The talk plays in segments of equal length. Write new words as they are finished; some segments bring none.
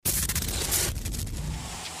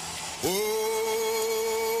Oh,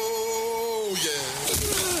 yeah.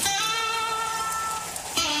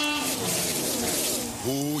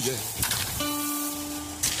 Oh, yeah.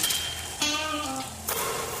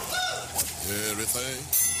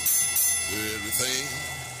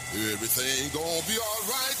 Everything gonna be all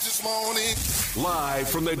right this morning. Live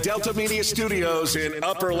from the Delta Media Studios in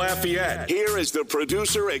Upper Lafayette, here is the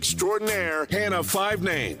producer extraordinaire, Hannah Five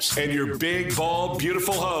Names, and your big, bald,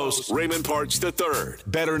 beautiful host, Raymond Parks III,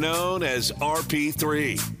 better known as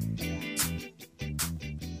RP3.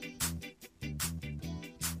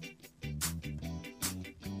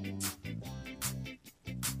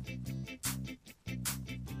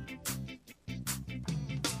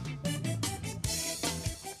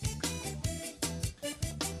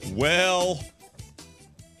 Well,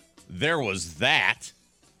 there was that.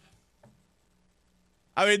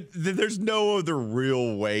 I mean, there's no other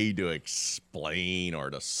real way to explain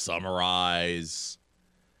or to summarize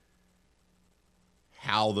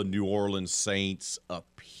how the New Orleans Saints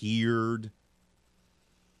appeared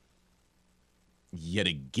yet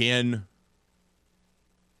again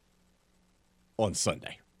on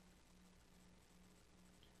Sunday.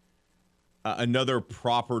 Another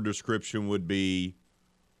proper description would be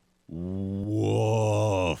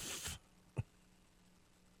woof.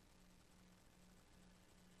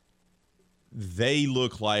 They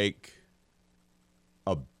look like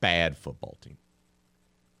a bad football team.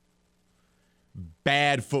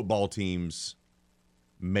 Bad football teams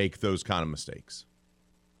make those kind of mistakes.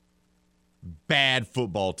 Bad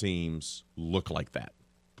football teams look like that.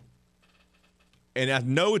 And I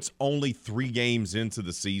know it's only 3 games into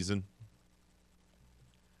the season,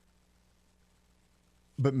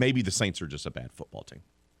 but maybe the Saints are just a bad football team.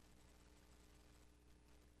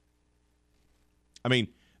 I mean,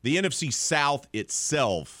 the NFC South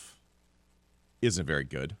itself isn't very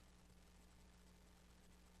good.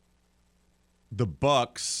 The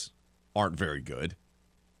Bucs aren't very good.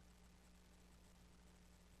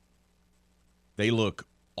 They look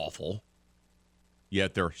awful,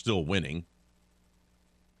 yet they're still winning.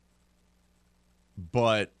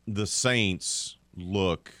 But the Saints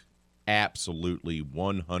look absolutely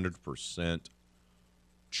 100%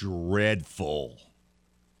 dreadful.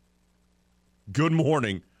 Good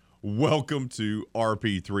morning. Welcome to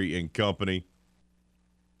RP3 and Company.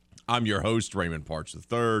 I'm your host, Raymond Parks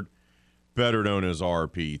III, better known as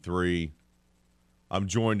RP3. I'm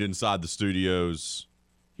joined inside the studios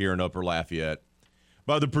here in Upper Lafayette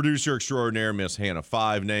by the producer extraordinaire, Miss Hannah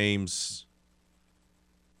Five Names.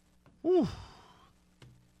 Whew.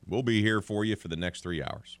 We'll be here for you for the next 3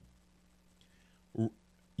 hours.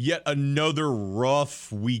 Yet another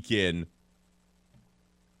rough weekend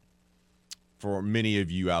for many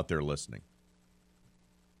of you out there listening,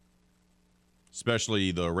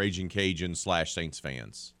 especially the Raging Cajun / Saints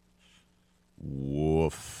fans.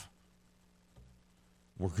 Woof.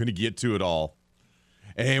 We're going to get to it all.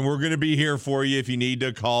 And we're going to be here for you if you need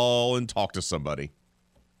to call and talk to somebody.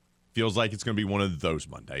 Feels like it's going to be one of those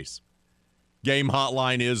Mondays. Game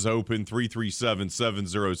hotline is open,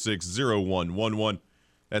 337-706-0111.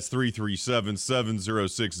 That's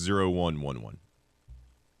 337-706-0111.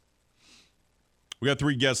 We got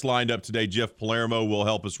 3 guests lined up today. Jeff Palermo will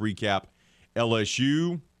help us recap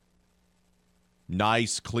LSU.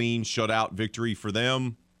 Nice, clean shutout victory for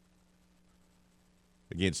them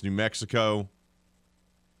against New Mexico.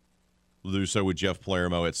 We'll do so with Jeff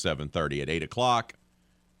Palermo at 7:30. At 8 o'clock,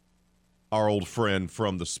 our old friend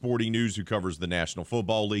from the Sporting News who covers the National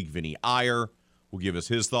Football League, Vinny Iyer, will give us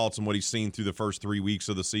his thoughts on what he's seen through the first 3 weeks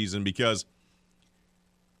of the season, because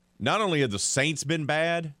not only have the Saints been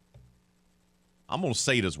bad, I'm going to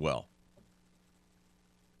say it as well.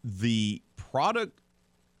 The product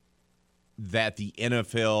that the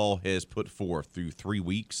NFL has put forth through 3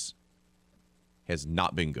 weeks has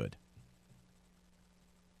not been good.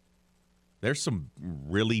 There's some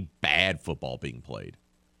really bad football being played.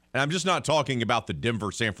 And I'm just not talking about the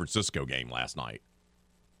Denver-San Francisco game last night.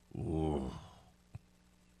 Ooh.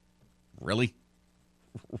 Really?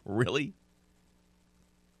 Really?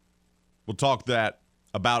 We'll talk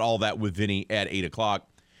about all that with Vinny at 8 o'clock.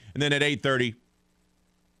 And then at 8:30,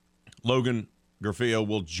 Logan Garfio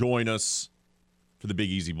will join us for the Big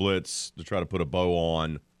Easy Blitz to try to put a bow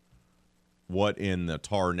on what in the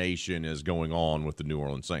Tar Nation is going on with the New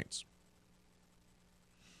Orleans Saints.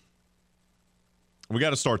 We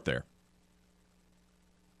got to start there.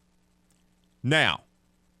 Now,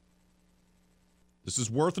 this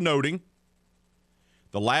is worth noting.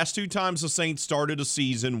 The last 2 times the Saints started a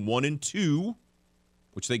season 1-2,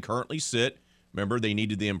 which they currently sit. Remember, they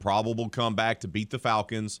needed the improbable comeback to beat the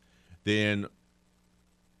Falcons, then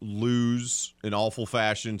lose in awful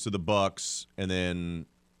fashion to the Bucks and then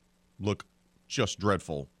look just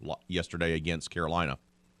dreadful yesterday against Carolina.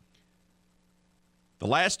 The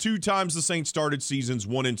last 2 times the Saints started seasons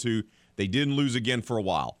 1 and 2, they didn't lose again for a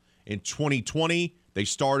while. In 2020, they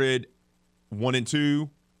started 1 and 2.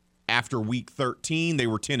 After week 13, they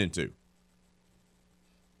were 10 and 2.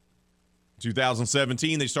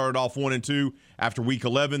 2017, they started off 1 and 2. After week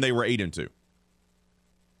 11, they were 8 and 2.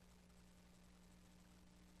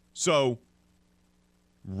 So,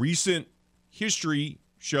 recent history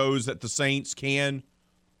shows that the Saints can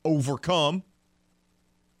overcome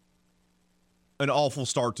an awful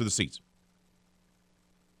start to the season.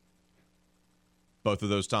 Both of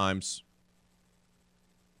those times,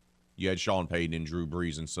 you had Sean Payton and Drew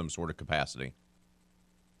Brees in some sort of capacity.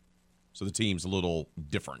 So the team's a little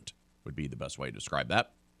different, would be the best way to describe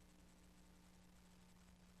that.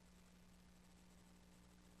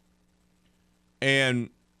 And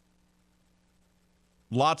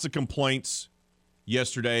lots of complaints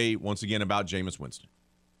yesterday, once again, about Jameis Winston.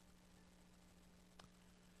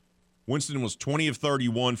 Winston was 20 of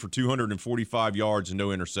 31 for 245 yards and no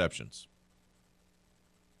interceptions.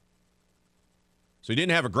 So he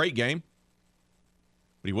didn't have a great game,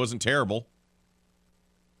 but he wasn't terrible.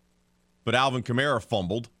 But Alvin Kamara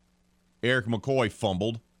fumbled. Eric McCoy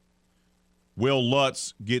fumbled. Will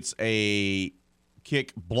Lutz gets a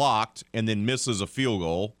kick blocked and then misses a field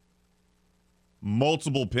goal.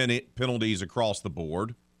 Multiple penalties across the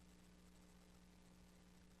board.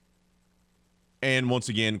 And once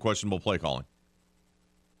again, questionable play calling.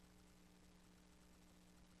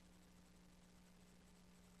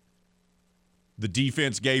 The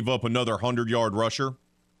defense gave up another 100-yard rusher.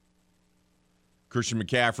 Christian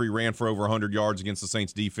McCaffrey ran for over 100 yards against the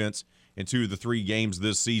Saints defense. In 2 of the 3 games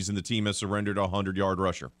this season, the team has surrendered a 100-yard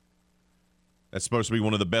rusher. That's supposed to be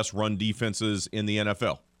one of the best run defenses in the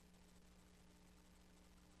NFL.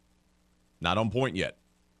 Not on point yet.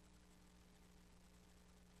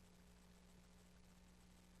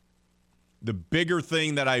 The bigger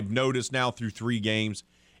thing that I've noticed now through 3 games,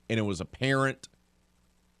 and it was apparent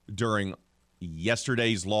during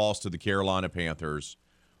yesterday's loss to the Carolina Panthers,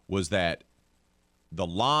 was that the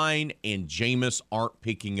line and Jameis aren't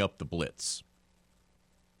picking up the blitz.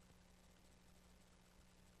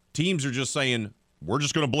 Teams are just saying, we're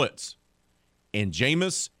just going to blitz. And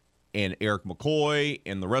Jameis and Eric McCoy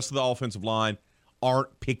and the rest of the offensive line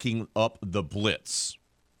aren't picking up the blitz.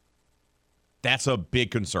 That's a big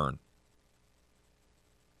concern.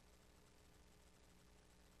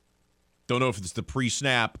 Don't know if it's the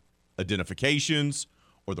pre-snap identifications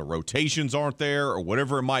or the rotations aren't there or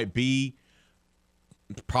whatever it might be.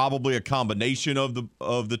 Probably a combination of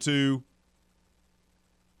the two.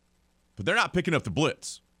 But they're not picking up the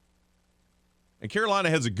blitz. And Carolina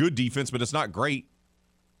has a good defense, but it's not great.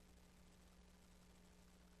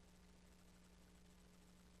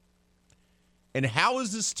 And how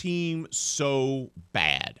is this team so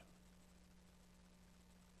bad?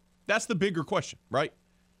 That's the bigger question, right?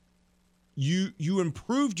 You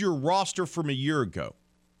improved your roster from a year ago.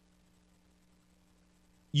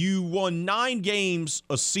 You won 9 games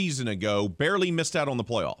a season ago, barely missed out on the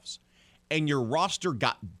playoffs, and your roster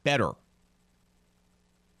got better.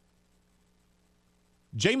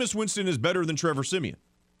 Jameis Winston is better than Trevor Siemian.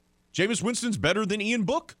 Jameis Winston's better than Ian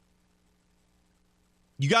Book.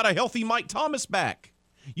 You got a healthy Mike Thomas back.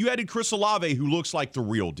 You added Chris Olave, who looks like the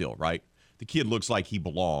real deal, right? The kid looks like he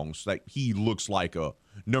belongs. Like he looks like a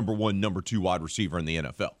number 1, number 2 wide receiver in the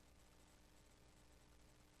NFL.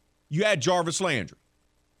 You add Jarvis Landry.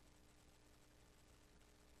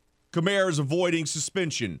 Kamara's avoiding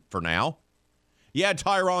suspension for now. You had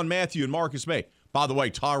Tyrann Mathieu and Marcus May. By the way,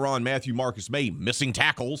 Tyrann Mathieu, Marcus May missing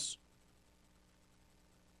tackles.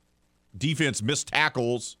 Defense missed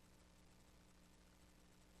tackles.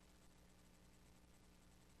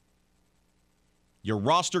 Your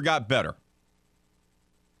roster got better.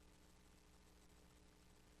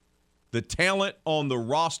 The talent on the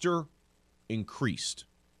roster increased,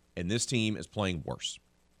 and this team is playing worse.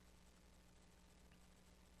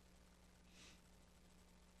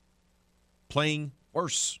 Playing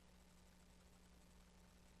worse.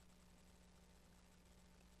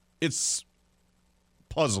 It's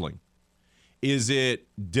puzzling. Is it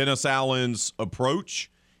Dennis Allen's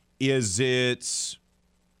approach? Is it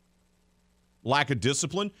lack of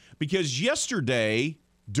discipline? Because yesterday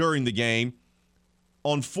during the game,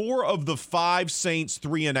 on 4 of the 5 Saints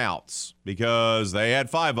 3-and-outs, because they had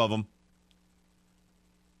 5 of them,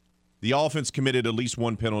 the offense committed at least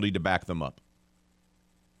 1 penalty to back them up.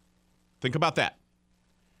 Think about that.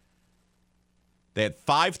 They had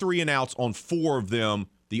 5 3-and-outs. On 4 of them,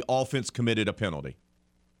 the offense committed a penalty.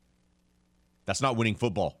 That's not winning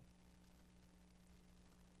football.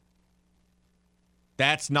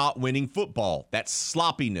 That's not winning football. That's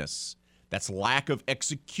sloppiness. That's lack of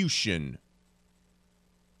execution.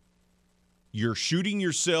 You're shooting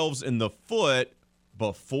yourselves in the foot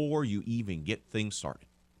before you even get things started.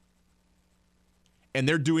 And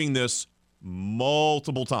they're doing this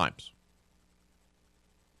multiple times.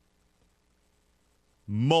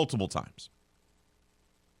 Multiple times.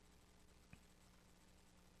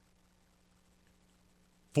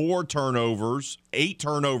 Four turnovers, 8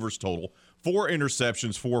 turnovers total, 4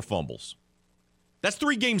 interceptions, 4 fumbles. That's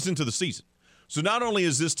 3 games into the season. So not only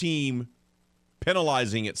is this team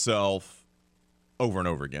penalizing itself over and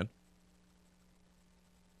over again,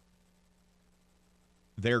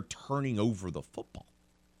 they're turning over the football.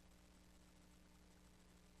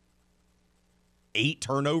 8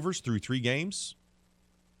 turnovers through 3 games?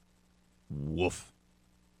 Woof.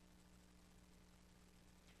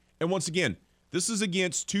 And once again, this is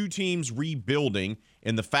against 2 teams rebuilding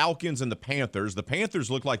in the Falcons and the Panthers. The Panthers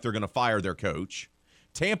look like they're going to fire their coach.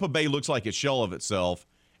 Tampa Bay looks like a shell of itself,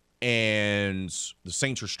 and the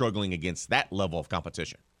Saints are struggling against that level of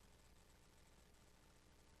competition.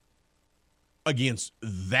 Against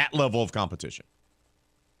that level of competition.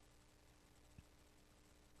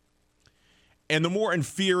 And the more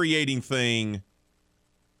infuriating thing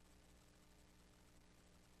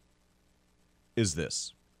is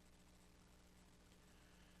this.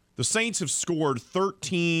 The Saints have scored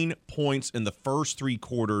 13 points in the first 3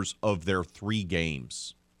 quarters of their 3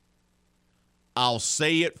 games. I'll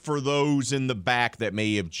say it for those in the back that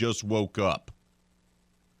may have just woke up.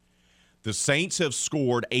 The Saints have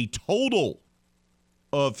scored a total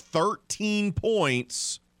of 13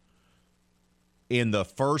 points in the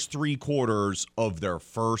first 3 quarters of their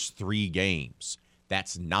first 3 games.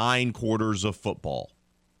 That's 9 quarters of football.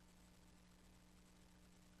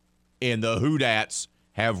 And the Hoodats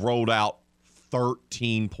have rolled out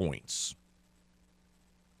 13 points.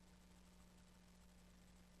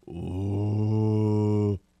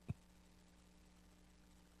 Ooh.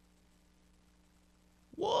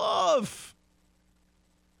 Woof.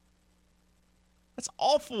 That's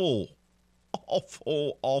awful.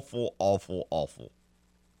 Awful, awful, awful, awful.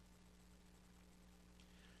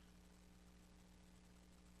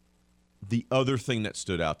 The other thing that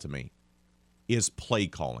stood out to me is play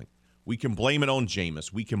calling. We can blame it on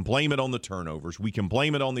Jameis. We can blame it on the turnovers. We can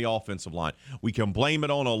blame it on the offensive line. We can blame it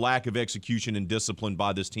on a lack of execution and discipline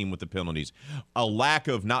by this team with the penalties. A lack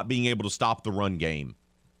of not being able to stop the run game.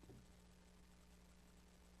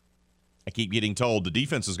 I keep getting told the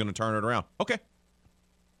defense is going to turn it around. Okay.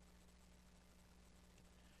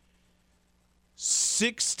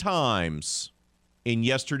 6 times in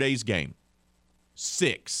yesterday's game.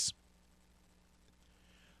 6.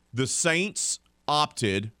 The Saints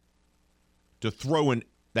opted to throw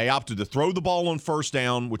the ball on first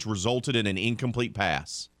down, which resulted in an incomplete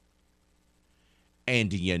pass.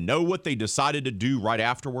 And do you know what they decided to do right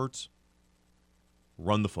afterwards?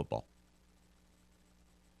 Run the football.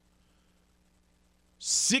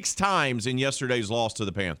 6 times in yesterday's loss to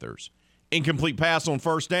the Panthers. Incomplete pass on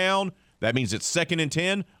first down. That means it's 2nd and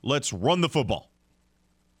 10. Let's run the football.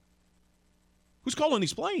 Who's calling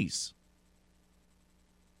these plays?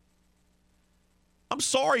 I'm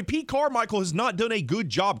sorry, Pete Carmichael has not done a good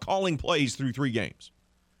job calling plays through 3 games.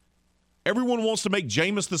 Everyone wants to make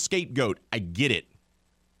Jameis the scapegoat. I get it.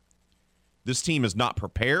 This team is not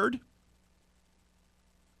prepared.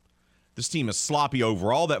 This team is sloppy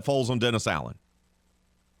overall. That falls on Dennis Allen.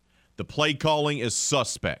 The play calling is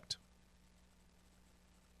suspect.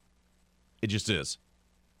 It just is.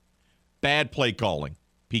 Bad play calling,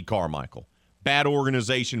 Pete Carmichael. Bad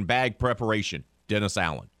organization, bad preparation, Dennis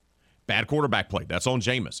Allen. Bad quarterback play, that's on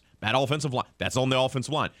Jameis. Bad offensive line, that's on the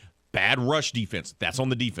offensive line. Bad rush defense, that's on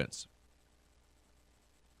the defense.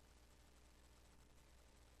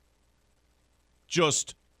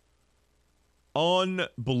 Just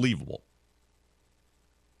unbelievable.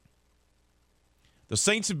 The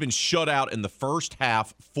Saints have been shut out in the first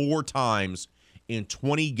half 4 times in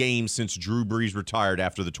 20 games since Drew Brees retired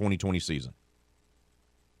after the 2020 season.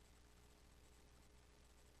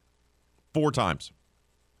 4 times.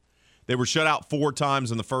 They were shut out 4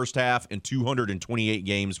 times in the first half in 228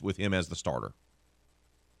 games with him as the starter.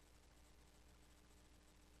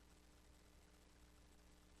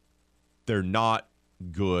 They're not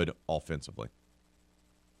good offensively.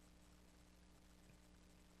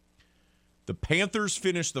 The Panthers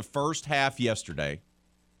finished the first half yesterday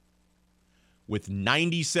with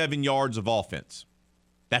 97 yards of offense.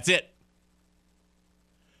 That's it.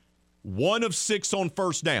 1 of 6 on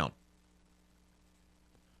first down.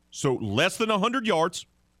 So less than 100 yards.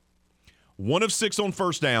 1 of 6 on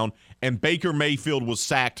first down, and Baker Mayfield was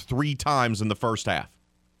sacked 3 times in the first half.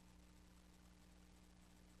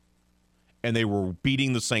 And they were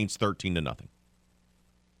beating the Saints 13-0.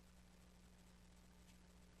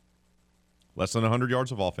 Less than 100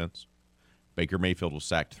 yards of offense. Baker Mayfield was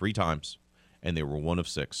sacked 3 times, and they were 1 of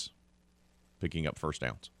 6 picking up first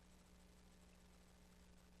downs.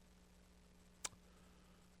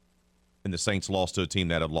 And the Saints lost to a team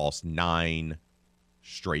that had lost 9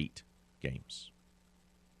 straight games.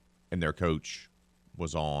 And their coach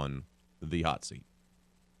was on the hot seat.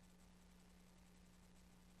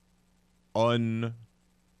 Unbelievable.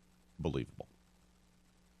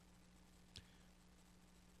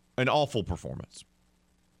 An awful performance.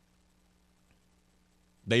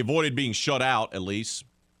 They avoided being shut out, at least.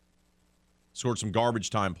 Scored some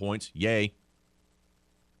garbage time points. Yay.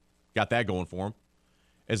 Got that going for them.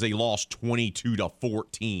 As they lost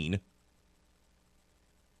 22-14.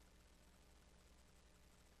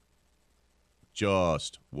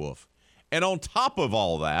 Just woof. And on top of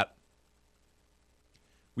all that,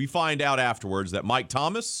 we find out afterwards that Mike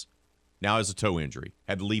Thomas now has a toe injury.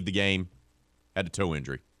 Had to leave the game. Had a toe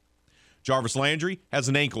injury. Jarvis Landry has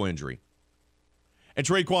an ankle injury. And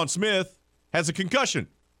Traquan Smith has a concussion.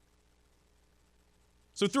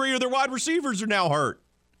 So 3 of their wide receivers are now hurt.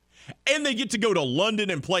 And they get to go to London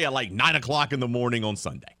and play at like 9 o'clock in the morning on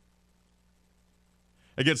Sunday.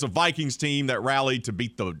 Against a Vikings team that rallied to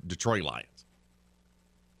beat the Detroit Lions.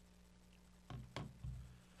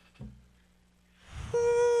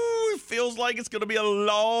 Feels like it's going to be a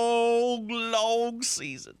long, long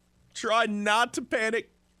season. Try not to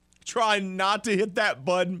panic. Try not to hit that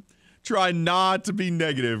button. Try not to be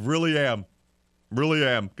negative. Really am. Really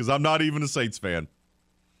am. Because I'm not even a Saints fan.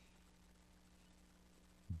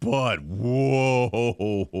 But,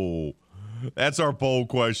 whoa. That's our poll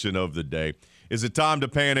question of the day. Is it time to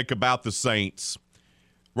panic about the Saints?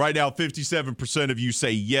 Right now, 57% of you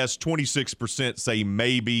say yes. 26% say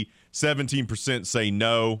maybe. 17% say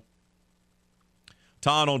no.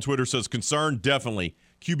 Ton on Twitter says, concerned, definitely.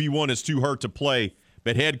 QB1 is too hurt to play,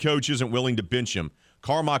 but head coach isn't willing to bench him.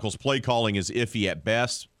 Carmichael's play calling is iffy at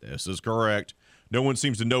best. This is correct. No one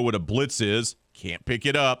seems to know what a blitz is. Can't pick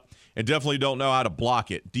it up. And definitely don't know how to block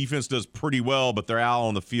it. Defense does pretty well, but they're out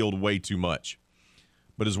on the field way too much.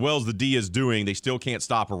 But as well as the D is doing, they still can't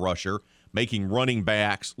stop a rusher, making running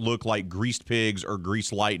backs look like greased pigs or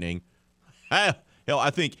greased lightning. Hell,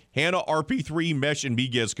 I think Hannah, RP3, Mesh, and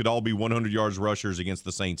Miguez could all be 100 yards rushers against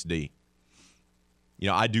the Saints D. You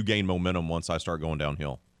know, I do gain momentum once I start going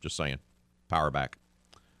downhill. Just saying. Power back.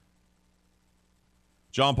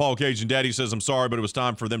 John Paul Cajun Daddy says, I'm sorry, but it was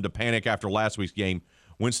time for them to panic after last week's game.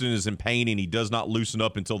 Winston is in pain, and he does not loosen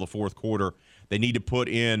up until the fourth quarter. They need to put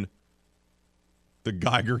in the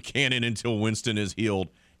Geiger cannon until Winston is healed.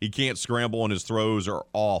 He can't scramble, and his throws are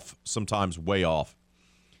off, sometimes way off.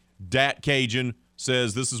 Dat Cajun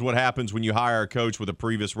says this is what happens when you hire a coach with a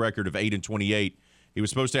previous record of 8-28. He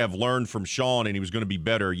was supposed to have learned from Sean, and he was going to be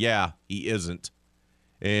better. Yeah, he isn't.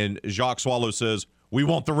 And Jacques Swallow says, we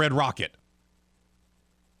want the Red Rocket.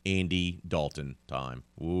 Andy Dalton time.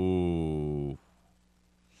 Ooh.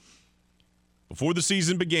 Before the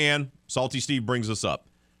season began, Salty Steve brings us up.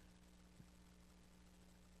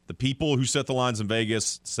 The people who set the lines in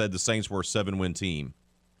Vegas said the Saints were a 7-win team.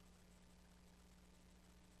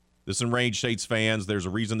 This enraged Saints fans. There's a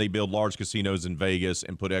reason they build large casinos in Vegas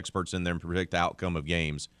and put experts in there and predict the outcome of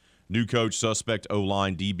games. New coach, suspect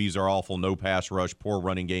O-line, DBs are awful, no pass rush, poor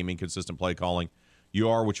running game, inconsistent play calling. You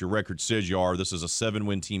are what your record says you are. This is a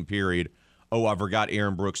 7-win team, period. Oh, I forgot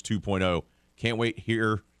Aaron Brooks 2.0. Can't wait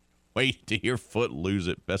to hear Foot lose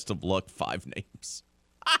it. Best of luck, 5 names.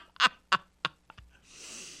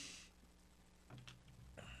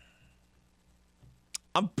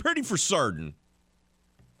 I'm pretty for certain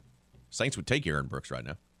Saints would take Aaron Brooks right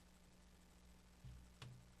now.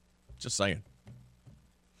 Just saying.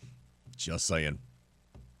 Just saying.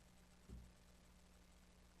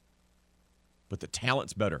 But the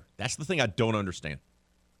talent's better. That's the thing I don't understand.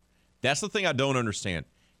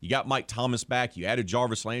 You got Mike Thomas back. You added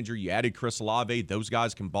Jarvis Landry. You added Chris Olave. Those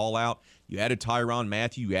guys can ball out. You added Tyrann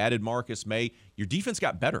Mathieu. You added Marcus May. Your defense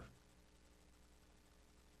got better.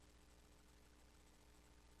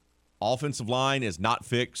 Offensive line is not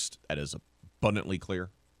fixed. That is abundantly clear.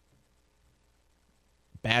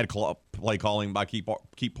 Bad play calling by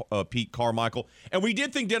Pete Carmichael. And we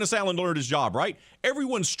did think Dennis Allen learned his job, right?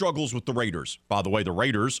 Everyone struggles with the Raiders. By the way, the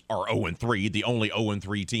Raiders are 0-3, the only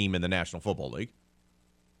 0-3 team in the National Football League.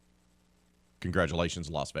 Congratulations,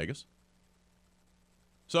 Las Vegas.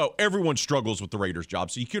 So everyone struggles with the Raiders' job,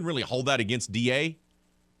 so you couldn't really hold that against DA.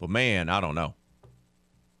 But, man, I don't know.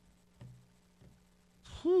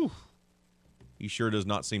 he sure does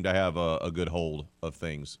not seem to have a good hold of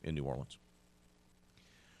things in New Orleans.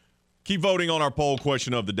 Keep voting on our poll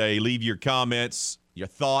question of the day. Leave your comments, your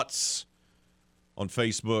thoughts on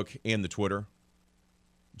Facebook and the Twitter.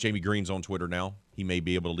 Jamie Green's on Twitter now. He may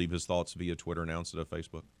be able to leave his thoughts via Twitter now instead of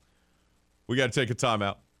Facebook. We got to take a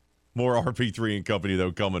timeout. More RP3 and Company,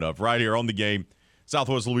 though, coming up right here on The Game,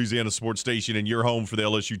 Southwest Louisiana Sports Station, and your home for the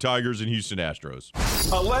LSU Tigers and Houston Astros.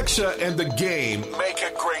 Alexa and The Game make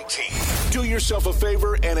a great team. Do yourself a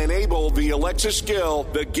favor and enable the Alexa skill,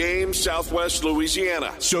 The Game Southwest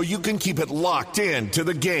Louisiana, so you can keep it locked in to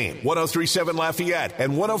The Game. 103.7 Lafayette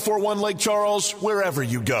and 104.1 Lake Charles, wherever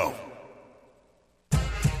you go.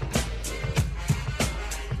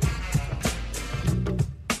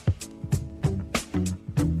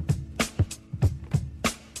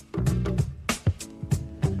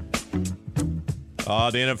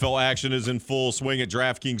 The NFL action is in full swing at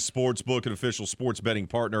DraftKings Sportsbook, an official sports betting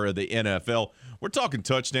partner of the NFL. We're talking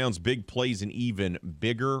touchdowns, big plays, and even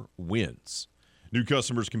bigger wins. New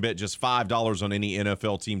customers can bet just $5 on any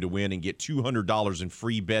NFL team to win and get $200 in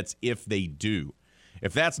free bets if they do.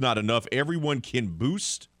 If that's not enough, everyone can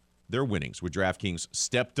boost their winnings with DraftKings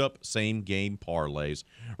stepped-up same-game parlays.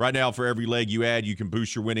 Right now, for every leg you add, you can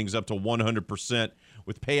boost your winnings up to 100%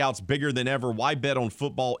 with payouts bigger than ever. Why bet on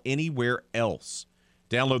football anywhere else?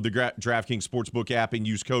 Download the DraftKings Sportsbook app and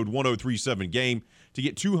use code 1037GAME to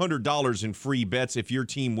get $200 in free bets if your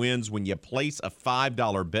team wins when you place a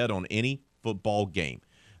 $5 bet on any football game.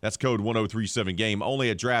 That's code 1037GAME. Only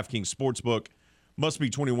at DraftKings Sportsbook. Must be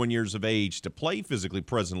 21 years of age to play. Physically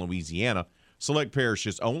present in Louisiana. Select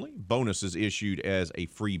parishes only. Bonuses issued as a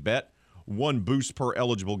free bet. 1 boost per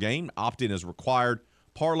eligible game. Opt-in is required.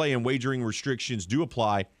 Parlay and wagering restrictions do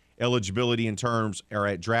apply. Eligibility and terms are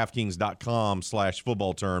at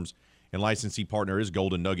DraftKings.com/football terms. And licensee partner is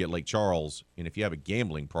Golden Nugget Lake Charles. And if you have a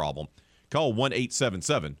gambling problem, call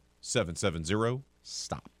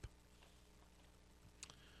 1-877-770-STOP.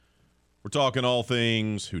 We're talking all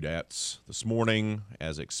things Houdats. This morning,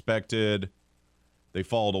 as expected, they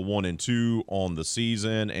fall to 1-2 on the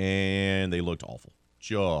season, and they looked awful.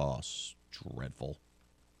 Just dreadful.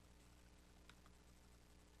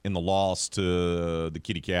 In the loss to the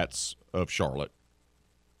Kitty Cats of Charlotte.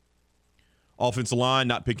 Offensive line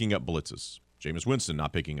not picking up blitzes. Jameis Winston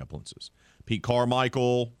not picking up blitzes. Pete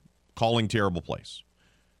Carmichael calling terrible plays.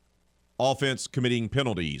 Offense committing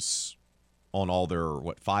penalties on all their,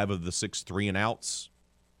 5 of the 6 3-and-outs.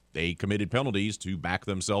 They committed penalties to back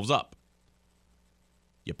themselves up.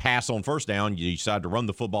 You pass on first down, you decide to run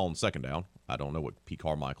the football on second down. I don't know what Pete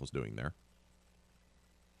Carmichael's doing there.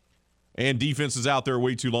 And defense is out there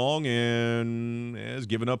way too long and has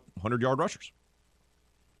given up 100-yard rushers.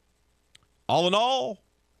 All in all,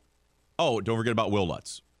 don't forget about Will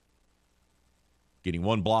Lutz. Getting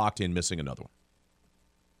one blocked and missing another one.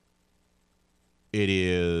 It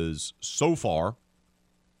is, so far,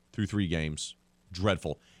 through 3 games,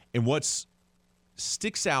 dreadful. And what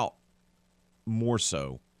sticks out more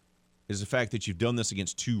so is the fact that you've done this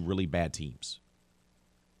against 2 really bad teams.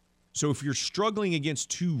 So if you're struggling against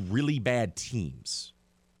 2 really bad teams,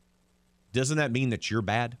 doesn't that mean that you're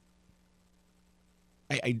bad?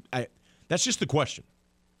 That's just the question.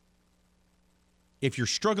 If you're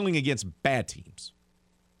struggling against bad teams,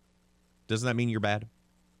 doesn't that mean you're bad?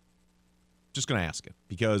 Just going to ask it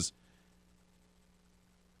because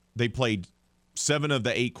they played 7 of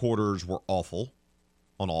the 8 quarters were awful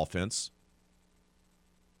on offense.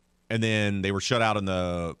 And then they were shut out in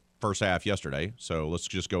the first half yesterday, so let's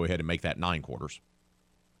just go ahead and make that 9 quarters.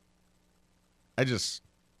 They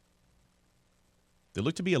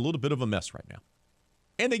look to be a little bit of a mess right now.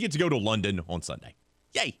 And they get to go to London on Sunday.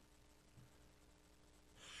 Yay!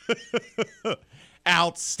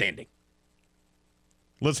 Outstanding.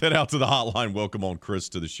 Let's head out to the hotline. Welcome on Chris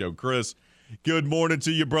to the show. Chris, good morning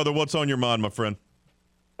to you, brother. What's on your mind, my friend?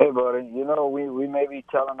 Hey, buddy. You know, we may be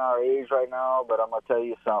telling our age right now, but I'm going to tell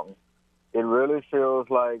you something. It really feels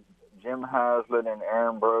like Jim Haslett and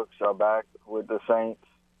Aaron Brooks are back with the Saints.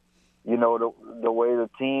 You know, the way the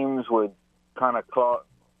teams would kind of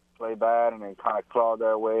play bad and then kind of claw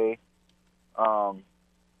their way. And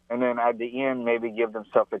then at the end, maybe give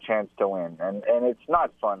themselves a chance to win. And it's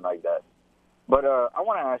not fun like that. But I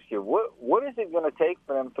want to ask you, what is it going to take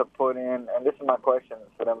for them to put in, and this is my question,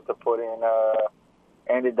 for them to put in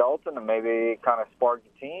Andy Dalton and maybe kind of spark the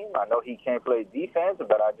team? I know he can't play defense,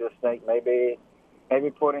 but I just think maybe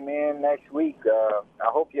put him in next week. I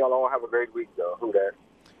hope y'all all have a great week, though. Who that?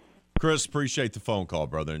 Chris, appreciate the phone call,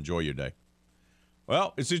 brother. Enjoy your day.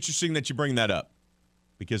 Well, it's interesting that you bring that up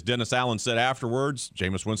because Dennis Allen said afterwards,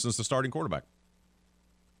 Jameis Winston's the starting quarterback.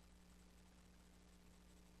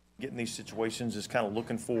 get in these situations is kind of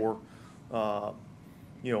looking for, a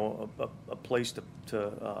place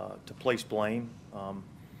to place blame.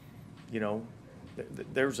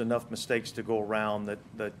 There's enough mistakes to go around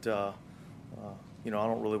that I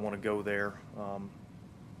don't really want to go there.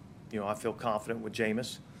 I feel confident with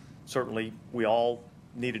Jameis. Certainly, we all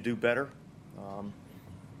need to do better,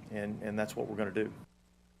 and that's what we're going to do.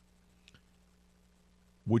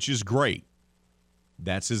 Which is great.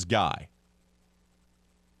 That's his guy.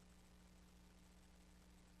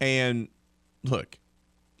 And look,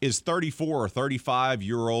 is 34 or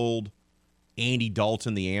 35-year-old Andy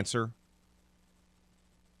Dalton the answer?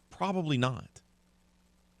 Probably not.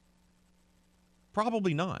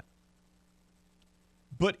 Probably not.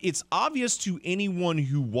 But it's obvious to anyone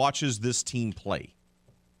who watches this team play.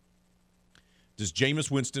 Does Jameis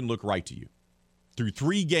Winston look right to you? Through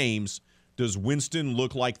 3 games, does Winston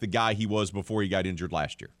look like the guy he was before he got injured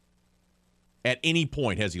last year? At any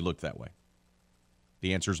point has he looked that way?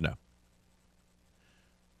 The answer is no.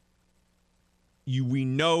 We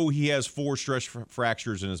know he has 4 stress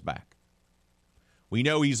fractures in his back. We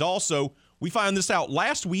know we found this out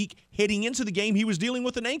last week, heading into the game, he was dealing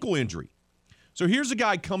with an ankle injury. So here's a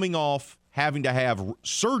guy coming off having to have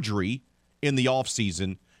surgery in the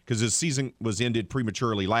offseason because his season was ended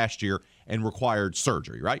prematurely last year and required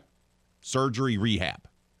surgery, right? Surgery, rehab.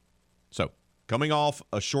 So coming off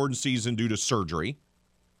a shortened season due to surgery,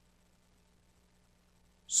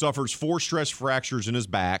 suffers 4 stress fractures in his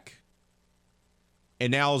back,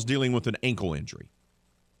 and now is dealing with an ankle injury.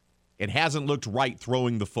 It hasn't looked right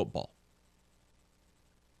throwing the football.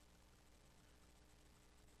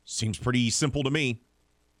 Seems pretty simple to me.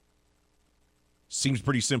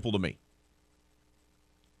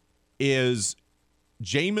 Is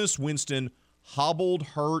Jameis Winston hobbled,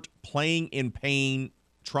 hurt, playing in pain,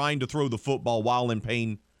 trying to throw the football while in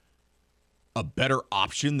pain a better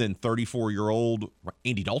option than 34-year-old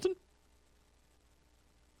Andy Dalton?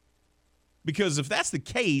 Because if that's the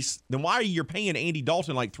case, then why are you paying Andy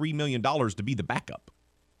Dalton like $3 million to be the backup?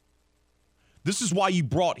 This is why you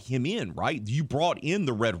brought him in, right? You brought in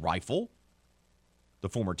the Red Rifle, the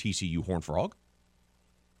former TCU Horned Frog,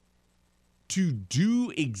 to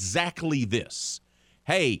do exactly this.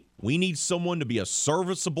 Hey, we need someone to be a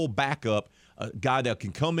serviceable backup, a guy that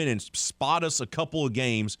can come in and spot us a couple of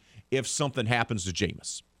games if something happens to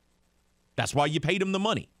Jameis. That's why you paid him the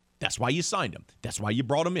money. That's why you signed him. That's why you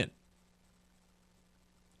brought him in.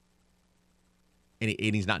 And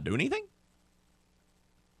he's not doing anything?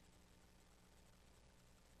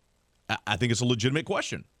 I think it's a legitimate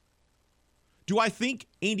question. Do I think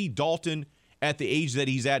Andy Dalton, at the age that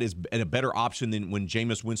he's at, is a better option than when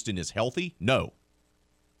Jameis Winston is healthy? No.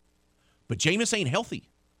 But Jameis ain't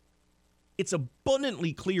healthy. It's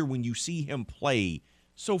abundantly clear when you see him play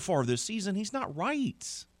so far this season, he's not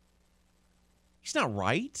right. He's not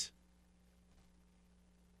right.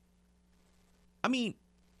 I mean,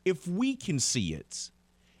 if we can see it,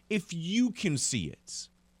 if you can see it,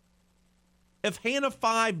 if Hannah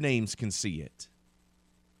 5 Names can see it,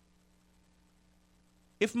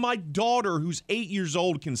 if my daughter, who's 8 years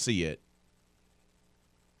old, can see it,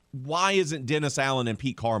 why isn't Dennis Allen and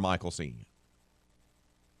Pete Carmichael seeing it?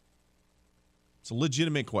 It's a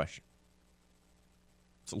legitimate question.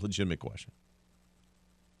 It's a legitimate question.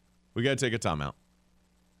 We got to take a timeout.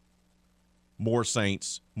 More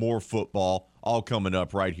Saints, more football, all coming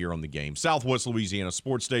up right here on The Game. Southwest Louisiana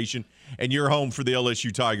Sports Station, and your home for the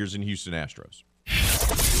LSU Tigers and Houston Astros.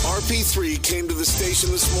 RP3 came to the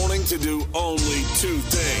station this morning to do only 2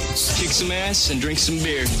 things. Kick some ass and drink some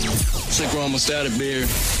beer. Looks like we're almost out of beer.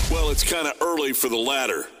 Well, it's kind of early for the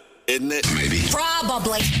latter, isn't it? Maybe.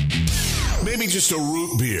 Probably. Maybe just a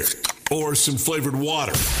root beer or some flavored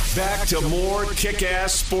water. Back to more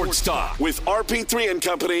kick-ass sports talk with RP3 and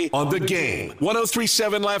Company on The Game.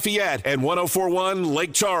 103.7 Lafayette and 104.1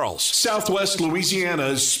 Lake Charles, Southwest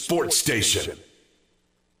Louisiana's sports station.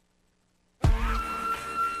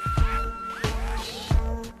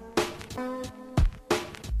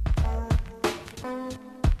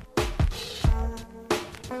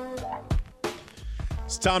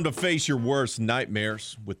 It's time to face your worst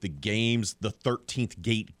nightmares with The Game's The 13th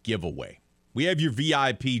Gate giveaway. We have your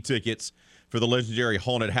VIP tickets for the legendary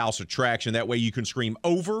Haunted House attraction. That way you can scream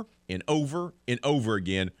over and over and over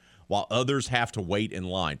again while others have to wait in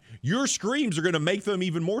line. Your screams are going to make them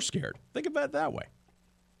even more scared. Think about it that way.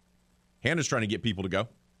 Hannah's trying to get people to go.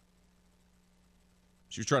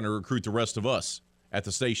 She was trying to recruit the rest of us at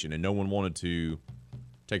the station, and no one wanted to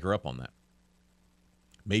take her up on that.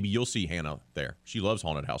 Maybe you'll see Hannah there. She loves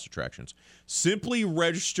haunted house attractions. Simply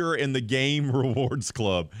register in the Game Rewards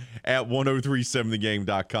Club at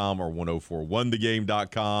 1037thegame.com or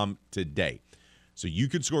 1041thegame.com today. So you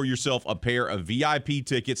could score yourself a pair of VIP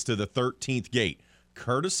tickets to the 13th Gate,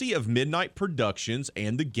 courtesy of Midnight Productions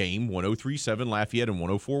and the Game, 1037 Lafayette and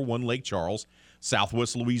 1041 Lake Charles,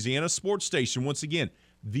 Southwest Louisiana Sports Station. Once again,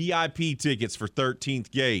 VIP tickets for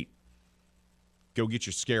 13th Gate. Go get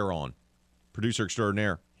your scare on. Producer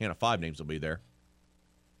extraordinaire, Hannah Five Names will be there.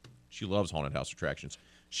 She loves haunted house attractions.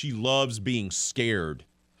 She loves being scared.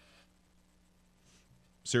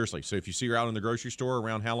 Seriously, so if you see her out in the grocery store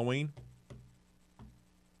around Halloween,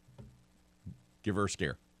 give her a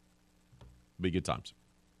scare. Be good times.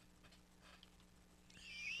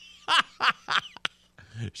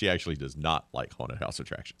 She actually does not like haunted house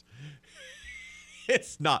attractions.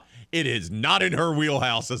 It is not in her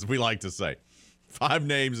wheelhouse, as we like to say. Five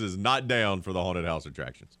Names is not down for the haunted house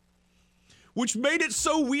attractions. Which made it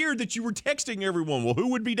so weird that you were texting everyone, well, who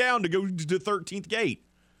would be down to go to the 13th Gate?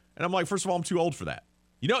 And I'm like, first of all, I'm too old for that.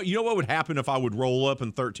 You know what would happen if I would roll up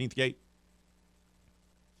in 13th Gate?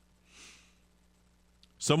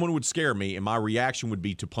 Someone would scare me, and my reaction would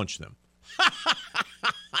be to punch them.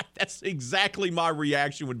 That's exactly my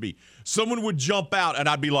reaction would be. Someone would jump out, and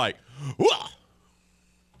I'd be like, whoa!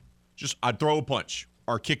 I'd throw a punch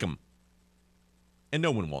or kick them. And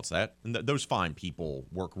no one wants that. And those fine people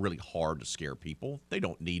work really hard to scare people. They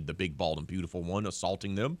don't need the big, bald, and beautiful one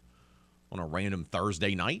assaulting them on a random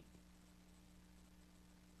Thursday night.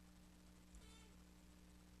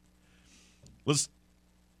 Let's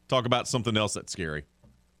talk about something else that's scary.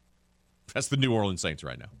 That's the New Orleans Saints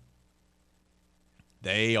right now.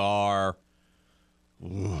 They are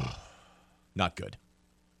not good.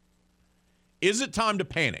 Is it time to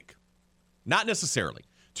panic? Not necessarily.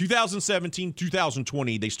 2017,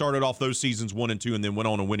 2020, they started off those seasons 1-2 and then went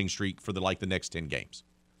on a winning streak for the next 10 games.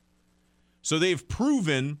 So they've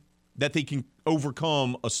proven that they can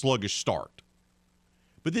overcome a sluggish start.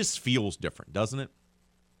 But this feels different, doesn't it?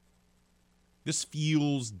 This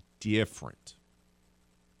feels different.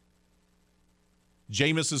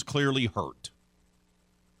 Jameis is clearly hurt.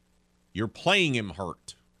 You're playing him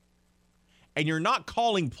hurt. And you're not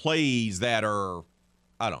calling plays that are,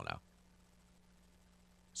 I don't know,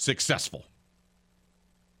 successful.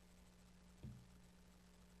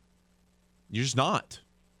 You're just not.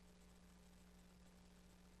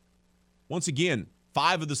 Once again,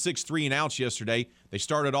 5 of the 6 3-and-outs yesterday. They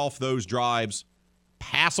started off those drives,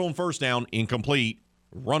 pass on first down, incomplete,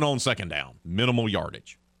 run on second down, minimal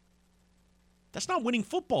yardage. That's not winning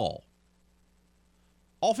football.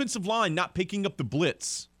 Offensive line not picking up the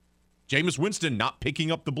blitz. Jameis Winston not picking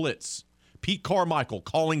up the blitz. Pete Carmichael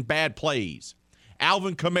calling bad plays.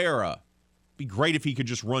 Alvin Kamara. Be great if he could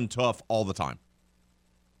just run tough all the time.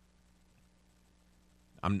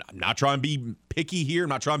 I'm not trying to be picky here. I'm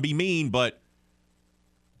not trying to be mean, but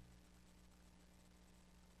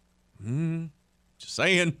just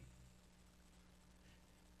saying.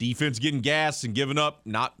 Defense getting gassed and giving up,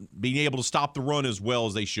 not being able to stop the run as well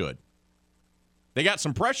as they should. They got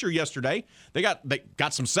some pressure yesterday. They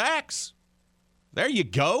got some sacks. There you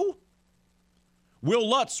go. Will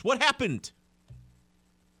Lutz, what happened?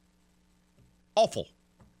 Awful.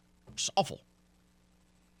 Just awful.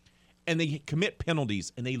 And they commit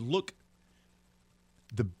penalties, and they look.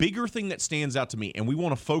 The bigger thing that stands out to me, and we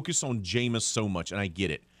want to focus on Jameis so much, and I get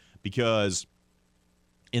it, because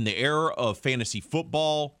in the era of fantasy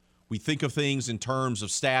football, we think of things in terms of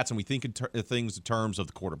stats, and we think of things in terms of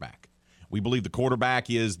the quarterback. We believe the quarterback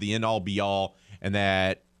is the end-all, be-all, and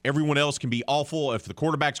that everyone else can be awful. If the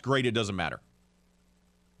quarterback's great, it doesn't matter.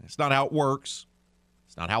 That's not how it works.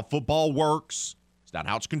 It's not how football works. It's not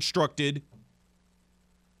how it's constructed.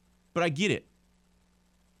 But I get it.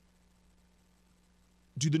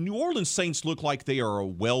 Do the New Orleans Saints look like they are a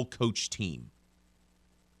well-coached team?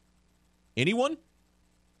 Anyone?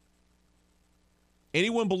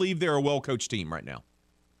 Anyone believe they're a well-coached team right now?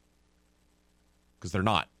 Because they're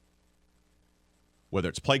not. Whether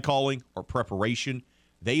it's play calling or preparation,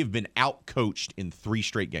 they have been out-coached in 3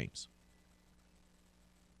 straight games.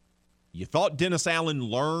 You thought Dennis Allen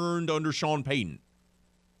learned under Sean Payton.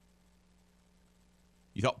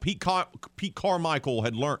 You thought Pete Carmichael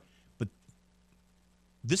had learned. But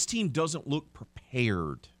this team doesn't look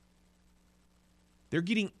prepared. They're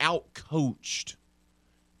getting out-coached.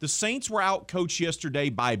 The Saints were out-coached yesterday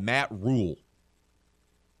by Matt Rule.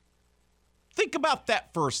 Think about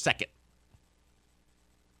that for a second.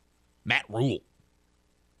 Matt Rule.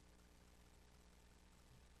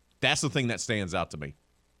 That's the thing that stands out to me.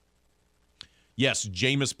 Yes,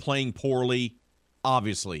 Jameis playing poorly,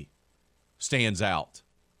 obviously, stands out.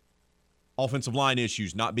 Offensive line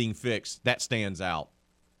issues not being fixed, that stands out.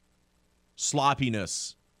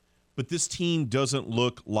 Sloppiness. But this team doesn't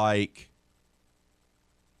look like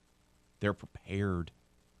they're prepared.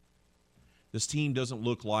 This team doesn't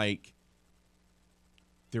look like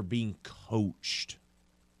they're being coached.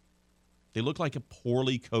 They look like a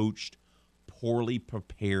poorly coached, poorly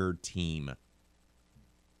prepared team.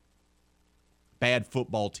 Bad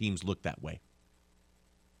football teams look that way.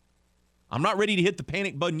 I'm not ready to hit the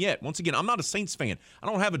panic button yet. Once again, I'm not a Saints fan. I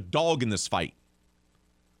don't have a dog in this fight.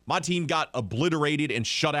 My team got obliterated and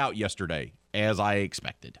shut out yesterday, as I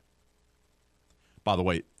expected. By the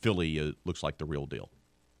way, Philly looks like the real deal.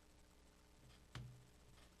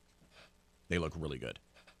 They look really good.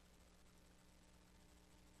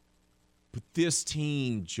 But this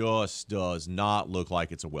team just does not look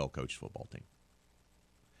like it's a well-coached football team.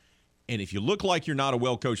 And if you look like you're not a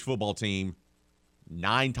well-coached football team,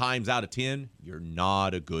 9 times out of 10, you're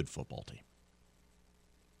not a good football team.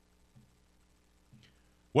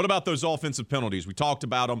 What about those offensive penalties? We talked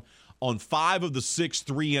about them. On 5 of the 6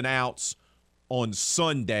 3-and-outs on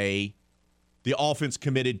Sunday, the offense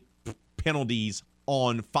committed penalties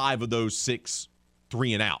on 5 of those 6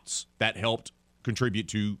 3-and-outs. That helped contribute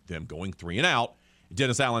to them going 3-and-out.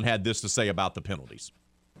 Dennis Allen had this to say about the penalties.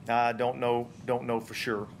 I don't know for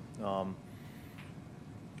sure.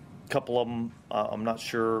 Couple of them I'm not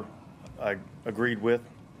sure I agreed with,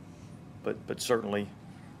 but certainly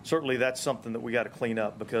that's something that we got to clean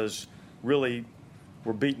up, because really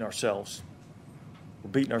we're beating ourselves.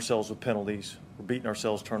 We're beating ourselves with penalties. We're beating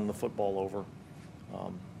ourselves turning the football over,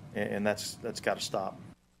 and that's got to stop.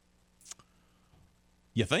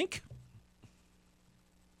 You think?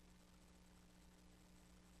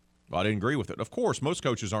 Well, I didn't agree with it. Of course, most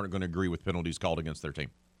coaches aren't going to agree with penalties called against their team.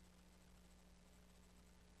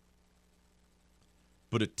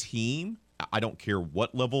 But a team, I don't care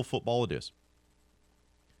what level of football it is,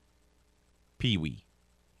 Pee-wee,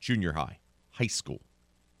 junior high, high school,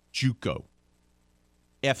 JUCO,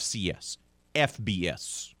 FCS,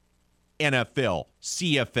 FBS, NFL,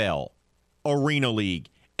 CFL, Arena League,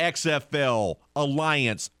 XFL,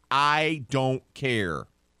 Alliance, I don't care.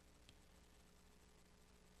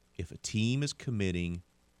 If a team is committing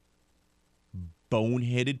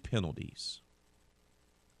boneheaded penalties,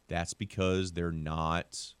 that's because they're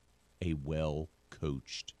not a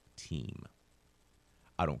well-coached team.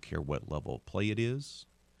 I don't care what level of play it is.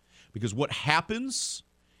 Because what happens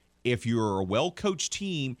if you're a well-coached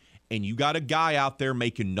team and you got a guy out there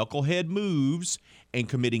making knucklehead moves and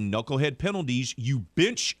committing knucklehead penalties, you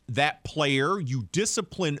bench that player, you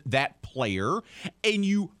discipline that player, and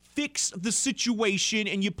you fix the situation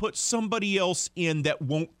and you put somebody else in that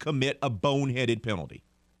won't commit a boneheaded penalty.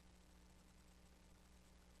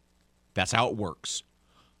 That's how it works.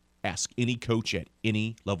 Ask any coach at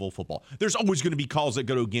any level of football. There's always going to be calls that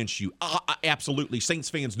go against you. Absolutely. Saints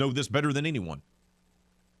fans know this better than anyone.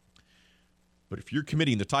 But if you're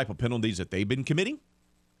committing the type of penalties that they've been committing,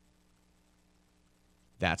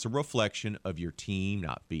 that's a reflection of your team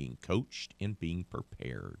not being coached and being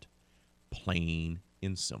prepared. Plain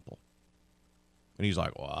and simple. And he's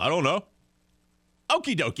like, well, I don't know.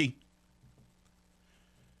 Okie dokie.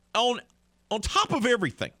 On top of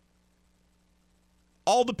everything,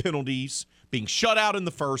 all the penalties, being shut out in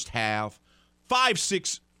the first half, 5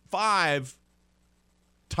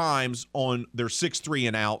 times on their 6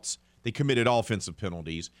 3-and-outs, they committed offensive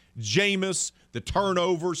penalties. Jameis, the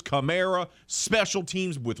turnovers, Kamara, special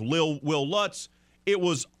teams with Will Lutz. It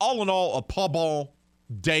was all in all a pawball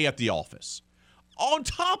day at the office. On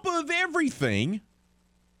top of everything,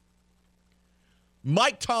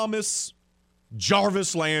 Mike Thomas,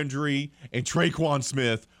 Jarvis Landry, and Traquan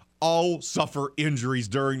Smith all suffer injuries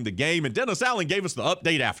during the game, and Dennis Allen gave us the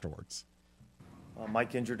update afterwards.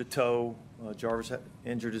 Mike injured a toe. Jarvis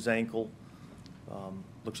injured his ankle.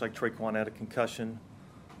 Looks like Traquan had a concussion.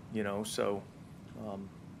 So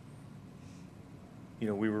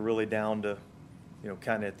we were really down to,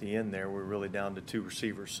 kind of at the end there, we were really down to 2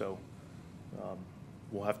 receivers. So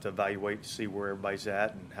we'll have to evaluate to see where everybody's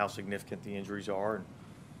at and how significant the injuries are, and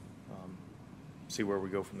see where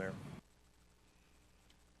we go from there.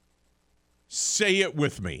 Say it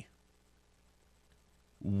with me.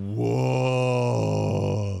 Woof.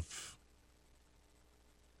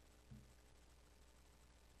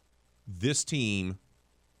 This team,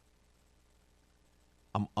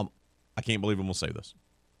 I can't believe I'm going to say this.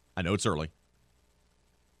 I know it's early.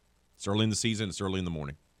 It's early in the season. It's early in the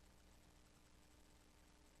morning.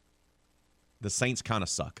 The Saints kind of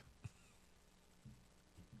suck.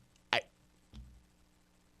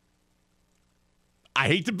 I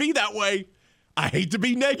hate to be that way. I hate to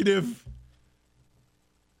be negative.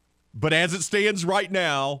 But as it stands right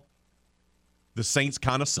now, the Saints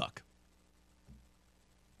kind of suck.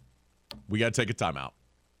 We got to take a timeout.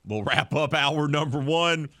 We'll wrap up hour number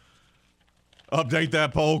 1. Update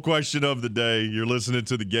that poll question of the day. You're listening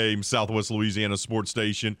to The Game, Southwest Louisiana Sports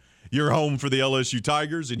Station. You're home for the LSU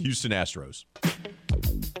Tigers and Houston Astros.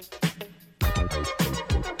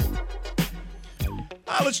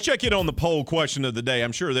 Let's check in on the poll question of the day.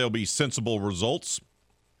 I'm sure there'll be sensible results.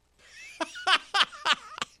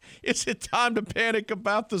 Is it time to panic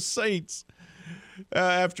about the Saints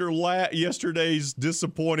after yesterday's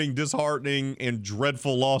disappointing, disheartening, and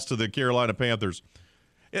dreadful loss to the Carolina Panthers?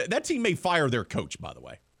 That team may fire their coach, by the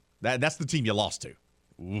way. That's the team you lost to.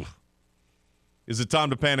 Oof. Is it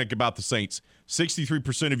time to panic about the Saints?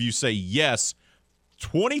 63% of you say yes.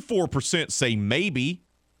 24% say maybe.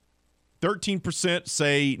 13%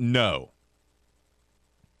 say no.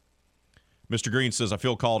 Mr. Green says, I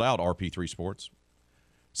feel called out, RP3 Sports.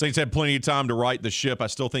 Saints had plenty of time to right the ship. I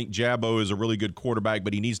still think Jabbo is a really good quarterback,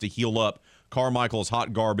 but he needs to heal up. Carmichael is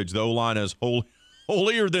hot garbage. The O-line is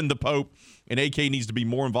holier than the Pope, and AK needs to be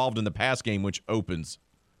more involved in the pass game, which opens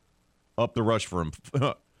up the rush for him.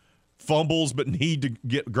 Fumbles, but need to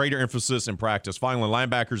get greater emphasis in practice. Finally,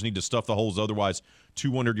 linebackers need to stuff the holes. Otherwise,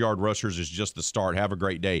 200-yard rushers is just the start. Have a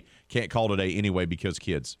great day. Can't call today anyway because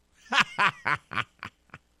kids.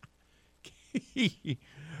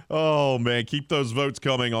 Oh, man. Keep those votes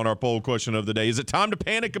coming on our poll question of the day. Is it time to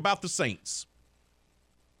panic about the Saints?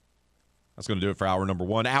 That's going to do it for hour number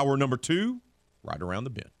 1. Hour number 2, right around the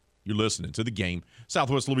bend. You're listening to The Game,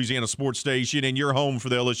 Southwest Louisiana Sports Station, and you're home for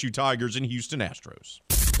the LSU Tigers and Houston Astros.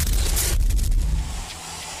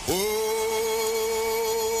 Oh,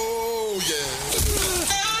 yeah.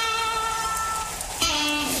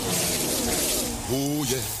 Oh,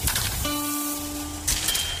 yeah.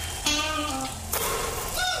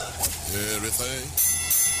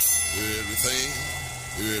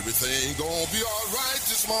 Everything gonna be all right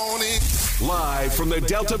this morning. Live from the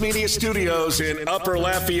Delta Media Studios in Upper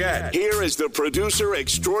Lafayette, here is the producer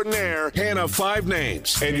extraordinaire, Hannah Five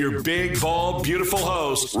Names, and your big, bald, beautiful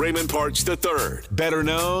host, Raymond Parks III, better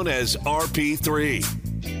known as RP3.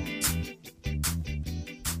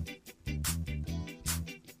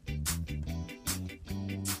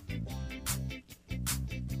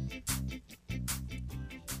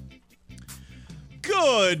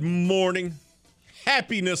 Good morning.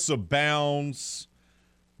 Happiness abounds.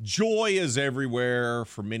 Joy is everywhere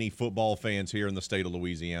for many football fans here in the state of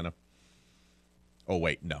Louisiana. Oh,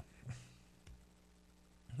 wait, no.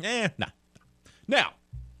 No. Now,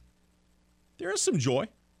 there is some joy.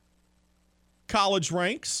 College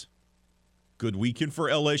ranks. Good weekend for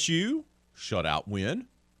LSU. Shutout win.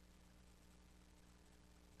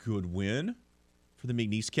 Good win for the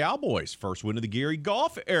McNeese Cowboys. First win of the Gary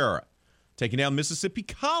Goff era. Taking down Mississippi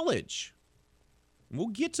College. And we'll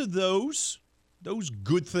get to those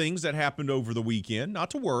good things that happened over the weekend. Not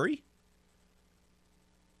to worry.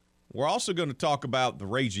 We're also going to talk about the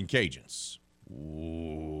Raging Cajuns.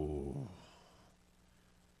 Ooh.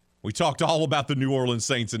 We talked all about the New Orleans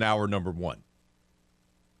Saints in hour number 1.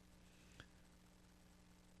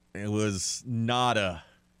 It was not a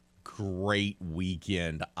great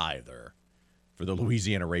weekend either for the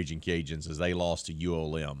Louisiana Raging Cajuns as they lost to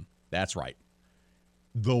ULM. That's right.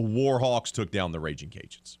 The Warhawks took down the Raging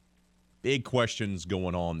Cajuns. Big questions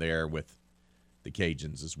going on there with the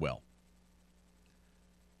Cajuns as well.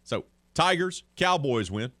 So, Tigers,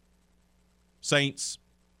 Cowboys win. Saints,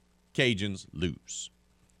 Cajuns lose.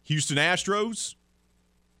 Houston Astros.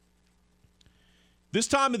 This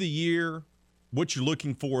time of the year, what you're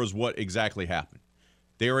looking for is what exactly happened.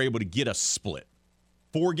 They were able to get a split.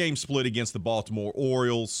 4-game split against the Baltimore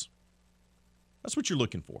Orioles. That's what you're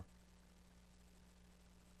looking for.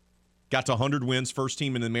 Got to 100 wins, first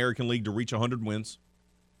team in the American League to reach 100 wins.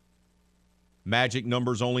 Magic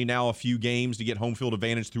numbers only now a few games to get home field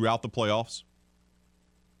advantage throughout the playoffs.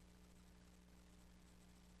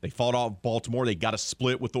 They fought off Baltimore. They got a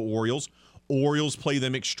split with the Orioles. Orioles play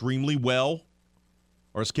them extremely well,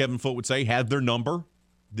 or as Kevin Foote would say, had their number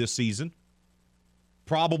this season.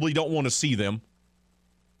 Probably don't want to see them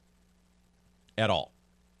at all.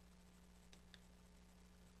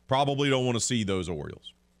 Probably don't want to see those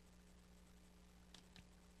Orioles.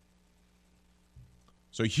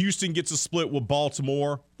 So Houston gets a split with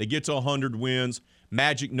Baltimore. They get to 100 wins.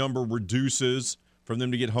 Magic number reduces for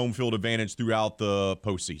them to get home field advantage throughout the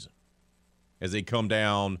postseason as they come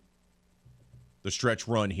down the stretch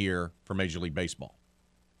run here for Major League Baseball.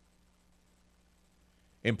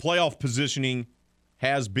 And playoff positioning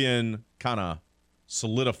has been kind of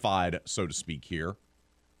solidified, so to speak, here.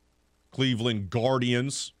 Cleveland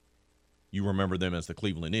Guardians You remember them as the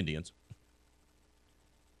Cleveland Indians.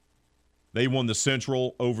 They won the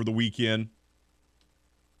Central over the weekend.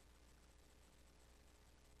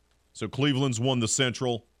 So Cleveland's won the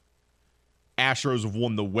Central. Astros have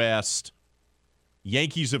won the West.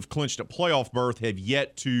 Yankees have clinched a playoff berth, have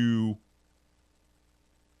yet to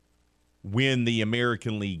win the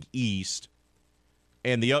American League East.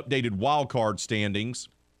 And the updated wild card standings,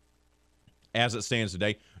 as it stands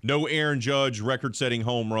today, no Aaron Judge record-setting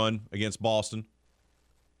home run against Boston.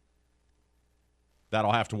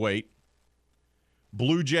 That'll have to wait.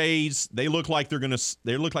 Blue Jays, they look like they're going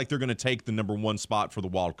to take the number 1 spot for the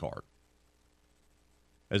wild card,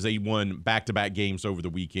 as they won back-to-back games over the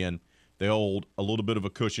weekend. They hold a little bit of a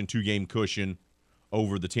cushion, 2-game cushion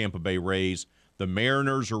over the Tampa Bay Rays. The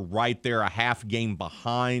Mariners are right there, a half game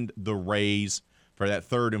behind the Rays for that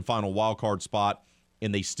third and final wild card spot,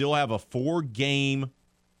 and they still have a 4-game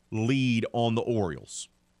lead on the Orioles.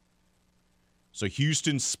 So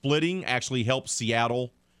Houston splitting actually helps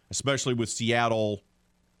Seattle, especially with Seattle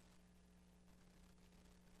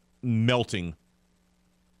melting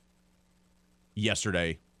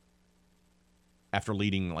yesterday after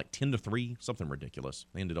leading like 10-3, something ridiculous.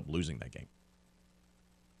 They ended up losing that game.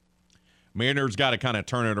 Mariners got to kind of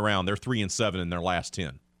turn it around. They're 3-7 in their last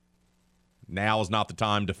 10. Now is not the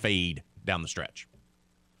time to fade down the stretch.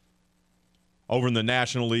 Over in the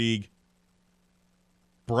National League,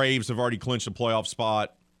 Braves have already clinched a playoff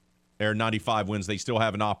spot. They're 95 wins. They still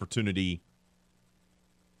have an opportunity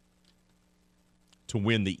to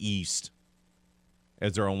win the East,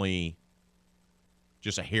 as they're only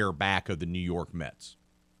just a hair back of the New York Mets.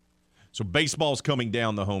 So baseball's coming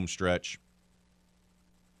down the home stretch.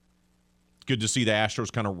 Good to see the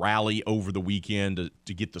Astros kind of rally over the weekend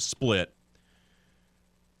to get the split.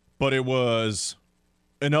 But it was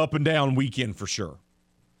an up and down weekend for sure.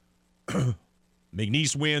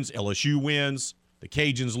 McNeese wins, LSU wins, the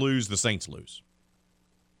Cajuns lose, the Saints lose.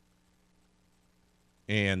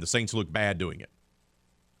 And the Saints look bad doing it.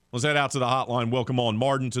 Let's head out to the hotline. Welcome on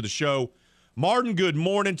Martin to the show. Martin, good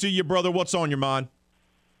morning to you, brother. What's on your mind?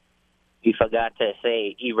 You forgot to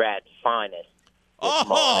say Erad's finest.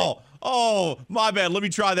 Oh, my bad. Let me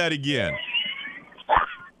try that again.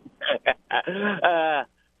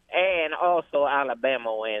 And also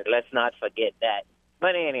Alabama wins. Let's not forget that.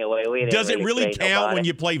 But anyway, we didn't Does it really count when it.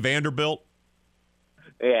 you play Vanderbilt?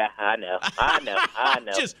 Yeah, I know.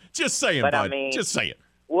 Just saying, but bud. I mean, just saying.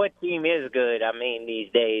 What team is good,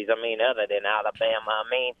 these days? Other than Alabama.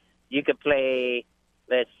 You could play,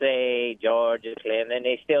 let's say, Georgia, Clemson.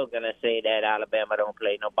 They're still going to say that Alabama don't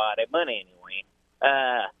play nobody. But anyway,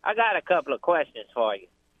 I got a couple of questions for you.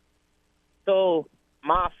 So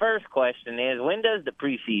my first question is, when does the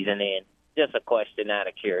preseason end? Just a question out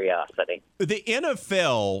of curiosity. The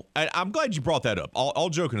NFL, I'm glad you brought that up. All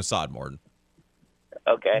joking aside, Martin.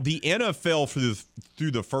 Okay. The NFL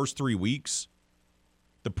through the first 3 weeks,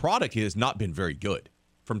 the product has not been very good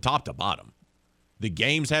from top to bottom. The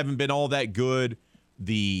games haven't been all that good.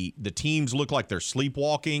 The teams look like they're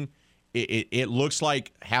sleepwalking. It looks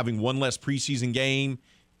like having one less preseason game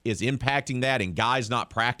is impacting that, and guys not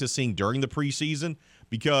practicing during the preseason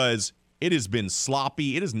because it has been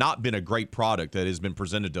sloppy. It has not been a great product that has been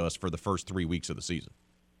presented to us for the first 3 weeks of the season.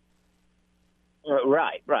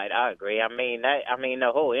 Right. I agree.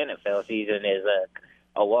 The whole NFL season is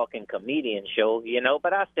a walking comedian show,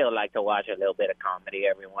 but I still like to watch a little bit of comedy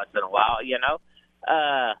every once in a while,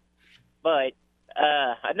 But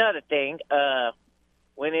another thing,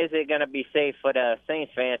 when is it going to be safe for the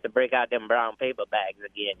Saints fans to break out them brown paper bags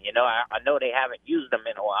again? I know they haven't used them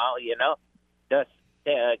in a while, just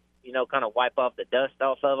kind of wipe off the dust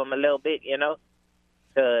off of them a little bit,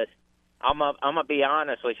 because I'm gonna be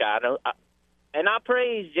honest with you. And I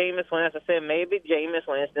praise Jameis Winston. I said maybe Jameis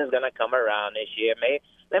Winston's going to come around this year.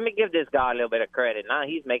 Let me give this guy a little bit of credit. Now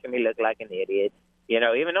he's making me look like an idiot,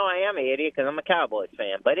 even though I am an idiot because I'm a Cowboys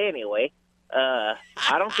fan. But anyway, I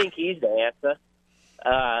don't think he's the answer.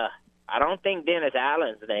 I don't think Dennis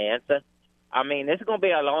Allen's the answer. This is going to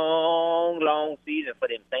be a long, long season for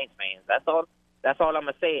them Saints fans. That's all I'm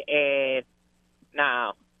going to say. And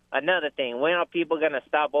now, another thing, when are people going to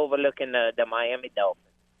stop overlooking the Miami Dolphins?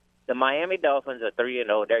 The Miami Dolphins are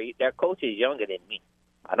 3-0. Their coach is younger than me.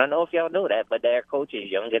 I don't know if y'all know that, but their coach is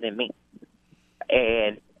younger than me.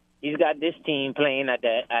 And he's got this team playing at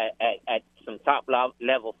some top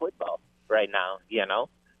level football right now,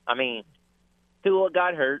 Tua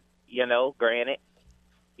got hurt, granted.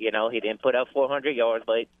 He didn't put up 400 yards,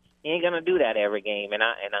 but he ain't going to do that every game, and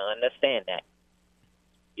I understand that.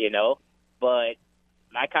 But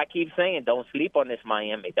like I keep saying, don't sleep on this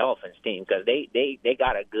Miami Dolphins team because they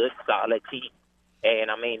got a good, solid team.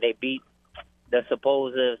 And, they beat the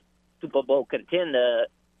supposed Super Bowl contender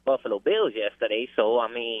Buffalo Bills yesterday. So,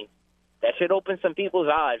 I mean, that should open some people's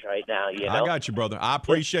eyes right now, you know? I got you, brother. I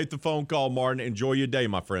appreciate the phone call, Martin. Enjoy your day,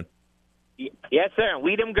 my friend. Yes, sir.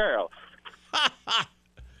 We them girls.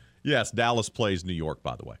 Yes, Dallas plays New York,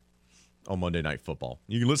 by the way, on Monday Night Football.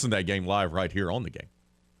 You can listen to that game live right here on the game.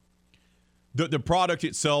 The product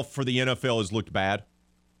itself for the NFL has looked bad.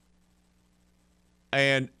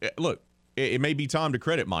 And, look, it may be time to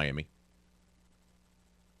credit Miami.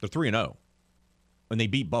 They're 3-0, and they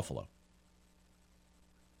beat Buffalo.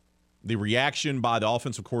 The reaction by the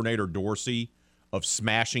offensive coordinator, Dorsey, of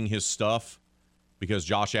smashing his stuff because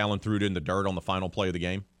Josh Allen threw it in the dirt on the final play of the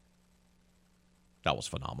game, that was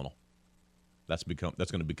phenomenal. That's going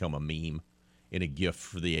to become a meme and a gift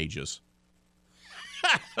for the ages.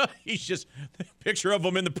 He's just, picture of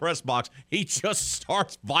him in the press box. He just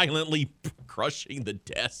starts violently crushing the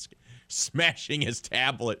desk, smashing his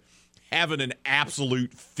tablet, having an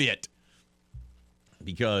absolute fit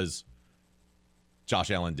because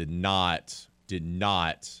Josh Allen did not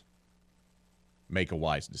make a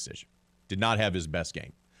wise decision. Did not have his best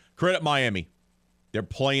game. Credit Miami. They're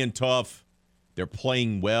playing tough. They're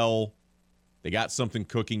playing well. They got something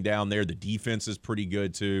cooking down there. The defense is pretty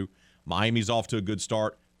good too. Miami's off to a good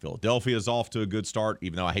start. Philadelphia's off to a good start,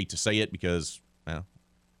 even though I hate to say it because, well,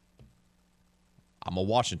 I'm a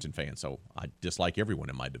Washington fan, so I dislike everyone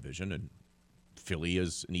in my division, and Philly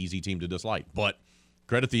is an easy team to dislike. But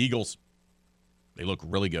credit the Eagles. They look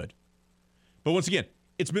really good. But once again,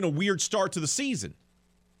 it's been a weird start to the season.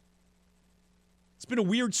 It's been a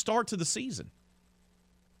weird start to the season.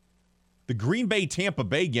 The Green Bay-Tampa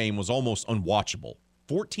Bay game was almost unwatchable.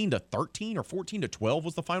 14-13 or 14-12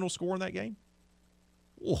 was the final score in that game.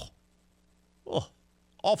 Oh,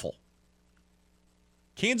 awful.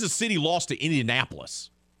 Kansas City lost to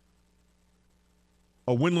Indianapolis,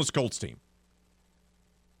 a winless Colts team.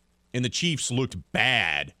 And the Chiefs looked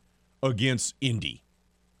bad against Indy.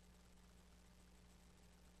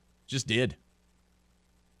 Just did.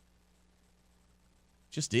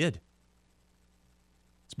 Just did.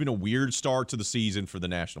 It's been a weird start to the season for the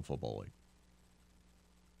National Football League.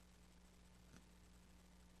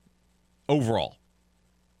 Overall.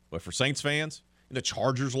 But for Saints fans, the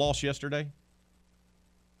Chargers lost yesterday.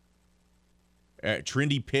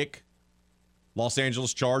 Trendy pick. Los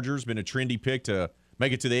Angeles Chargers, been a trendy pick to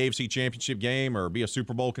make it to the AFC Championship game or be a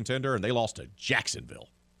Super Bowl contender, and they lost to Jacksonville.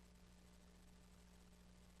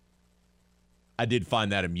 I did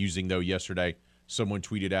find that amusing, though, yesterday. Someone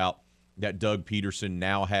tweeted out that Doug Peterson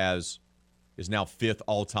is now fifth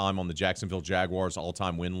all-time on the Jacksonville Jaguars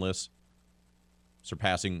all-time win list,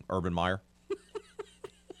 surpassing Urban Meyer,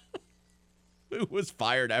 who was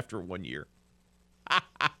fired after 1 year.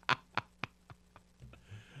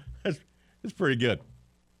 It's pretty good.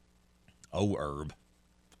 Oh,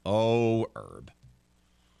 Herb.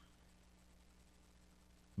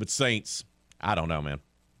 But Saints, I don't know, man.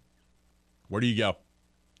 Where do you go?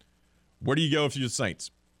 Where do you go if you're the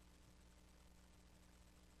Saints?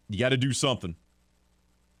 You got to do something.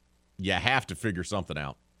 You have to figure something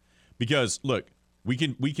out. Because, look, we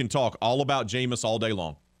can talk all about Jameis all day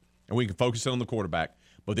long, and we can focus on the quarterback,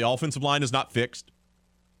 but the offensive line is not fixed.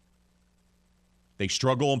 They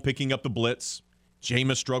struggle on picking up the blitz.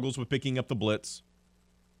 Jameis struggles with picking up the blitz.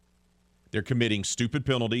 They're committing stupid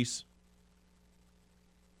penalties.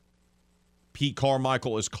 Pete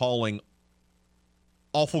Carmichael is calling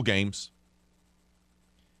awful games.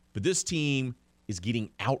 But this team is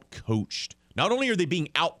getting out-coached. Not only are they being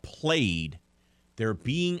outplayed, they're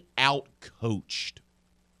being out-coached.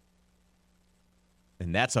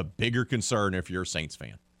 And that's a bigger concern if you're a Saints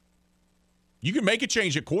fan. You can make a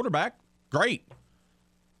change at quarterback. Great.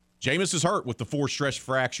 Jameis is hurt with the 4 stress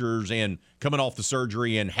fractures and coming off the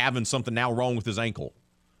surgery and having something now wrong with his ankle.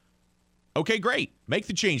 Okay, great. Make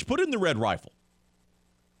the change. Put in the red rifle.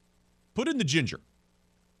 Put in the ginger.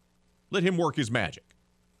 Let him work his magic.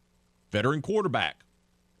 Veteran quarterback.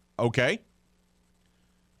 Okay.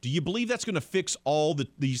 Do you believe that's going to fix all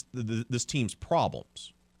this team's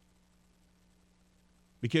problems?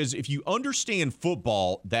 Because if you understand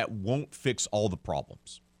football, that won't fix all the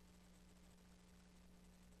problems.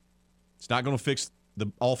 It's not going to fix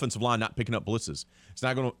the offensive line not picking up blitzes. It's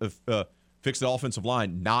not going to fix the offensive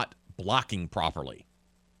line not blocking properly.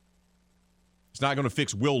 It's not going to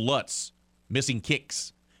fix Will Lutz missing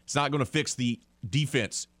kicks. It's not going to fix the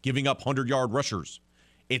defense giving up 100-yard rushers.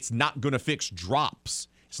 It's not going to fix drops.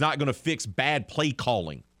 It's not going to fix bad play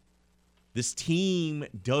calling. This team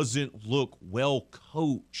doesn't look well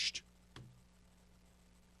coached.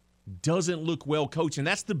 Doesn't look well coached. And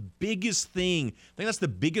that's the biggest thing. I think that's the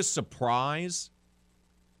biggest surprise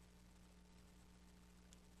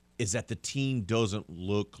is that the team doesn't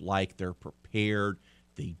look like they're prepared.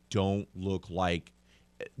 They don't look like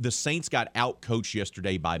 – the Saints got out-coached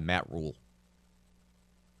yesterday by Matt Rule.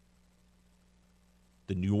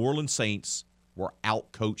 The New Orleans Saints were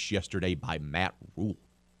out-coached yesterday by Matt Rule.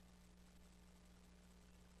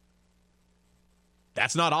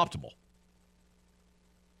 That's not optimal.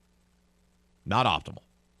 Not optimal.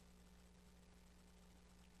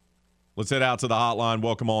 Let's head out to the hotline.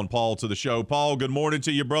 Welcome on Paul to the show. Paul, good morning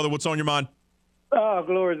to you, brother. What's on your mind? Oh,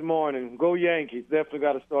 glorious morning. Go Yankees. Definitely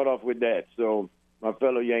got to start off with that. So, my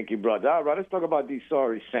fellow Yankee brother. All right, let's talk about these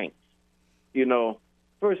sorry Saints. You know,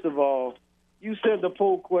 first of all, you said the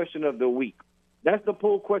poll question of the week. That's the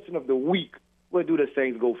poll question of the week. Where do the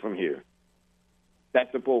Saints go from here?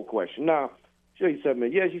 That's the poll question. Now, show you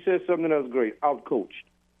something. Yes, you said something else great. Out-coached.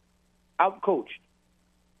 Out-coached.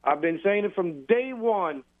 I've been saying it from day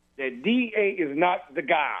one that D.A. is not the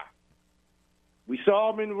guy. We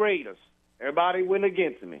saw him in Raiders. Everybody went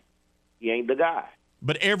against me. He ain't the guy.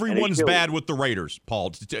 But everyone's bad with the Raiders,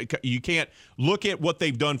 Paul. You can't look at what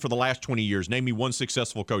they've done for the last 20 years. Name me one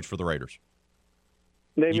successful coach for the Raiders.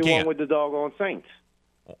 Name me one with the doggone Saints.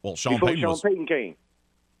 Well, Sean Payton came.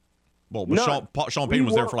 Well, but Sean Payton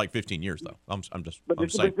was there for like 15 years, though. I'm saying. That's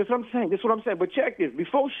what I'm saying. That's what I'm saying. But check this.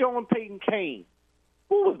 Before Sean Payton came,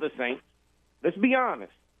 who was the Saints? Let's be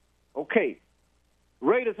honest. Okay.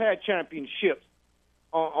 Raiders had championships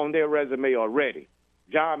on their resume already.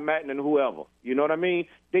 John Madden and whoever. You know what I mean?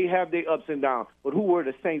 They have their ups and downs. But who were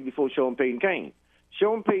the Saints before Sean Payton came?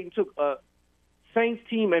 Sean Payton took a Saints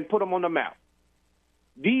team and put them on the map.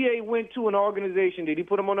 D.A. went to an organization. Did he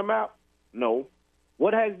put them on the map? No.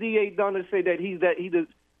 What has D.A. done to say that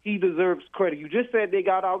he deserves credit? You just said they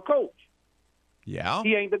got out coach. Yeah.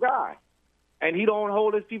 He ain't the guy. And he don't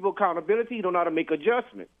hold his people accountability. He don't know how to make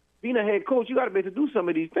adjustments. Being a head coach, you got to be able to do some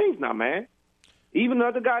of these things now, man. Even the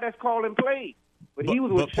other guy that's calling plays. But he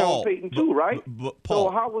was with Sean Payton too, right? Paul,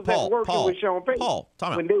 so how was that working with Sean Payton? Paul,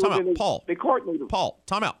 time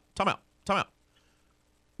out.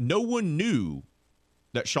 No one knew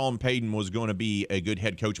that Sean Payton was going to be a good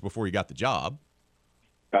head coach before he got the job.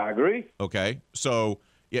 I agree. Okay, so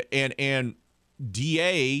yeah, and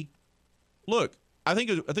DA, look, I think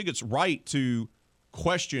it's right to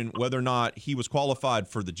question whether or not he was qualified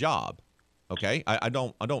for the job. Okay, I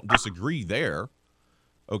don't disagree there.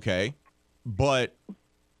 Okay. But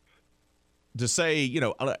to say,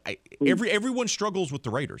 everyone struggles with the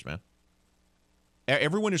Raiders, man.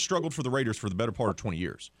 Everyone has struggled for the Raiders for the better part of 20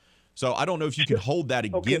 years. So I don't know if you can hold that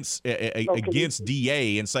against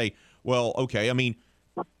DA and say, well, okay. I mean,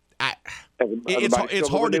 it's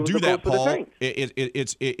hard to do that, Paul.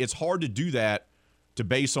 It's hard to do that to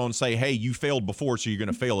base on say, hey, you failed before, so you're going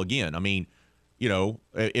to fail again. I mean,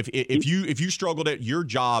 if you struggled at your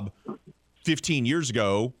job 15 years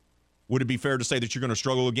ago, would it be fair to say that you're going to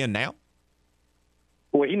struggle again now?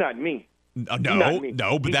 Well, he's not me.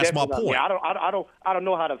 No, but that's my point. I don't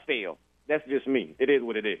know how to fail. That's just me. It is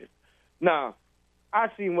what it is. Now, I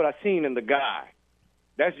seen what I seen in the guy.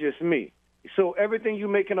 That's just me. So everything you're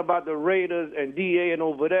making about the Raiders and DA and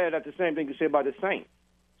over there, that's the same thing you say about the Saints.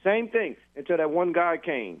 Same thing until that one guy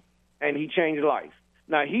came and he changed life.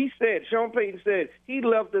 Now, Sean Payton said he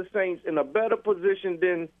left the Saints in a better position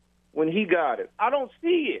than when he got it. I don't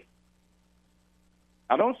see it.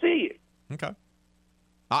 Okay.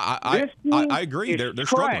 I agree. They're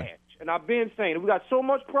struggling. And I've been saying we got so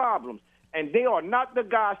much problems, and they are not the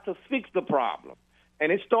guys to fix the problem.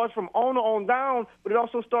 And it starts from owner on down, but it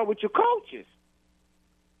also starts with your coaches.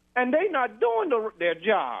 And they're not doing their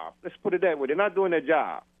job. Let's put it that way. They're not doing their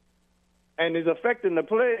job. And it's affecting the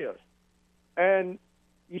players. And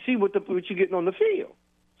you see what you're getting on the field.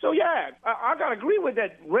 So, yeah, I got to agree with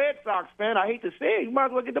that Red Sox fan. I hate to say it. You might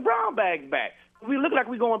as well get the brown bags back. We look like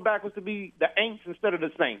we're going backwards to be the Aints instead of the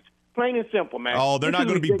Saints. Plain and simple, man. Oh, they're not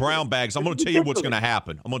going to be brown bags. I'm going to tell you what's going to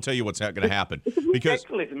happen. Because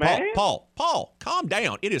man. Paul, calm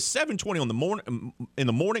down. It is 7:20 in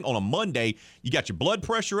the morning on a Monday. You got your blood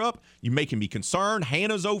pressure up. You're making me concerned.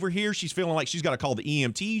 Hannah's over here. She's feeling like she's got to call the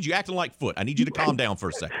EMTs. You're acting like Foot. I need you to calm down for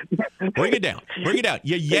a second. Bring it down.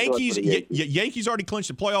 Your Yankees already clinched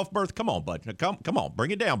the playoff berth. Come on, bud. Come on. Bring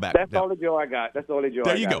it down back. That's all the joy I got.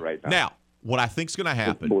 There you go. Right now. Now, what I think is going to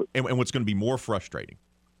happen, and what's going to be more frustrating,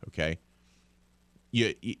 okay?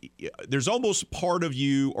 There's almost part of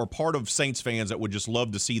you or part of Saints fans that would just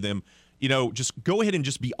love to see them, just go ahead and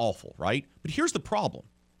just be awful, right? But here's the problem.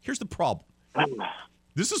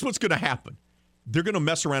 This is what's going to happen. They're going to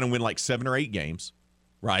mess around and win like 7 or 8 games,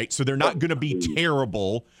 right? So they're not going to be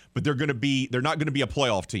terrible, but they're not going to be a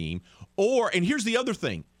playoff team. And here's the other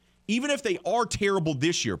thing. Even if they are terrible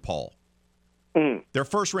this year, Paul, Their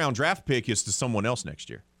first-round draft pick is to someone else next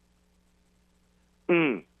year.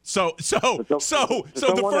 So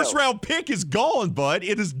the first-round pick is gone, bud.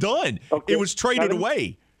 It is done. Okay. It was traded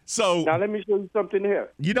away. So now let me show you something here.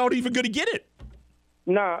 You're not even going to get it.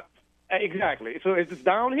 Nah, exactly. So it's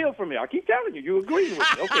downhill from here. I keep telling you. You agree with me.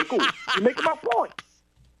 Okay, cool. You're making my point.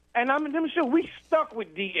 And let me show we stuck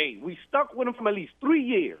with D.A. We stuck with him for at least 3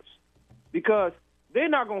 years because they're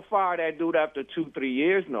not going to fire that dude after 2-3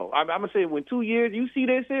 years. No. I'm going to say when 2 years, you see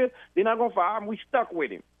this here, they're not going to fire him. We stuck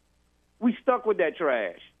with him. We stuck with that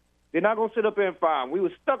trash. They're not going to sit up there and fire him. We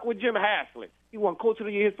were stuck with Jim Haslett. He won Coach of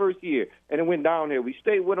the Year his first year, and it went down here. We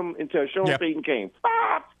stayed with him until Sean Payton came.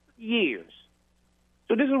 5 years.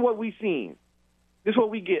 So this is what we seen. This is what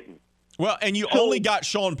we getting. Well, and you only got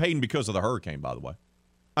Sean Payton because of the hurricane, by the way.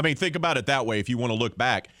 I mean, think about it that way. If you want to look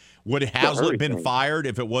back, would Haslett been fired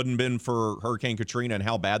if it wouldn't been for Hurricane Katrina and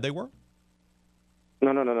how bad they were?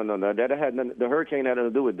 No. That had nothing, the hurricane had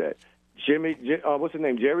nothing to do with that. What's his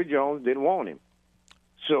name? Jerry Jones didn't want him.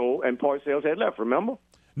 So, and Parcells had left, remember?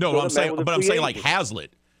 No, I'm saying like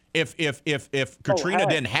Haslett. If Katrina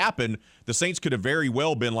didn't happen, the Saints could have very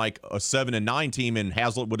well been like a 7-9 team, and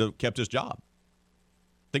Haslett would have kept his job.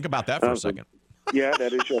 Think about that for a second. Yeah,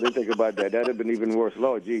 that is true. I didn't think about that. That would have been even worse.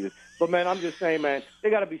 Lord Jesus. But, man, I'm just saying, man, there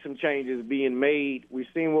got to be some changes being made. We've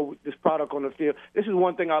seen this product on the field. This is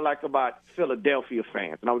one thing I like about Philadelphia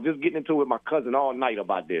fans, and I was just getting into it with my cousin all night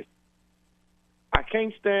about this. I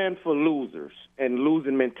can't stand for losers and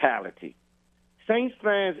losing mentality. Saints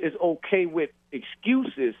fans is okay with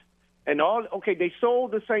excuses and all. Okay, they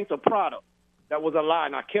sold the Saints a product that was a lie,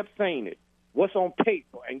 and I kept saying it. What's on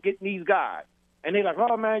paper and getting these guys. And they're like,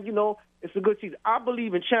 oh, man, it's a good season. I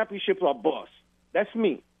believe in championships or bust. That's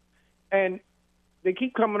me. And they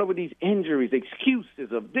keep coming up with these injuries,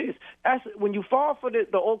 excuses of this. That's when you fall for the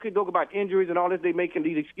okey-doke about injuries and all this, they making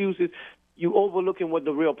these excuses, you overlooking what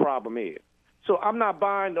the real problem is. So I'm not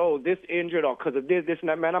buying, this injured or because of this and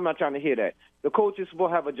that. Man, I'm not trying to hear that. The coaches will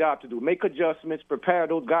have a job to do, make adjustments, prepare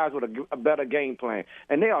those guys with a better game plan.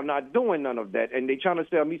 And they are not doing none of that, and they're trying to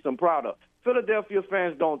sell me some product. Philadelphia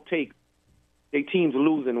fans don't take their teams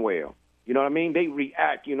losing well. You know what I mean? They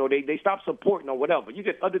react. They stop supporting or whatever. You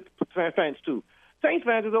get other fans too. Saints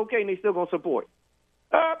fans is okay, and they still going to support.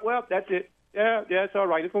 Well, that's it. Yeah, it's all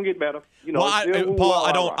right. It's gonna get better.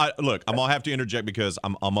 Paul, look, I'm gonna have to interject because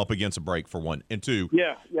I'm up against a break for one, and two.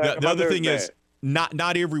 Yeah. The other thing is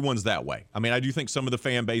not everyone's that way. I mean, I do think some of the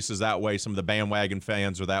fan base is that way. Some of the bandwagon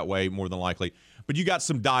fans are that way, more than likely. But you got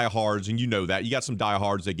some diehards, and you know that. You got some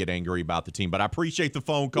diehards that get angry about the team. But I appreciate the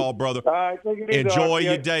phone call, brother. All right, take it easy. Enjoy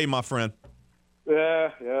your day, my friend. Yeah,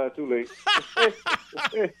 too late.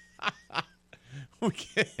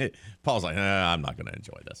 Okay. Paul's like, I'm not going to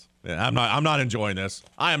enjoy this. Yeah, I'm not enjoying this.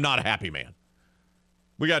 I am not a happy man.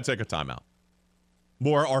 We got to take a timeout.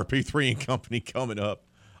 More RP3 and Company coming up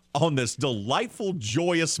on this delightful,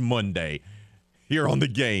 joyous Monday here on The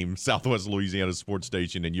Game, Southwest Louisiana Sports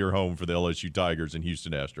Station, and your home for the LSU Tigers and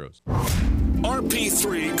Houston Astros.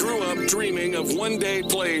 RP3 grew up dreaming of one day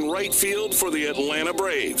playing right field for the Atlanta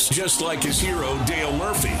Braves, just like his hero, Dale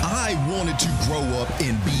Murphy. I wanted to grow up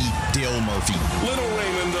and be Dale Murphy. Little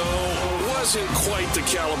Raymond, though, wasn't quite the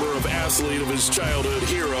caliber of athlete of his childhood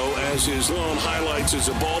hero, as his lone highlights as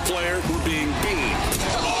a ball player were being beamed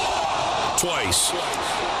twice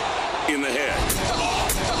in the head.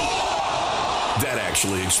 That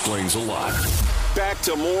actually explains a lot. Back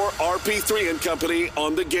to more RP3 and Company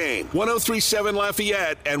on The Game. 103.7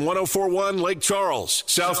 Lafayette and 104.1 Lake Charles,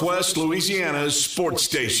 Southwest Louisiana's sports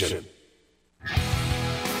station.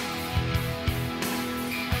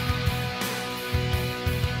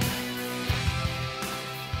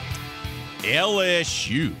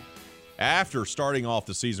 LSU, after starting off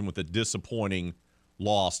the season with a disappointing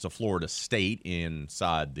loss to Florida State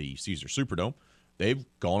inside the Caesar Superdome, they've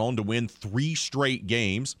gone on to win 3 straight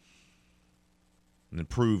games and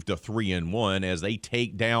improved to 3-1 as they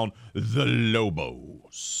take down the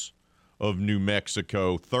Lobos of New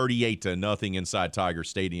Mexico 38-0 inside Tiger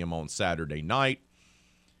Stadium on Saturday night.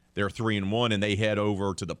 They're 3-1, and they head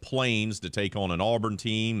over to the Plains to take on an Auburn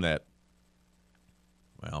team that,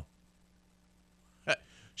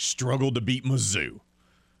 struggled to beat Mizzou.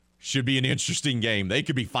 Should be an interesting game. They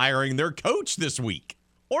could be firing their coach this week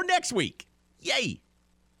or next week. Yay.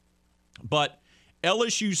 But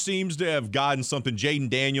LSU seems to have gotten something. Jaden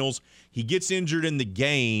Daniels, he gets injured in the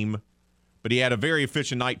game, but he had a very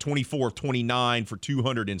efficient night, 24 of 29 for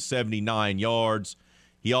 279 yards.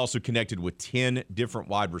 He also connected with 10 different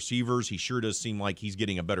wide receivers. He sure does seem like he's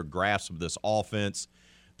getting a better grasp of this offense.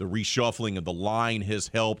 The reshuffling of the line has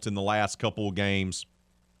helped in the last couple of games.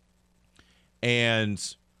 And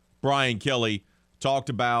Brian Kelly talked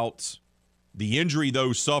about the injury,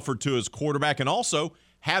 though, suffered to his quarterback, and also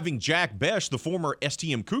having Jack Bech, the former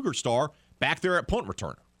STM Cougar star, back there at punt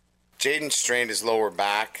returner. Jaden strained his lower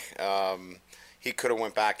back. He could have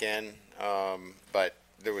went back in, but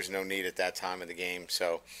there was no need at that time of the game.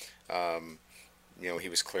 So, he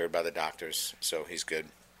was cleared by the doctors, so he's good.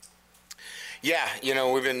 Yeah,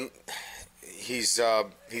 he's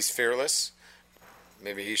fearless.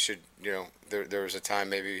 Maybe he should, there was a time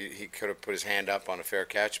maybe he could have put his hand up on a fair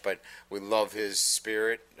catch, but we love his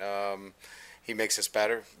spirit. He makes us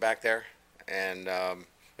better back there, and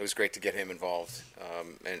it was great to get him involved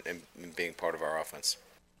and being part of our offense.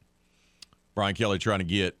 Brian Kelly trying to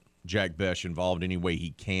get Jack Bech involved any way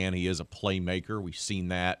he can. He is a playmaker. We've seen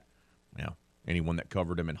that. Anyone that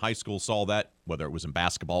covered him in high school saw that, whether it was in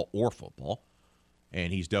basketball or football.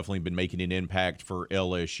 And he's definitely been making an impact for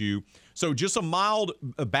LSU. So just a mild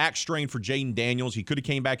back strain for Jaden Daniels. He could have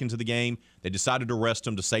came back into the game. They decided to rest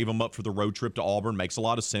him to save him up for the road trip to Auburn. Makes a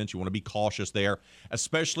lot of sense. You want to be cautious there,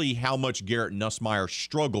 especially how much Garrett Nussmeier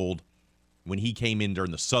struggled when he came in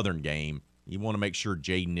during the Southern game. You want to make sure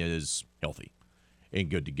Jaden is healthy and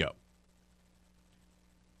good to go.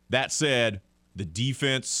 That said, the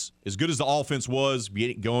defense, as good as the offense was,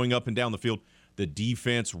 going up and down the field, the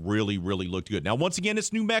defense really, really looked good. Now, once again,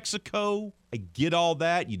 it's New Mexico. I get all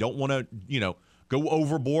that. You don't want to, go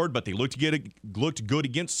overboard, but they looked good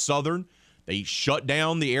against Southern. They shut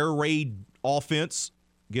down the air raid offense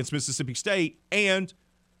against Mississippi State, and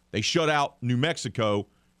they shut out New Mexico.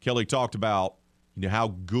 Kelly talked about, how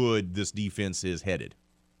good this defense is headed.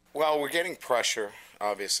 Well, we're getting pressure,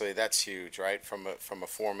 obviously. That's huge, right, from a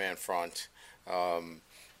four-man front,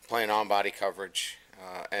 playing on-body coverage.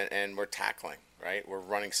 And we're tackling, right? We're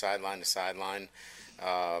running sideline to sideline.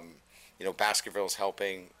 Baskerville's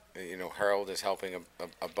helping. Harold is helping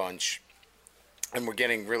a bunch. And we're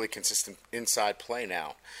getting really consistent inside play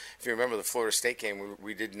now. If you remember the Florida State game,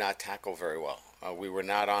 we did not tackle very well. We were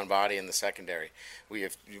not on body in the secondary. We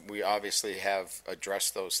obviously have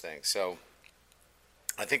addressed those things. So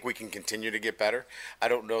I think we can continue to get better. I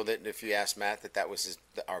don't know that if you ask Matt that was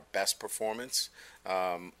our best performance.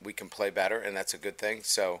 We can play better, and that's a good thing.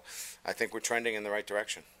 So I think we're trending in the right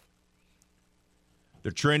direction.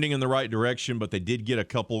 They're trending in the right direction, but they did get a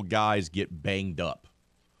couple guys get banged up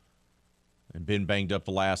and been banged up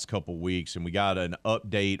the last couple weeks, and we got an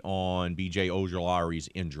update on B.J. Ojulari's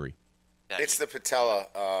injury. It's the patella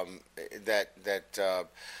that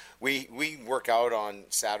we work out on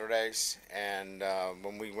Saturdays, and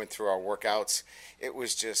when we went through our workouts, it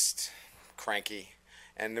was just cranky,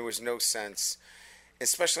 and there was no sense,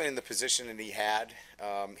 especially in the position that he had.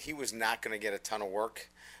 He was not going to get a ton of work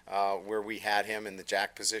where we had him in the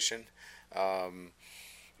jack position.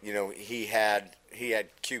 He had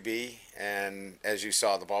QB, and as you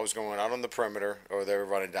saw, the ball was going out on the perimeter, or they were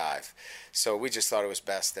running dive. So we just thought it was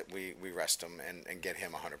best that we rest him and get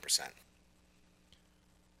him 100%.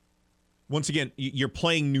 Once again, you're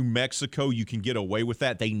playing New Mexico. You can get away with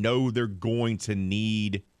that. They know they're going to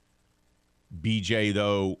need BJ,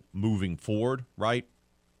 though, moving forward, right?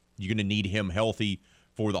 You're going to need him healthy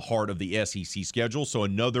for the heart of the SEC schedule. So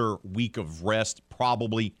another week of rest,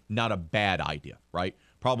 probably not a bad idea, right?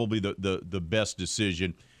 Probably the best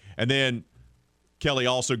decision. And then Kelly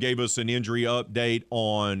also gave us an injury update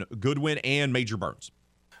on Goodwin and Major Burns.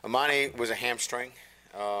 Amani was a hamstring.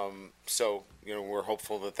 So, we're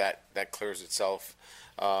hopeful that clears itself.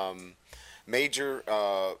 Major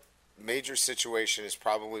situation is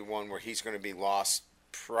probably one where he's going to be lost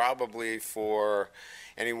probably for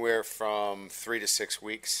anywhere from 3 to 6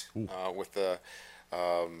 weeks with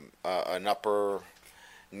an upper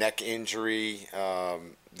neck injury.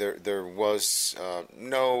 There was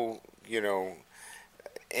no,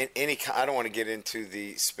 I don't want to get into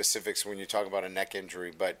the specifics when you talk about a neck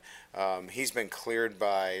injury, but he's been cleared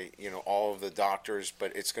by all of the doctors,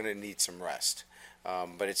 but it's going to need some rest.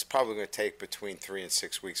 But it's probably going to take between 3 and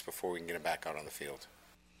 6 weeks before we can get him back out on the field.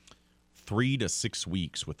 3 to 6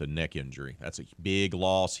 weeks with a neck injury. That's a big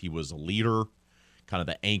loss. He was a leader, kind of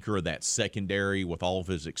the anchor of that secondary with all of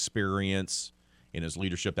his experience and his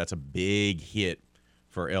leadership. That's a big hit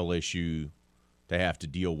for LSU to have to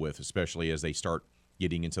deal with, especially as they start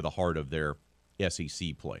getting into the heart of their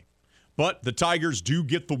SEC play. But the Tigers do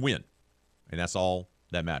get the win, and that's all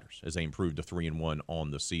that matters as they improve to 3-1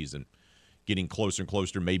 on the season. Getting closer and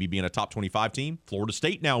closer to maybe being a top 25 team. Florida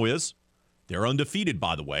State now is. They're undefeated,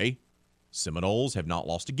 by the way. Seminoles have not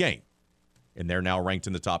lost a game, and they're now ranked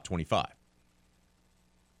in the top 25.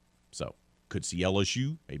 So could see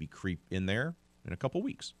LSU maybe creep in there in a couple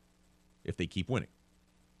weeks if they keep winning.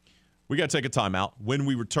 We got to take a timeout. When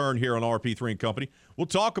we return here on RP3 and Company, we'll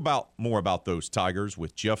talk more about those Tigers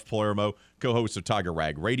with Jeff Palermo, co-host of Tiger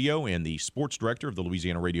Rag Radio and the sports director of the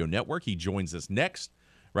Louisiana Radio Network. He joins us next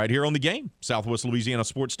right here on The Game, Southwest Louisiana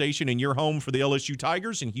Sports Station, and your home for the LSU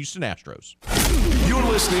Tigers and Houston Astros. You're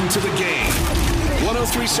listening to The Game,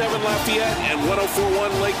 103.7 Lafayette and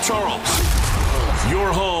 104.1 Lake Charles.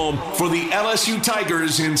 Your home for the LSU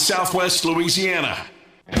Tigers in Southwest Louisiana.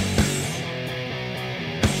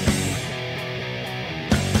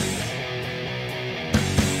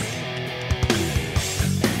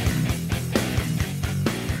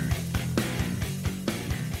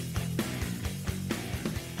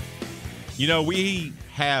 You know, we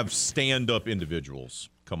have stand-up individuals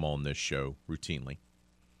come on this show routinely.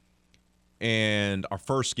 And our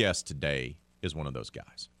first guest today is one of those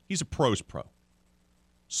guys. He's a pros pro.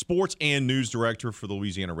 Sports and news director for the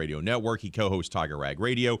Louisiana Radio Network. He co-hosts Tiger Rag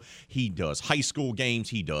Radio. He does high school games.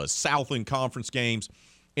 He does Southland Conference games.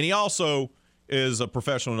 And he also is a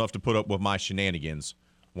professional enough to put up with my shenanigans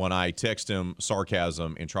when I text him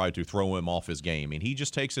sarcasm and try to throw him off his game. And he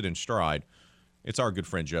just takes it in stride. It's our good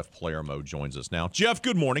friend Jeff Palermo joins us now. Jeff,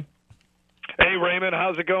 good morning. Hey, Raymond,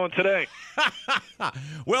 how's it going today?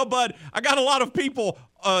 Well, bud, I got a lot of people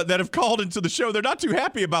that have called into the show. They're not too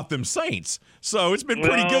happy about them Saints, so it's been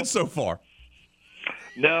pretty good so far.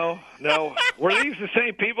 No. Were these the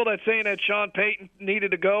same people that saying that Sean Payton needed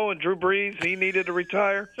to go and Drew Brees, he needed to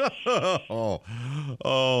retire?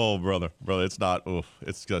 oh, brother, it's not.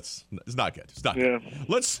 It's not good. It's not good.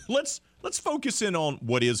 Let's focus in on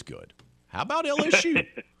what is good. How about LSU?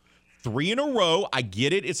 3 in a row. I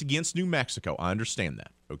get it. It's against New Mexico. I understand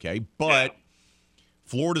that. Okay. But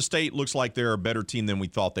Florida State looks like they're a better team than we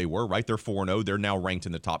thought they were, right? They're 4-0. They're now ranked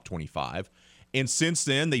in the top 25. And since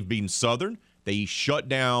then, they've beaten Southern. They shut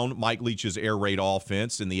down Mike Leach's air raid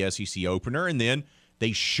offense in the SEC opener. And then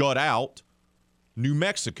they shut out New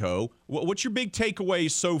Mexico. What's your big takeaway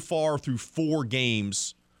so far through 4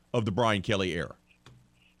 games of the Brian Kelly era?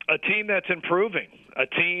 A team that's improving. A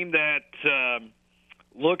team that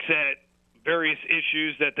looks at various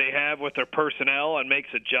issues that they have with their personnel and makes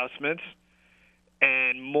adjustments.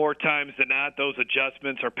 And more times than not, those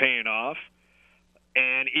adjustments are paying off.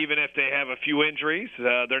 And even if they have a few injuries,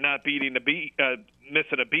 they're not missing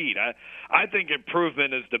a beat. I think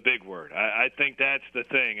improvement is the big word. I think that's the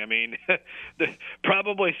thing. I mean,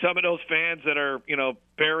 probably some of those fans that are,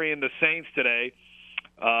 burying the Saints today,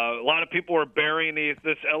 a lot of people were burying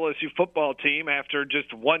this LSU football team after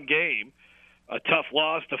just one game, a tough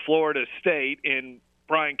loss to Florida State in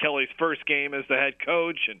Brian Kelly's first game as the head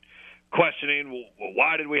coach, and questioning, well,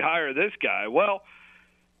 why did we hire this guy? Well,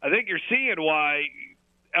 I think you're seeing why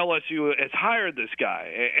LSU has hired this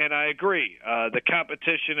guy, and I agree. The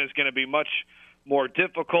competition is going to be much more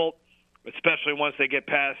difficult, especially once they get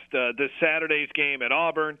past this Saturday's game at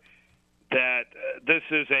Auburn, that this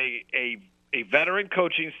is a veteran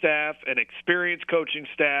coaching staff, an experienced coaching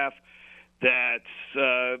staff that's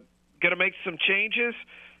going to make some changes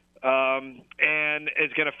and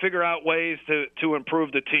is going to figure out ways to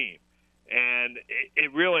improve the team. And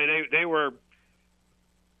it really, they were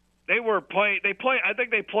playing. I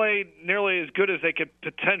think they played nearly as good as they could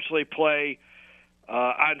potentially play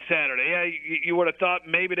on Saturday. Yeah, you would have thought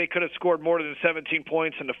maybe they could have scored more than 17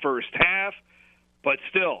 points in the first half, but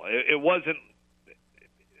still, it wasn't.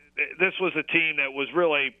 This was a team that was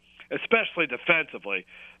really, especially defensively,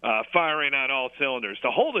 firing on all cylinders.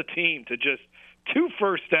 To hold a team to just 2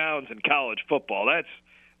 first downs in college football,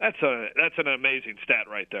 that's an amazing stat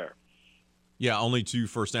right there. Yeah, only 2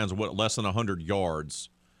 first downs, less than 100 yards.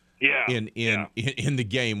 Yeah, in the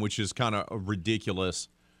game, which is kind of ridiculous.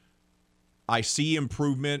 I see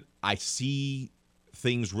improvement. I see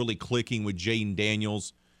things really clicking with Jaden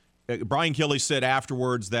Daniels. Brian Kelly said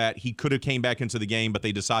afterwards that he could have came back into the game, but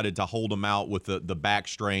they decided to hold him out with the back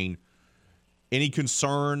strain. Any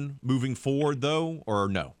concern moving forward, though, or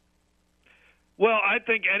no? Well, I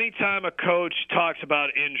think anytime a coach talks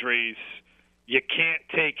about injuries, you can't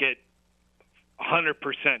take it 100%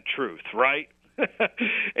 truth, right?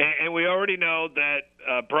 And we already know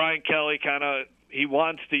that Brian Kelly he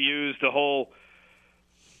wants to use the whole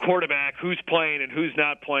quarterback, who's playing and who's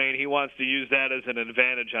not playing. He wants to use that as an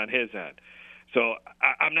advantage on his end. So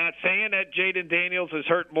I'm not saying that Jaden Daniels is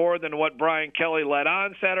hurt more than what Brian Kelly let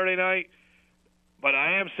on Saturday night, but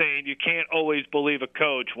I am saying you can't always believe a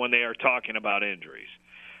coach when they are talking about injuries.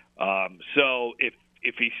 So if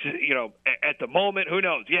he's, at the moment, who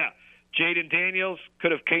knows? Yeah, Jaden Daniels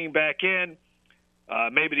could have came back in.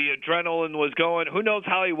 Maybe the adrenaline was going. Who knows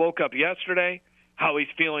how he woke up yesterday, how he's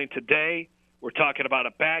feeling today. We're talking about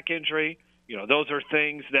a back injury. Those are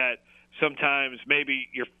things that sometimes maybe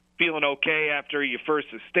you're feeling okay after you first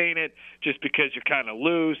sustain it just because you're kind of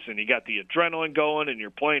loose and you got the adrenaline going and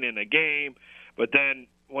you're playing in a game. But then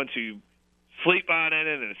once you sleep on it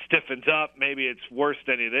and it stiffens up, maybe it's worse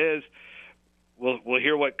than it is. We'll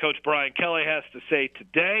hear what Coach Brian Kelly has to say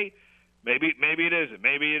today. Maybe it isn't.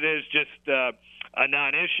 Maybe it is just a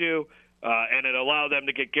non-issue, and it allowed them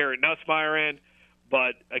to get Garrett Nussmeier in.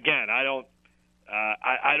 But again, I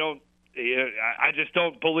just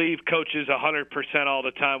don't believe coaches 100% all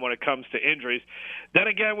the time when it comes to injuries. Then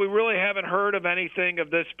again, we really haven't heard of anything of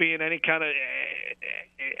this being any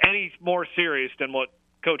more serious than what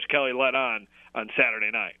Coach Kelly let on Saturday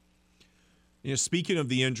night. Speaking of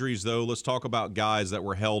the injuries, though, let's talk about guys that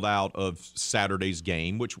were held out of Saturday's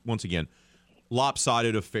game, which, once again,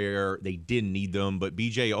 lopsided affair. They didn't need them, but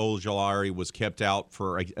B.J. Ojulari was kept out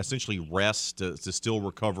for essentially rest to still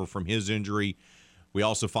recover from his injury. We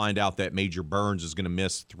also find out that Major Burns is going to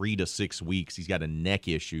miss 3 to 6 weeks. He's got a neck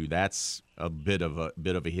issue. That's a bit of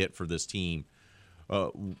a hit for this team.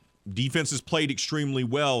 Defense has played extremely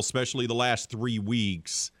well, especially the last 3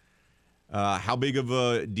 weeks. How big of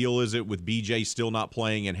a deal is it with BJ still not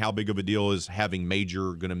playing, and how big of a deal is having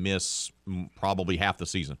Major going to miss probably half the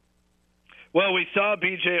season? Well, we saw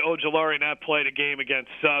B.J. Ojulari not play the game against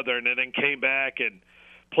Southern and then came back and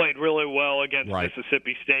played really well against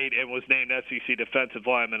Mississippi State and was named SEC Defensive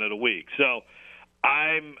Lineman of the Week. So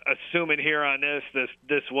I'm assuming here on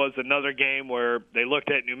this was another game where they looked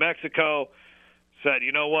at New Mexico, said,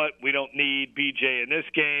 you know what, we don't need B.J. in this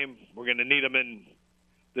game. We're going to need him in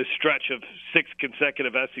this stretch of 6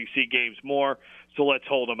 consecutive SEC games more, so let's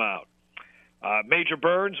hold him out. Major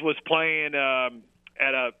Burns was playing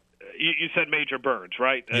at a – you said Major Burns,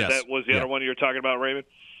 right? Yes. That was the other one you were talking about, Raymond?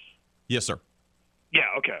 Yes, sir. Yeah,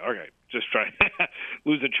 okay. Just trying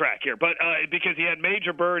losing track here. But because he had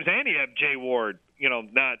Major Burns and he had Jay Ward,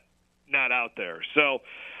 not out there. So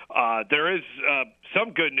there is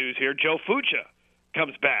some good news here. Joe Fucha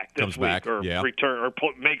comes back this week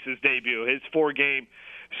makes his debut. His 4-game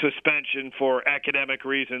suspension for academic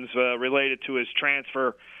reasons related to his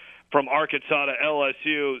transfer from Arkansas to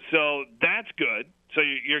LSU. So that's good. So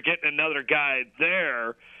you're getting another guy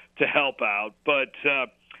there to help out. But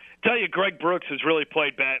tell you, Greg Brooks has really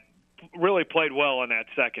played well in that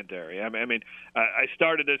secondary. I mean, I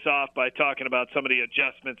started this off by talking about some of the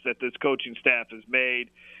adjustments that this coaching staff has made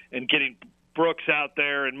and getting Brooks out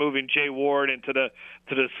there and moving Jay Ward into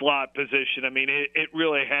the slot position. I mean, it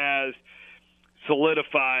really has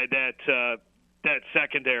solidified that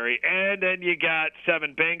secondary. And then you got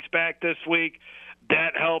Sevyn Banks back this week.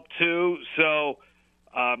 That helped too. So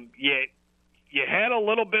you had a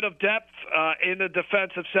little bit of depth in the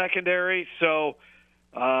defensive secondary. So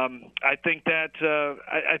I think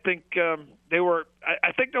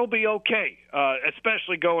they'll be okay,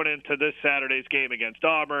 especially going into this Saturday's game against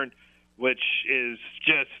Auburn, which is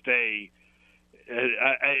just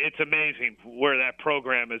it's amazing where that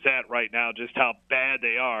program is at right now, just how bad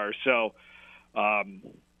they are. So,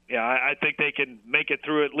 I think they can make it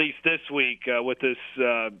through at least this week with this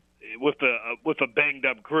with a banged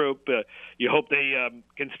up group. You hope they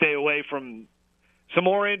can stay away from some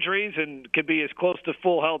more injuries and can be as close to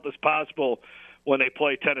full health as possible when they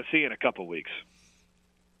play Tennessee in a couple weeks.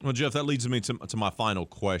 Well, Jeff, that leads me to my final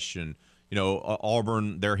question.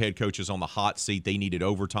 Auburn, their head coach is on the hot seat. They needed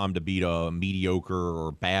overtime to beat a mediocre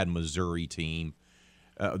or bad Missouri team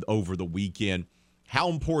over the weekend. How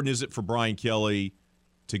important is it for Brian Kelly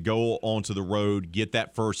to go onto the road, get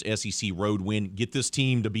that first SEC road win, get this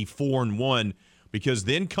team to be 4-1? Because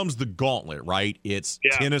then comes the gauntlet, right? It's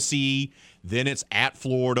Tennessee, then it's at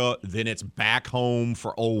Florida, then it's back home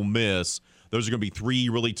for Ole Miss. Those are going to be 3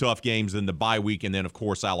 really tough games, then the bye week, and then, of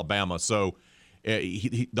course, Alabama. So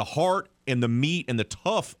the heart and the meat and the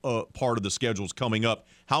tough part of the schedule is coming up.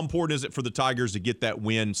 How important is it for the Tigers to get that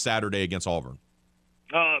win Saturday against Auburn?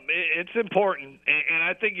 It's important, and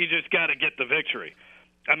I think you just got to get the victory.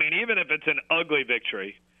 I mean, even if it's an ugly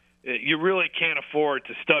victory, you really can't afford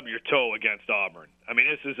to stub your toe against Auburn. I mean,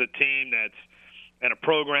 this is a team and a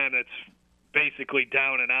program that's basically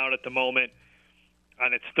down and out at the moment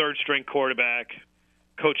on its third-string quarterback.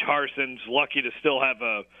 Coach Harson's lucky to still have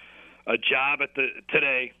a job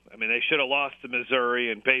today. I mean, they should have lost to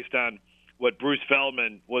Missouri, and based on what Bruce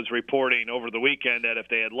Feldman was reporting over the weekend, that if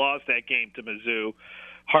they had lost that game to Mizzou,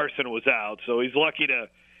 Harsin was out. So he's lucky to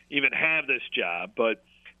even have this job. But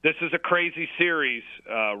this is a crazy series,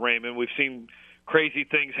 Raymond. We've seen crazy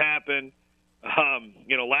things happen.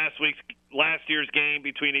 Last year's game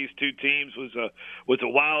between these two teams was a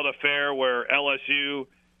wild affair where LSU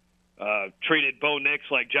treated Bo Nix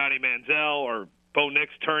like Johnny Manziel, or Bo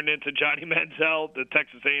Nix turned into Johnny Manziel, the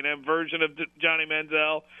Texas A&M version of Johnny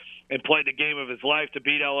Manziel. and played the game of his life to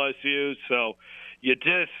beat LSU. So you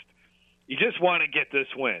just want to get this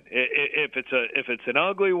win. If it's an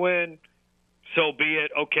ugly win, so be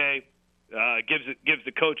it. Okay, gives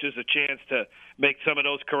the coaches a chance to make some of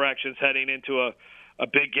those corrections heading into a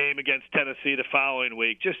big game against Tennessee the following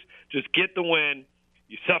week. Just get the win.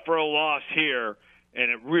 You suffer a loss here, and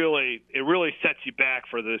it really sets you back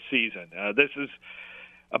for this season. This is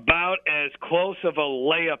about as close of a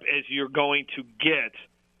layup as you're going to get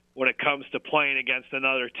when it comes to playing against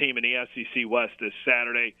another team in the SEC West this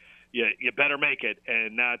Saturday. You better make it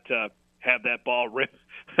and not have that ball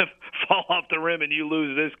fall off the rim and you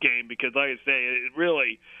lose this game, because, like I say, it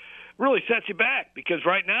really sets you back. Because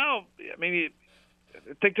right now, I mean,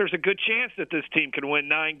 I think there's a good chance that this team can win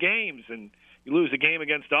 9 games, and you lose a game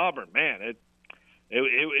against Auburn. Man,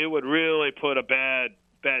 it would really put a bad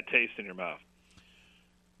taste in your mouth.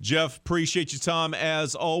 Jeff, appreciate your time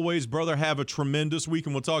as always, brother. Have a tremendous week,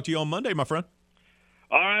 and we'll talk to you on Monday, my friend.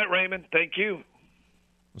 All right, Raymond. Thank you.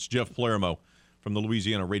 It's Jeff Palermo from the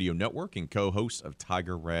Louisiana Radio Network and co-host of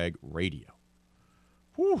Tiger Rag Radio.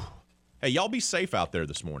 Whew. Hey, y'all be safe out there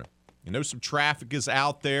this morning. You know, some traffic is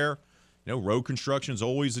out there. You know, road construction is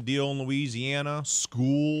always a deal in Louisiana.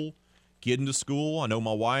 School, getting to school. I know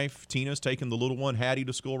my wife, Tina's taking the little one, Hattie,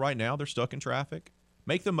 to school right now. They're stuck in traffic.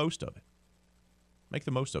 Make the most of it. Make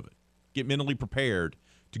the most of it. Get mentally prepared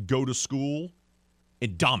to go to school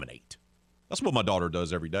and dominate. That's what my daughter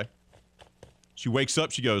does every day. She wakes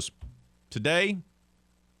up, she goes, today,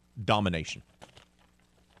 domination.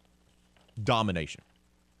 Domination.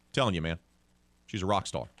 I'm telling you, man, she's a rock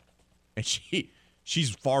star. And she's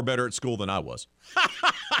far better at school than I was.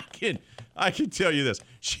 I can tell you this.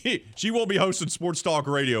 She won't be hosting sports talk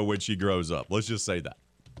radio when she grows up. Let's just say that.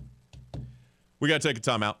 We got to take a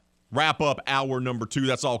timeout. Wrap up hour number 2.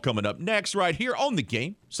 That's all coming up next right here on The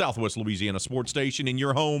Game, Southwest Louisiana Sports Station, in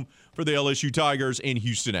your home for the LSU Tigers and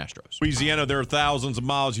Houston Astros. Louisiana, there are thousands of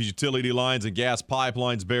miles of utility lines and gas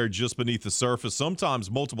pipelines buried just beneath the surface. Sometimes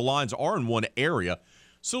multiple lines are in one area.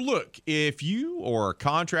 So look, if you or a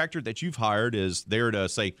contractor that you've hired is there to,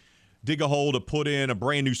 say, dig a hole to put in a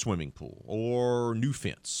brand new swimming pool or new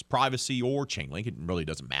fence, privacy or chain link, it really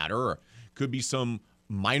doesn't matter, or could be some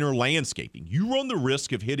minor landscaping, you run the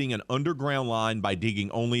risk of hitting an underground line by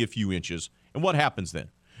digging only a few inches. And what happens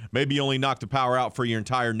then? Maybe you only knock the power out for your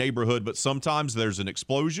entire neighborhood, but sometimes there's an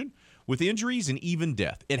explosion with injuries and even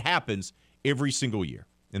death. It happens every single year,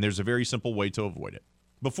 and there's a very simple way to avoid it.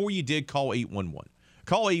 Before you dig, call 811.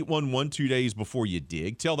 Call 811 2 days before you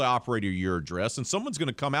dig. Tell the operator your address, and someone's going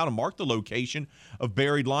to come out and mark the location of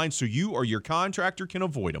buried lines so you or your contractor can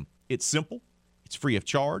avoid them. It's simple, it's free of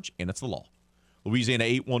charge, and it's the law. Louisiana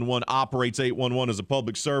 811 operates 811 as a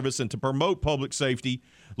public service, and to promote public safety,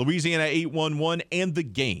 Louisiana 811 and The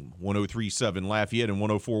Game, 1037 Lafayette and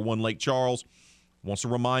 1041 Lake Charles, wants to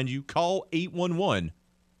remind you, call 811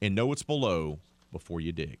 and know what's below before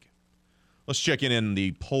you dig. Let's check in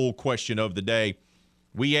the poll question of the day.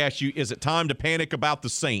 We asked you, is it time to panic about the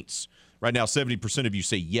Saints? Right now, 70% of you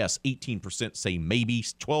say yes, 18% say maybe,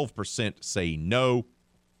 12% say no.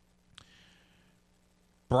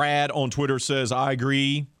 Brad on Twitter says, I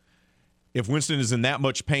agree. If Winston is in that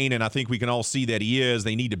much pain, and I think we can all see that he is,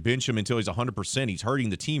 they need to bench him until he's 100%. He's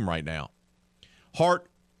hurting the team right now. Hart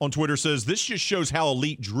on Twitter says, this just shows how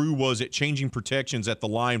elite Drew was at changing protections at the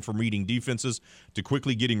line from reading defenses to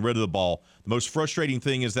quickly getting rid of the ball. The most frustrating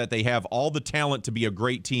thing is that they have all the talent to be a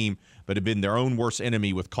great team, but have been their own worst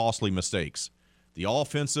enemy with costly mistakes. The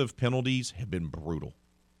offensive penalties have been brutal.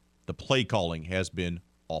 The play calling has been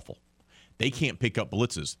awful. They can't pick up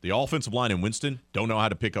blitzes. The offensive line in Winston don't know how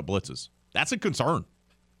to pick up blitzes. That's a concern.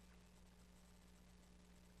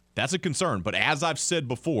 That's a concern. But as I've said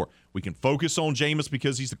before, we can focus on Jameis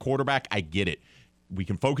because he's the quarterback. I get it. We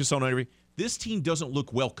can focus on everything. This team doesn't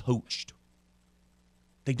look well coached.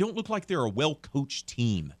 They don't look like they're a well-coached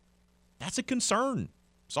team. That's a concern.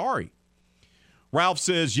 Sorry. Ralph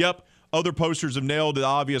says, yep, other posters have nailed the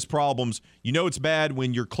obvious problems. You know it's bad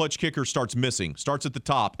when your clutch kicker starts missing, starts at the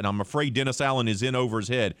top, and I'm afraid Dennis Allen is in over his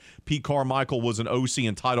head. Pete Carmichael was an OC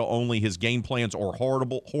and title only. His game plans are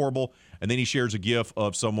horrible. And then he shares a gif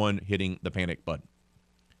of someone hitting the panic button.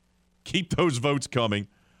 Keep those votes coming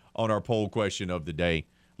on our poll question of the day.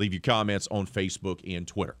 Leave your comments on Facebook and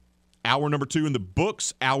Twitter. Hour number 2 in the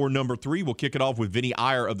books. Hour number 3, we'll kick it off with Vinny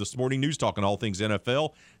Iyer of This Morning News, talking all things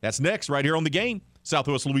NFL. That's next, right here on The Game,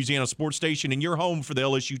 Southwest Louisiana Sports Station, and your home for the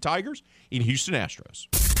LSU Tigers in Houston Astros.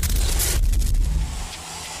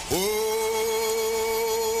 Oh,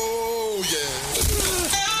 yeah.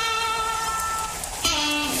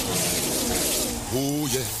 Oh,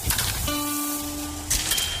 yeah.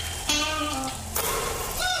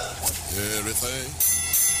 Everything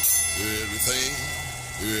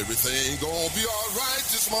gonna be all right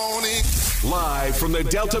this morning. Live from the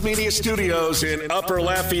Delta Media Studios in Upper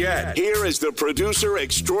Lafayette, here is the producer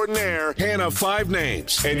extraordinaire, Hannah Five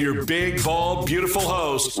Names, and your big, bald, beautiful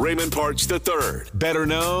host, Raymond Parks III, better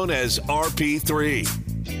known as RP3.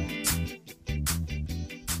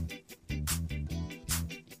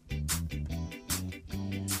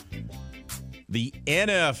 The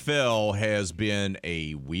NFL has been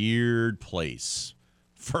a weird place.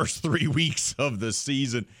 First 3 weeks of the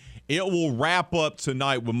season. It will wrap up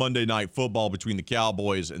tonight with Monday Night Football between the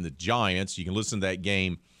Cowboys and the Giants. You can listen to that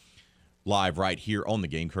game live right here on the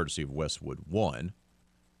game, courtesy of Westwood One.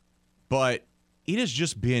 But it has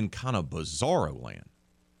just been kind of bizarro land.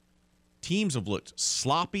 Teams have looked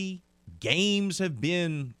sloppy. Games have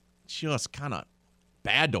been just kind of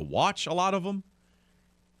bad to watch, a lot of them.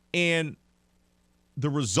 And the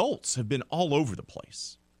results have been all over the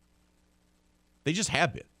place. They just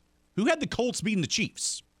have been. Who had the Colts beating the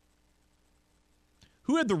Chiefs?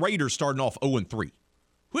 Who had the Raiders starting off 0-3?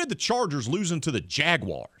 Who had the Chargers losing to the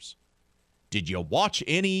Jaguars? Did you watch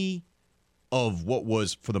any of what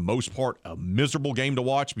was, for the most part, a miserable game to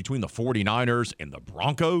watch between the 49ers and the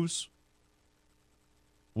Broncos?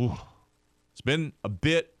 Ooh. It's been a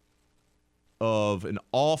bit of an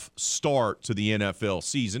off start to the NFL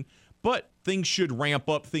season, but things should ramp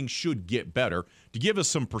up. Things should get better. To give us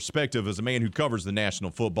some perspective as a man who covers the National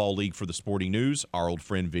Football League for the Sporting News, our old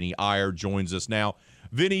friend Vinny Iyer joins us now.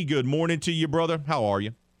 Vinny, good morning to you, brother. How are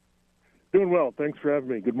you? Doing well. Thanks for having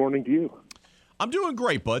me. Good morning to you. I'm doing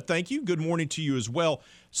great, bud. Thank you. Good morning to you as well.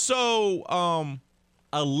 So,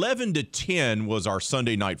 11-10 was our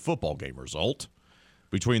Sunday Night Football game result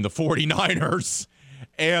between the 49ers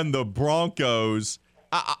and the Broncos.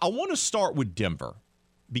 I want to start with Denver,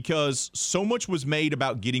 because so much was made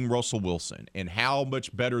about getting Russell Wilson and how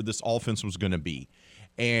much better this offense was going to be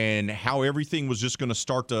and how everything was just going to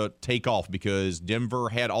start to take off because Denver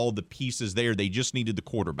had all the pieces there. They just needed the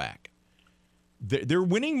quarterback. They're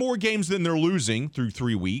winning more games than they're losing through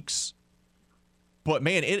 3 weeks. But,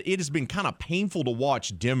 man, it has been kind of painful to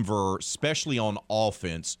watch Denver, especially on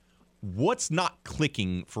offense. What's not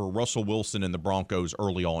clicking for Russell Wilson and the Broncos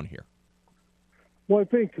early on here? Well, I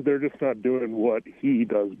think they're just not doing what he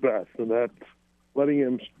does best, and that's letting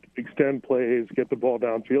him extend plays, get the ball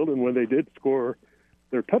downfield. And when they did score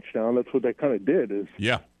their touchdown, that's what they kind of did is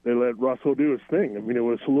they let Russell do his thing. I mean, it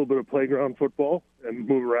was a little bit of playground football and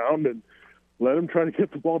move around and let him try to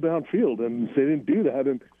get the ball downfield, and they didn't do that.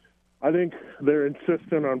 And I think they're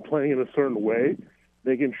insistent on playing in a certain way,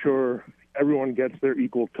 making sure everyone gets their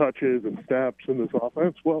equal touches and snaps in this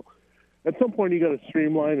offense. Well, at some point, you got to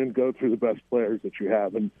streamline and go through the best players that you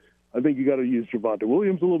have. And I think you got to use Javonte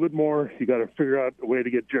Williams a little bit more. You got to figure out a way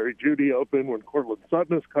to get Jerry Jeudy open when Cortland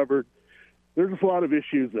Sutton is covered. There's just a lot of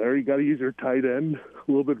issues there. You got to use your tight end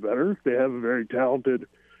a little bit better. They have a very talented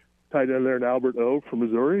tight end there in Albert O from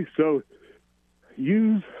Missouri. So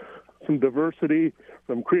use some diversity,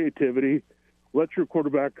 some creativity. Let your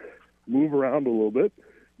quarterback move around a little bit.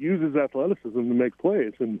 Use his athleticism to make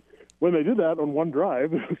plays. And when they did that on one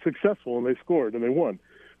drive, it was successful, and they scored, and they won.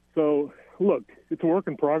 So, look, it's a work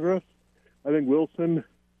in progress. I think Wilson,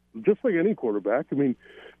 just like any quarterback, I mean,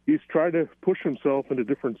 he's tried to push himself into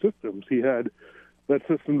different systems. He had that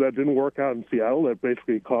system that didn't work out in Seattle that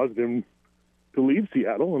basically caused him to leave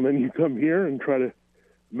Seattle, and then you come here and try to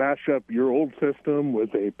mash up your old system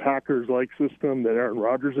with a Packers-like system that Aaron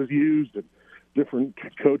Rodgers has used and different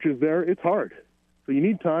coaches there. It's hard. So you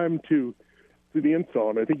need time to do the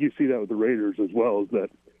install, and I think you see that with the Raiders as well, is that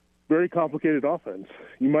very complicated offense.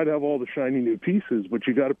 You might have all the shiny new pieces, but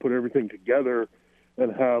you got to put everything together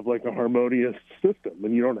and have like a harmonious system,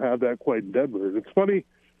 and you don't have that quite in Denver. It's funny,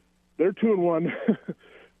 they're 2-1,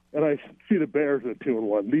 and I see the Bears at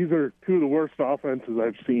 2-1. These are two of the worst offenses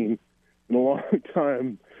I've seen in a long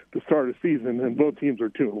time to start a season, and both teams are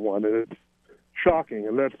 2-1, and it's shocking,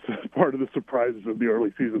 and that's part of the surprises of the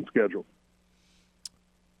early season schedule.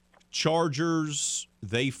 Chargers,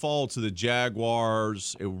 they fall to the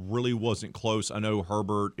Jaguars. It really wasn't close. I know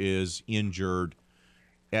Herbert is injured.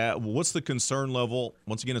 What's the concern level?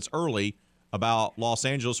 Once again, it's early about Los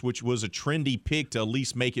Angeles, which was a trendy pick to at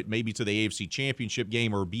least make it maybe to the AFC Championship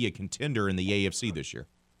game or be a contender in the AFC this year.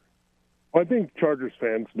 Well, I think Chargers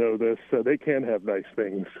fans know this. They can have nice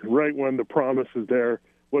things. Right when the promise is there,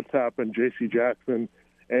 what's happened? J.C. Jackson,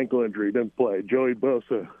 ankle injury, didn't play. Joey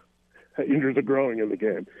Bosa, injuries are growing in the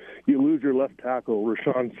game. You lose your left tackle,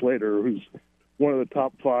 Rashawn Slater, who's one of the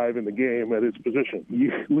top 5 in the game at his position.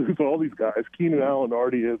 You lose all these guys. Keenan Allen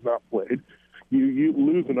already has not played. You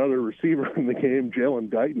lose another receiver in the game, Jalen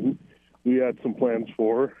Guyton. we had some plans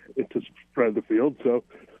for it to spread the field. So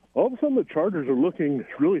all of a sudden the Chargers are looking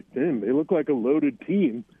really thin. They look like a loaded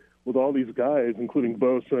team with all these guys, including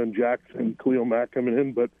Bosa and Jackson, Khalil Mack coming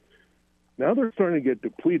in. But now they're starting to get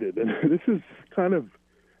depleted. And this is kind of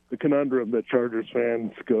the conundrum that Chargers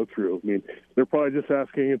fans go through. I mean, they're probably just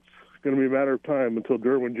asking, it's going to be a matter of time until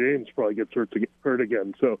Derwin James probably gets hurt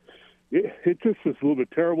again. So it just is a little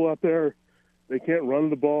bit terrible out there. They can't run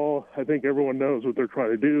the ball. I think everyone knows what they're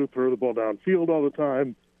trying to do, throw the ball downfield all the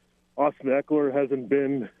time. Austin Eckler hasn't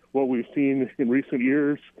been what we've seen in recent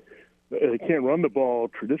years. They can't run the ball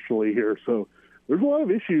traditionally here. So there's a lot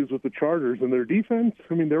of issues with the Chargers and their defense.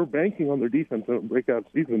 I mean, they were banking on their defense in a breakout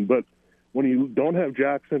season, but when you don't have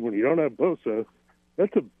Jackson, when you don't have Bosa,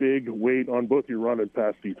 that's a big weight on both your run and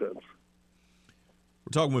pass defense.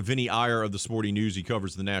 We're talking with Vinny Iyer of the Sporting News. He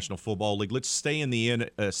covers the National Football League. Let's stay in the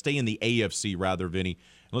AFC, rather, Vinny.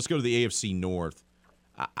 And let's go to the AFC North.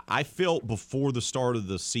 I felt before the start of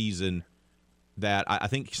the season that I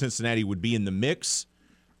think Cincinnati would be in the mix,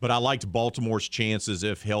 but I liked Baltimore's chances,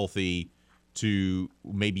 if healthy, to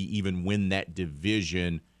maybe even win that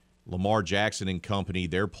division. Lamar Jackson and company,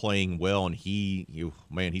 they're playing well, and he's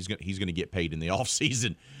going to get paid in the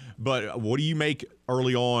offseason. But what do you make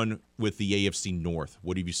early on with the AFC North?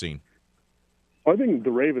 What have you seen? I think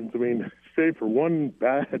the Ravens, save for one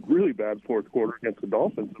really bad fourth quarter against the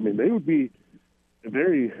Dolphins, they would be a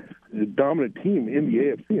very dominant team in the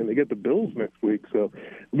AFC, and they get the Bills next week. So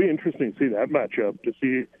it'll be interesting to see that matchup, to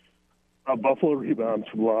see how Buffalo rebounds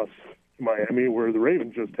from loss to Miami, where the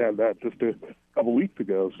Ravens just had that just a couple weeks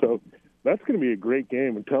ago. So that's going to be a great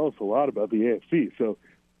game and tell us a lot about the AFC. So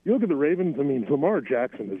you look at the Ravens, Lamar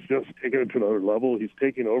Jackson has just taken it to another level. He's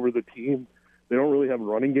taking over the team. They don't really have a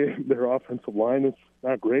running game. Their offensive line is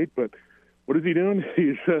not great, but what is he doing?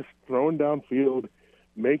 He's just throwing downfield,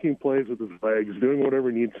 making plays with his legs, doing whatever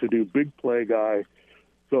he needs to do, big play guy.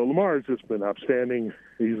 So Lamar has just been outstanding.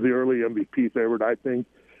 He's the early MVP favorite, I think.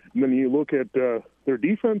 And then you look at their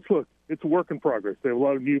defense, look, it's a work in progress. They have a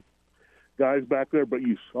lot of new guys back there, but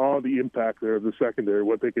you saw the impact there of the secondary,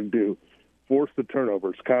 what they can do. Force the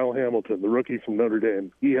turnovers. Kyle Hamilton, the rookie from Notre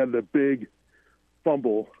Dame, he had the big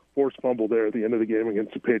forced fumble there at the end of the game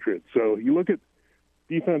against the Patriots. So you look at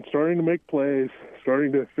defense starting to make plays,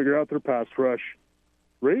 starting to figure out their pass rush.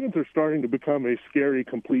 Ravens are starting to become a scary,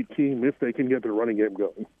 complete team if they can get their running game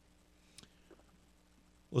going.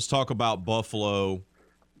 Let's talk about Buffalo,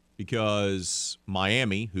 because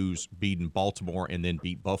Miami, who's beaten Baltimore and then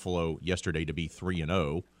beat Buffalo yesterday to be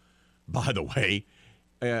 3-0, by the way,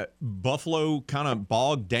 Buffalo kind of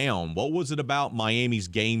bogged down. What was it about Miami's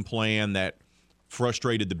game plan that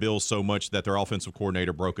frustrated the Bills so much that their offensive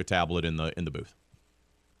coordinator broke a tablet in the booth?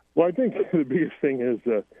 Well, I think the biggest thing is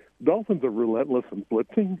Dolphins are relentless in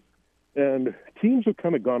blitzing, and teams have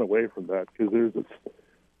kind of gone away from that because there's this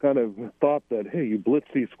kind of thought that, hey, you blitz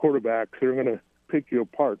these quarterbacks, they're going to pick you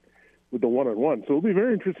apart with the one-on-one. So it'll be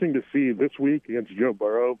very interesting to see this week against Joe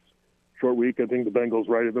Burrow. Short week, I think the Bengals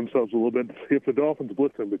righted themselves a little bit if the Dolphins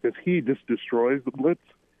blitz him, because he just destroys the blitz.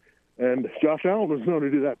 And Josh Allen was known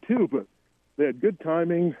to do that too, but they had good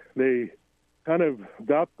timing. They kind of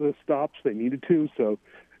got the stops they needed to, so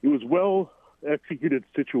it was well-executed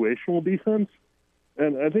situational defense.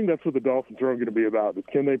 And I think that's what the Dolphins are going to be about, is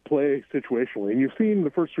can they play situationally? And you've seen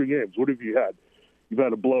the first three games. What have you had? You've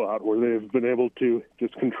had a blowout where they've been able to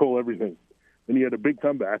just control everything. Then you had a big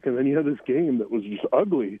comeback, and then you had this game that was just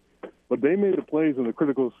ugly. But they made the plays in the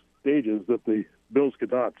critical stages that the Bills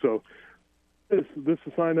could not. So this is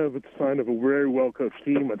a sign of a very well-coached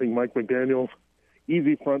team. I think Mike McDaniel,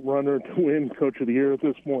 easy front runner to win Coach of the Year at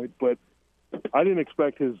this point. But I didn't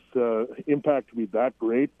expect his impact to be that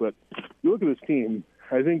great. But you look at this team,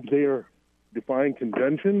 I think they are defying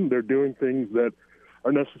convention. They're doing things that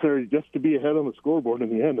are necessary just to be ahead on the scoreboard in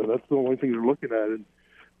the end, and that's the only thing they're looking at. And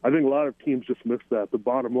I think a lot of teams just miss that. The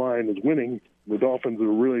bottom line is winning. The Dolphins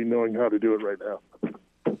are really knowing how to do it right now.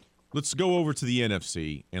 Let's go over to the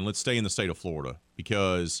NFC, and let's stay in the state of Florida,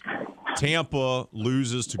 because Tampa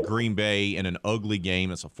loses to Green Bay in an ugly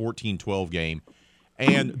game. It's a 14-12 game.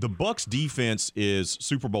 And the Bucs defense is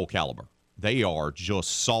Super Bowl caliber. They are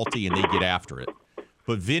just salty, and they get after it.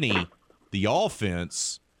 But, Vinny, the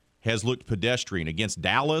offense has looked pedestrian. Against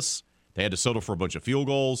Dallas, they had to settle for a bunch of field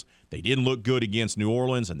goals. They didn't look good against New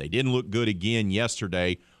Orleans, and they didn't look good again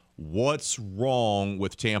yesterday. What's wrong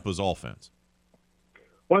with Tampa's offense?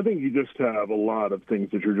 Well, I think you just have a lot of things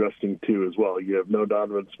that you're adjusting to as well. You have no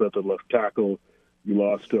Donovan Smith at left tackle. You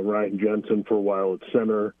lost to Ryan Jensen for a while at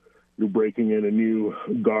center. You're breaking in a new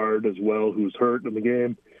guard as well who's hurt in the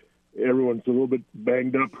game. Everyone's a little bit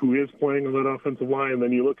banged up who is playing on that offensive line. And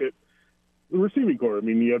then you look at the receiving core. I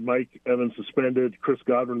mean, you had Mike Evans suspended, Chris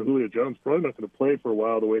Godwin, Julio Jones probably not going to play for a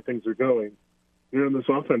while the way things are going here in this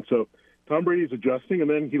offense. So Tom Brady's adjusting, and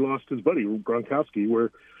then he lost his buddy, Gronkowski,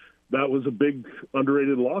 where that was a big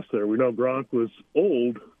underrated loss there. We know Gronk was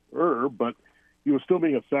older, but he was still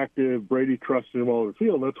being effective. Brady trusted him all over the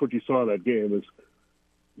field, and that's what you saw in that game is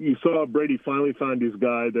you saw Brady finally find his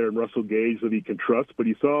guy there in Russell Gage that he can trust, but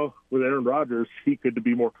you saw with Aaron Rodgers, he could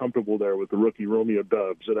be more comfortable there with the rookie Romeo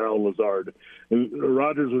Doubs and Alan Lazard. And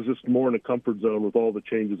Rodgers was just more in a comfort zone with all the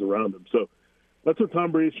changes around him. So that's what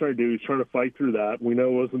Tom Brady's trying to do. He's trying to fight through that. We know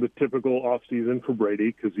it wasn't the typical offseason for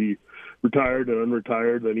Brady because he retired and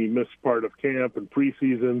unretired, then he missed part of camp and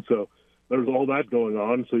preseason. So there's all that going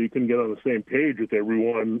on, so you can get on the same page with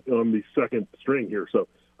everyone on the second string here. So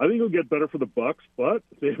I think it'll get better for the Bucs, but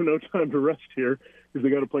they have no time to rest here because they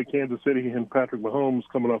got to play Kansas City and Patrick Mahomes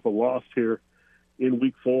coming off a loss here in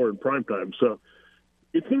Week 4 in primetime. So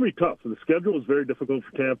it's going to be tough. The schedule is very difficult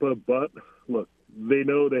for Tampa, but look, they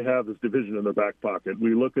know they have this division in their back pocket.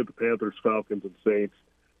 We look at the Panthers, Falcons, and Saints.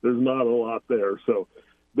 There's not a lot there. So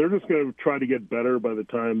they're just going to try to get better by the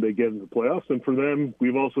time they get into the playoffs. And for them,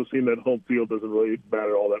 we've also seen that home field doesn't really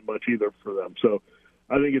matter all that much either for them. So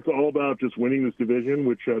I think it's all about just winning this division,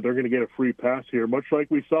 which they're going to get a free pass here, much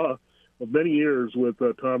like we saw of many years with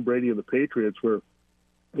Tom Brady and the Patriots, where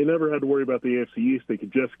they never had to worry about the AFC East. They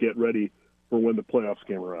could just get ready for when the playoffs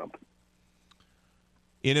came around.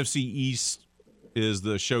 NFC East is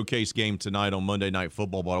the showcase game tonight on Monday Night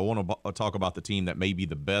Football, but I want to talk about the team that may be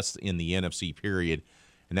the best in the NFC period,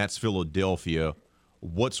 and that's Philadelphia.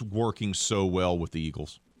 What's working so well with the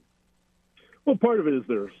Eagles? Well, part of it is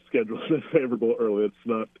their schedule is favorable early. It's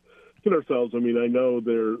not kid ourselves. I mean, I know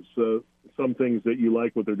there's some things that you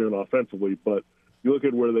like what they're doing offensively, but you look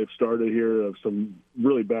at where they've started here of some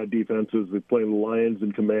really bad defenses. They're playing the Lions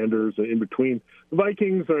and Commanders in between. The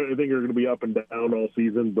Vikings, I think, are going to be up and down all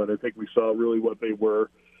season, but I think we saw really what they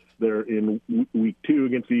were there in Week 2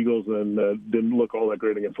 against the Eagles and didn't look all that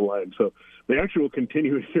great against the Lions. So they actually will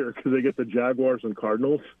continue it here because they get the Jaguars and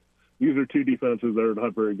Cardinals. These are two defenses that are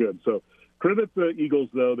not very good. So credit the Eagles,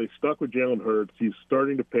 though. They stuck with Jalen Hurts. He's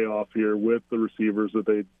starting to pay off here with the receivers that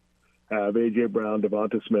they have, A.J. Brown,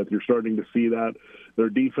 Devonta Smith. You're starting to see that. Their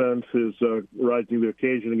defense is rising to the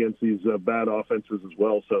occasion against these bad offenses as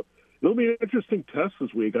well. So it'll be an interesting test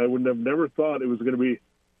this week. I would have never thought it was going to be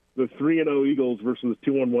the 3-0 Eagles versus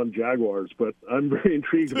the 2-1 Jaguars, but I'm very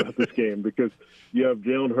intrigued about this game because you have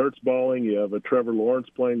Jalen Hurts balling, you have a Trevor Lawrence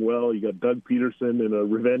playing well, you got Doug Peterson in a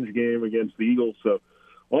revenge game against the Eagles. So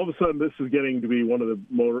all of a sudden, this is getting to be one of the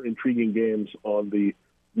more intriguing games on the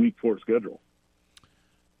Week 4 schedule.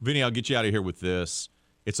 Vinny, I'll get you out of here with this.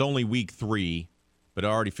 It's only Week 3, but it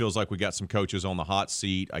already feels like we got some coaches on the hot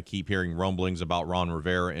seat. I keep hearing rumblings about Ron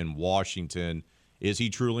Rivera in Washington. Is he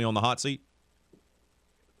truly on the hot seat?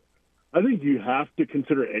 I think you have to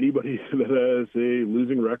consider anybody that has a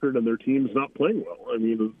losing record and their team's not playing well. I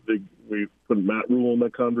mean, we put Matt Rule in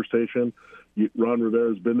that conversation. Ron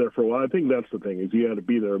Rivera's been there for a while. I think that's the thing, is he had to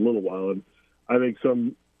be there a little while. And I think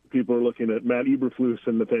some people are looking at Matt Eberflus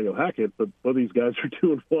and Nathaniel Hackett, but both these guys are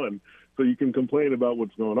 2-1. So you can complain about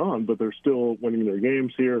what's going on, but they're still winning their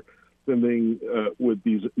games here. Something with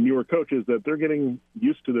these newer coaches that they're getting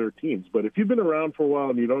used to their teams. But if you've been around for a while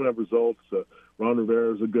and you don't have results, Ron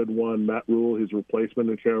Rivera is a good one. Matt Rule, his replacement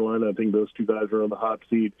in Carolina, I think those two guys are on the hot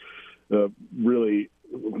seat really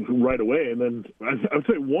right away. And then I would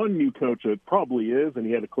say one new coach that probably is, and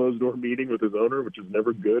he had a closed-door meeting with his owner, which is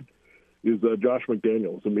never good, is Josh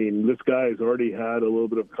McDaniels. I mean, this guy has already had a little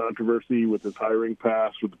bit of controversy with his hiring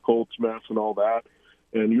past, with the Colts mess and all that.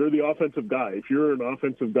 And you're the offensive guy. If you're an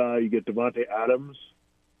offensive guy, you get Devontae Adams,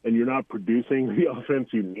 and you're not producing the offense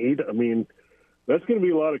you need, I mean, that's going to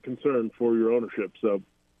be a lot of concern for your ownership. So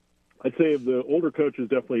I'd say of the older coaches,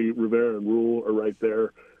 definitely Rivera and Rule are right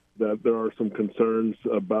there, that there are some concerns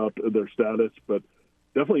about their status. But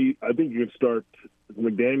definitely I think you can start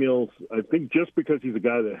McDaniels, I think just because he's a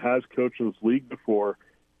guy that has coached in this league before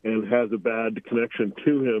and has a bad connection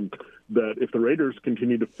to him, that if the Raiders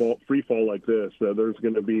continue to free fall like this, there's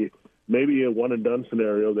going to be maybe a one-and-done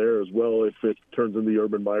scenario there as well if it turns into the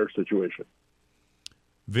Urban Meyer situation.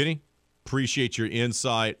 Vinny, appreciate your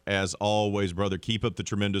insight as always, brother. Keep up the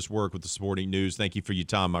tremendous work with the Sporting News. Thank you for your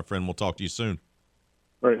time, my friend. We'll talk to you soon.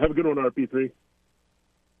 All right, have a good one, RP3.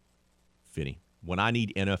 Vinny, when I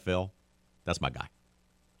need NFL, that's my guy.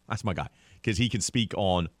 That's my guy because he can speak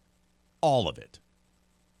on all of it.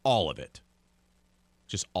 All of it.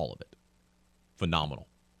 Just all of it.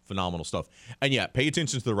 Phenomenal stuff. And yeah, pay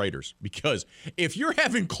attention to the Raiders because if you're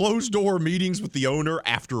having closed-door meetings with the owner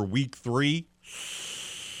after Week 3,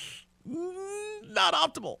 not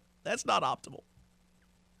optimal. That's not optimal.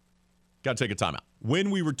 Got to take a timeout.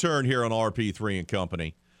 When we return here on RP3 and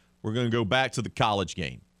Company, we're going to go back to the college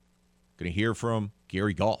game. Going to hear from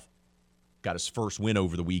Gary Goff. Got his first win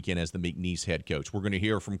over the weekend as the McNeese head coach. We're going to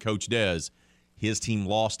hear from Coach Des. His team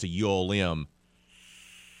lost to ULM.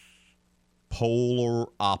 Polar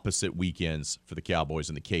opposite weekends for the Cowboys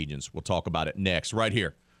and the Cajuns. We'll talk about it next, right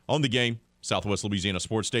here on The Game, Southwest Louisiana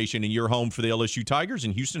Sports Station, and your home for the LSU Tigers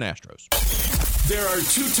and Houston Astros. There are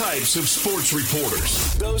two types of sports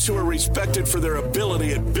reporters. Those who are respected for their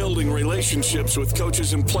ability at building relationships with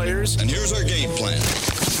coaches and players. And here's our game plan.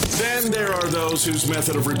 Then there are those whose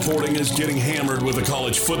method of reporting is getting hammered with a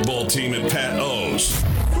college football team at Pat O's.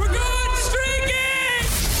 We're going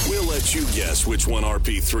streaking! We'll let you guess which one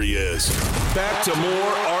RP3 is. Back to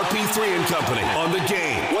more RP3 and Company on The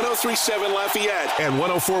Game. 103.7 Lafayette and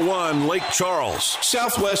 104.1 Lake Charles,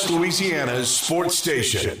 Southwest Louisiana's sports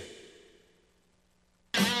station.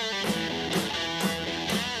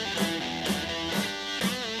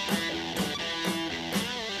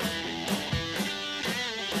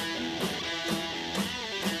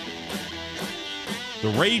 The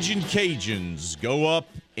Ragin' Cajuns go up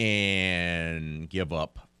and give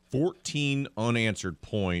up 14 unanswered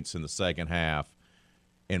points in the second half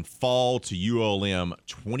and fall to ULM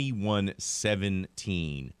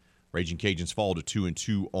 21-17. Ragin' Cajuns fall to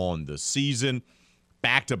 2-2 on the season.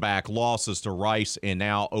 Back-to-back losses to Rice and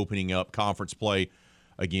now opening up conference play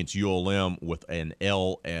against ULM with an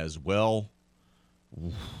L as well.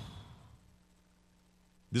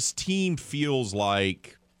 This team feels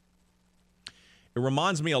like it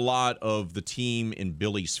reminds me a lot of the team in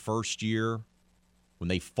Billy's first year when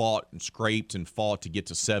they fought and scraped and fought to get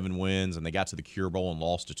to 7 wins and they got to the Cure Bowl and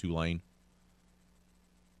lost to Tulane.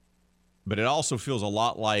 But it also feels a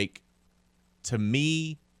lot like, to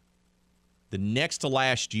me, the next to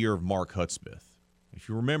last year of Mark Hudspeth. If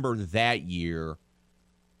you remember that year,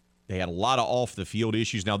 they had a lot of off-the-field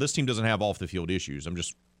issues. Now, this team doesn't have off-the-field issues. I'm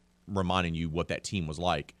just reminding you what that team was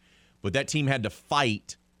like. But that team had to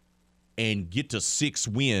fight and get to 6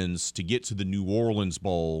 wins to get to the New Orleans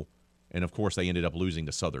Bowl. And, of course, they ended up losing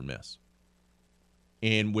to Southern Miss.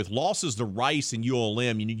 And with losses to Rice and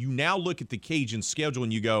ULM, you now look at the Cajun schedule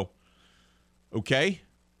and you go, okay,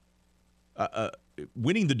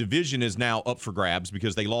 winning the division is now up for grabs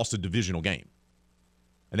because they lost a divisional game.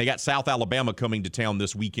 And they got South Alabama coming to town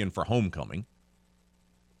this weekend for homecoming.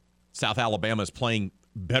 South Alabama is playing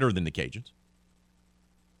better than the Cajuns.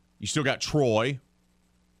 You still got Troy.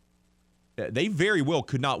 They very well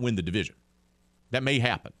could not win the division. That may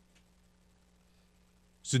happen.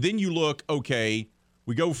 So then you look, okay,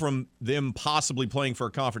 we go from them possibly playing for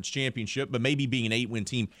a conference championship, but maybe being an 8-win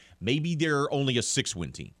team. Maybe they're only a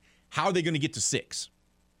 6-win team. How are they going to get to 6?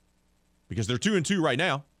 Because they're 2-2 right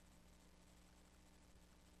now.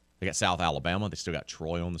 They got South Alabama. They still got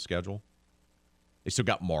Troy on the schedule. They still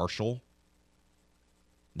got Marshall.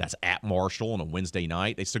 That's at Marshall on a Wednesday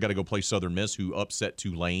night. They still got to go play Southern Miss, who upset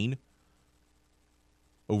Tulane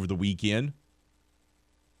over the weekend.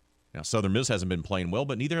 Now, Southern Miss hasn't been playing well,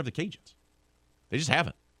 but neither have the Cajuns. They just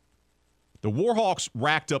haven't. The Warhawks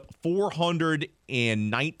racked up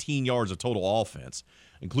 419 yards of total offense,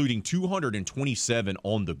 including 227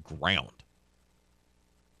 on the ground.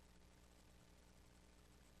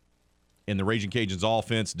 And the Ragin' Cajuns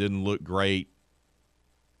offense didn't look great.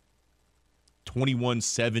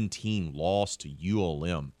 21-17 loss to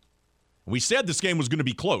ULM. We said this game was going to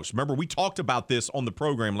be close. Remember, we talked about this on the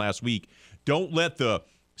program last week. Don't let the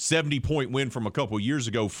 70-point win from a couple of years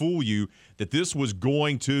ago fool you that this was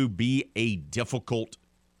going to be a difficult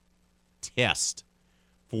test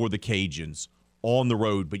for the Cajuns on the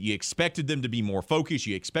road. But you expected them to be more focused.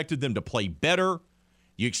 You expected them to play better.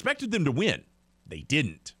 You expected them to win. They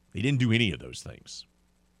didn't. They didn't do any of those things.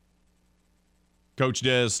 Coach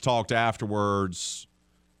Des talked afterwards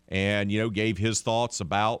and, gave his thoughts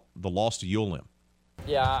about the loss to ULM.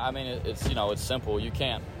 Yeah, I mean, it's simple. You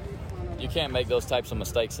can't make those types of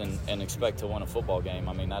mistakes and expect to win a football game.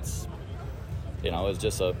 I mean, that's, it's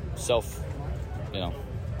just a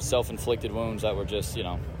self-inflicted wounds that were just, it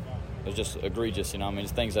was just egregious, I mean,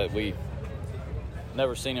 it's things that we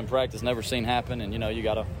never seen in practice, never seen happen, and, you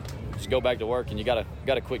got to just go back to work and you got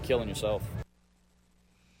to quit killing yourself.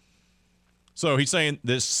 So he's saying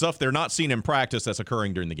this stuff they're not seeing in practice that's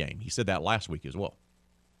occurring during the game. He said that last week as well.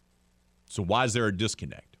 So why is there a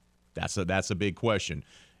disconnect? That's a big question.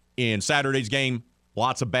 In Saturday's game,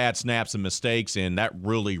 lots of bad snaps and mistakes, and that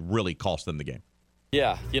really, really cost them the game.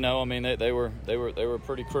 Yeah, I mean, they were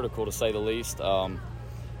pretty critical to say the least.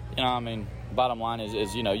 I mean, bottom line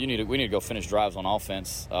is we need to go finish drives on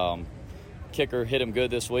offense. kicker hit him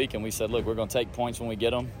good this week, and we said, look, we're going to take points when we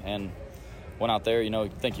get them, and went out there,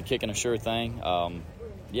 think you're kicking a sure thing.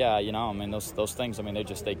 Those things,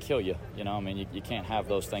 they kill you. You can't have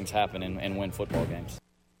those things happen and win football games.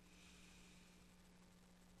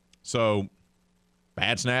 So,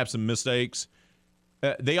 bad snaps and mistakes.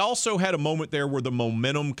 They also had a moment there where the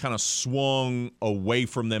momentum kind of swung away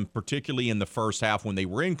from them, particularly in the first half when they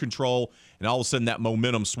were in control, and all of a sudden that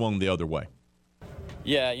momentum swung the other way.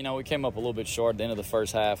 Yeah, we came up a little bit short at the end of the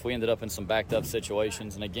first half. We ended up in some backed-up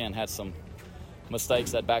situations and, again, had some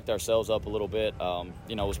mistakes that backed ourselves up a little bit.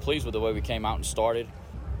 Was pleased with the way we came out and started.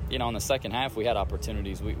 In the second half, we had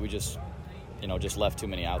opportunities. We just left too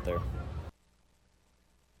many out there.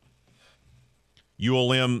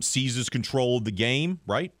 ULM seizes control of the game,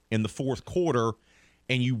 right, in the fourth quarter,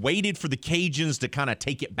 and you waited for the Cajuns to kind of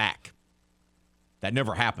take it back. That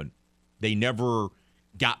never happened. They never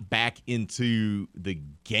got back into the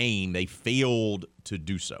game. They failed to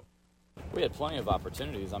do so. We had plenty of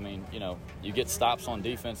opportunities. You get stops on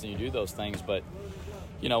defense and you do those things, but,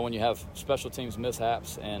 when you have special teams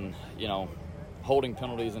mishaps and, holding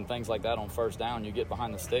penalties and things like that on first down, you get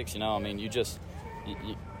behind the sticks,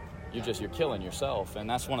 you're killing yourself. And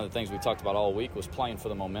that's one of the things we talked about all week was playing for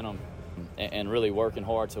the momentum and really working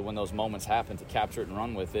hard to, when those moments happen, to capture it and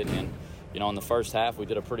run with it. And, in the first half, we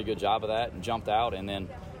did a pretty good job of that and jumped out. And then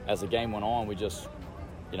as the game went on, we just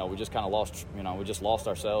kind of lost, we just lost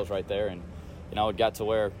ourselves right there. And, it got to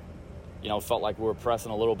where, it felt like we were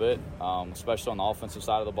pressing a little bit, especially on the offensive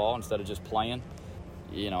side of the ball instead of just playing.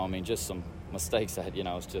 Just some mistakes that,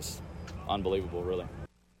 it's just unbelievable, really.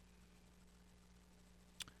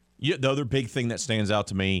 Yeah, the other big thing that stands out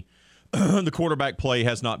to me, the quarterback play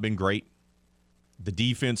has not been great. The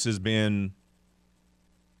defense has been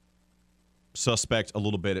suspect a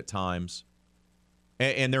little bit at times.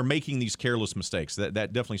 And they're making these careless mistakes. That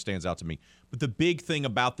definitely stands out to me. But the big thing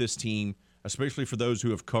about this team, especially for those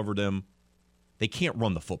who have covered them, they can't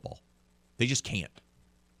run the football. They just can't.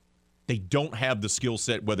 They don't have the skill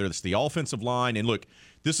set, whether it's the offensive line. And look,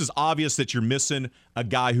 this is obvious that you're missing a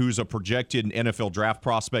guy who's a projected NFL draft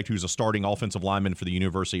prospect, who's a starting offensive lineman for the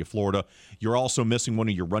University of Florida. You're also missing one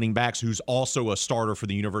of your running backs who's also a starter for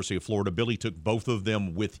the University of Florida. Billy took both of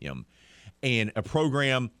them with him. And a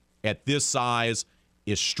program at this size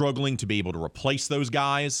is struggling to be able to replace those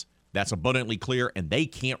guys. That's abundantly clear, and they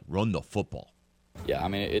can't run the football. Yeah,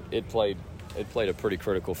 it played a pretty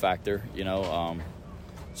critical factor,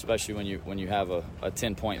 especially when you have a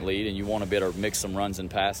 10-point lead and you want to be able to mix some runs and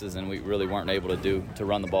passes, and we really weren't able to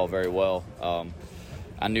run the ball very well.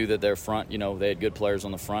 I knew that their front, they had good players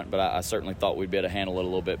on the front, but I certainly thought we'd be able to handle it a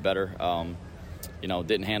little bit better.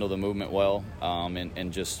 Didn't handle the movement well,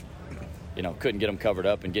 and just, couldn't get them covered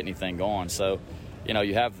up and get anything going. So,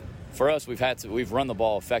 for us, we've run the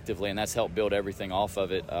ball effectively, and that's helped build everything off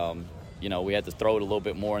of it. We had to throw it a little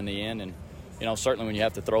bit more in the end, and certainly when you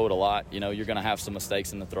have to throw it a lot, you're going to have some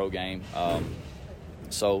mistakes in the throw game.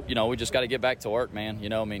 So we just got to get back to work, man.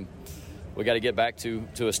 We got to get back to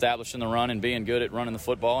establishing the run and being good at running the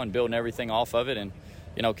football and building everything off of it, and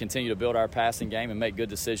continue to build our passing game and make good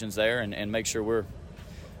decisions there, and make sure we're,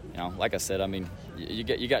 like I said,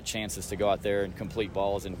 you got chances to go out there and complete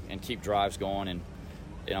balls and keep drives going, and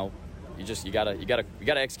you got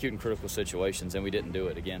to execute in critical situations, and we didn't do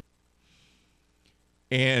it again.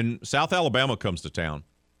 And South Alabama comes to town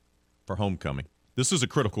for homecoming. This is a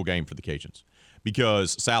critical game for the Cajuns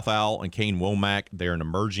because South Al and Kane Womack, they're an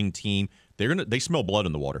emerging team. They smell blood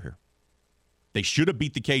in the water here. They should have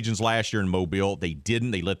beat the Cajuns last year in Mobile. They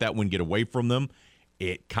didn't. They let that one get away from them.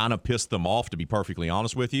 It kind of pissed them off, to be perfectly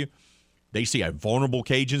honest with you. They see a vulnerable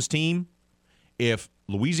Cajuns team. If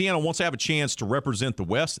Louisiana wants to have a chance to represent the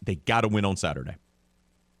West, they got to win on Saturday.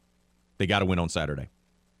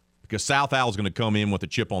 Because South Al is going to come in with a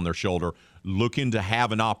chip on their shoulder, looking to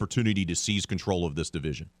have an opportunity to seize control of this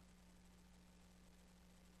division.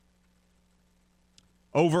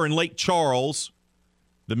 Over in Lake Charles,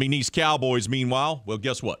 the McNeese Cowboys, meanwhile, well,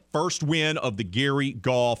 guess what? First win of the Gary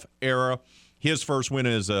Goff era. His first win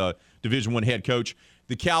as a Division I head coach.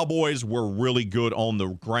 The Cowboys were really good on the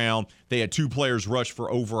ground. They had two players rush for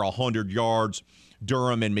over 100 yards.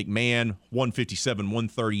 Durham and McMahon, 157,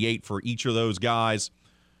 138 for each of those guys.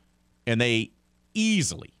 And they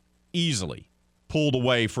easily pulled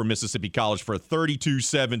away from Mississippi College for a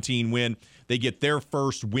 32-17 win. They get their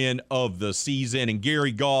first win of the season. And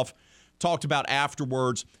Gary Goff talked about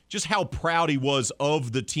afterwards just how proud he was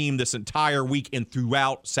of the team this entire week and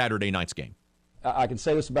throughout Saturday night's game. I can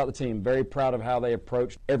say this about the team. Very proud of how they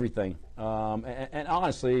approached everything. And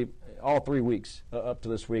honestly, all 3 weeks up to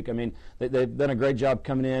this week. I mean, they've done a great job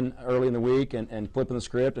coming in early in the week and flipping the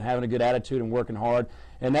script and having a good attitude and working hard.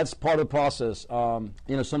 And that's part of the process.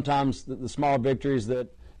 Sometimes the small victories that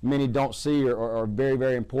many don't see are very,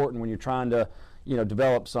 very important when you're trying to,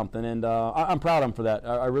 develop something. And I'm proud of them for that.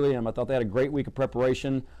 I really am. I thought they had a great week of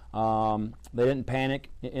preparation. They didn't panic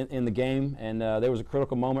in the game, and there was a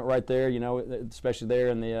critical moment right there, especially there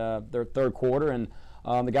in their third quarter. And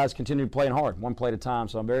the guys continued playing hard, one play at a time.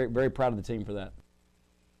 So I'm very, very proud of the team for that.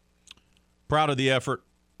 Proud of the effort,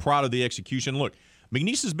 proud of the execution. Look,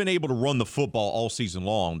 McNeese has been able to run the football all season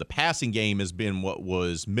long. The passing game has been what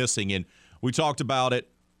was missing, and we talked about it.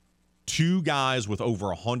 2 guys with over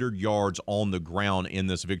 100 yards on the ground in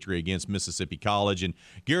this victory against Mississippi College. And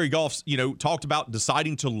Gary Goff, talked about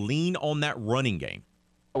deciding to lean on that running game.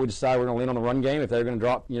 We decided we're going to lean on the run game. If they're going to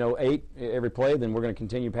drop, 8 every play, then we're going to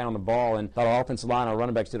continue pounding the ball. And our offensive line, our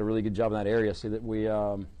running backs did a really good job in that area, so that we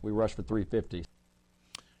rushed for 350.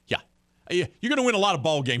 Yeah. You're going to win a lot of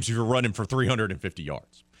ball games if you're running for 350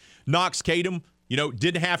 yards. Knox Kadum,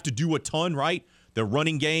 didn't have to do a ton, right? The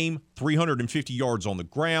running game, 350 yards on the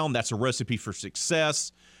ground. That's a recipe for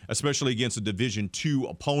success, especially against a Division II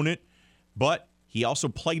opponent. But he also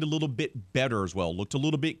played a little bit better as well, looked a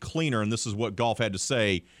little bit cleaner, and this is what Goff had to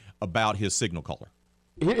say about his signal caller.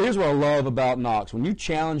 Here's what I love about Knox. When you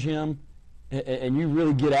challenge him and you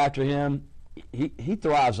really get after him, he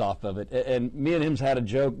thrives off of it. And me and him's had a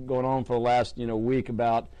joke going on for the last week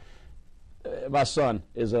about my son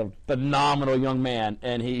is a phenomenal young man,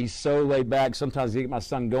 and he's so laid back. Sometimes to get my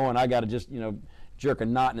son going, I got to just, jerk a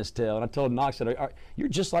knot in his tail. And I told Knox, you're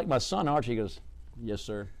just like my son, aren't you? He goes, yes,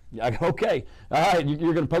 sir. I go, okay. All right,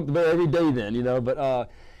 you're going to poke the bear every day then, But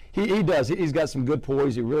he does. He's got some good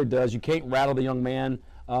poise. He really does. You can't rattle the young man.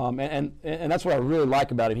 And that's what I really like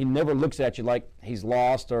about him. He never looks at you like he's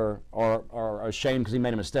lost or ashamed because he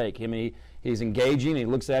made a mistake. I mean, he's engaging. He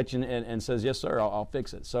looks at you and says, yes, sir, I'll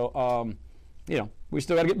fix it. So, we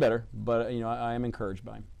still got to get better, but, I am encouraged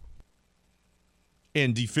by him.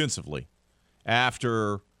 And defensively,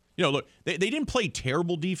 after, look, they didn't play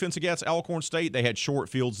terrible defense against Alcorn State. They had short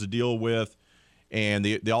fields to deal with, and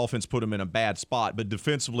the offense put them in a bad spot. But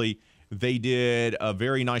defensively, they did a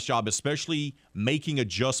very nice job, especially making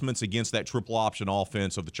adjustments against that triple option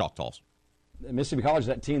offense of the Choctaws. Mississippi College is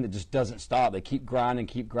that team that just doesn't stop. They keep grinding.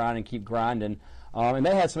 And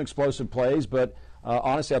they had some explosive plays, but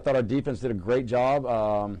honestly, I thought our defense did a great job.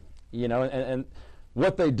 And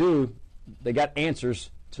what they do, they got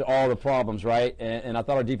answers to all the problems, right? And I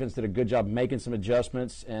thought our defense did a good job making some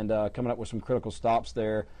adjustments and coming up with some critical stops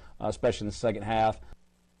there, especially in the second half.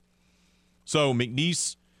 So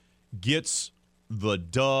McNeese gets the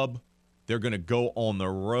dub. They're going to go on the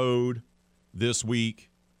road this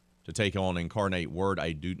week to take on Incarnate Word.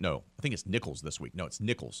 I think it's Nichols this week. No, it's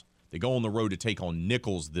Nichols. They go on the road to take on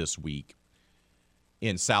Nichols this week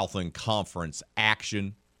in Southland Conference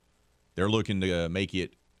action. They're looking to make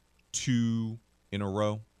it 2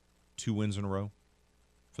 wins in a row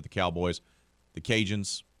for the Cowboys. The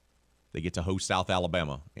Cajuns, they get to host South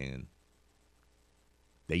Alabama, and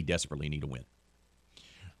they desperately need a win.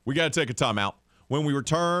 We got to take a timeout. When we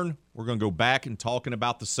return, we're going to go back and talking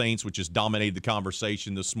about the Saints, which has dominated the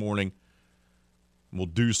conversation this morning. We'll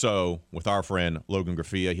do so with our friend Logan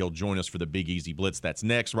Graffia. He'll join us for the Big Easy Blitz. That's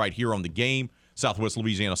next right here on The Game, Southwest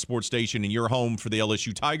Louisiana Sports Station, and your home for the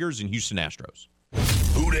LSU Tigers and Houston Astros.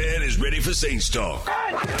 Houdan is ready for Saints talk.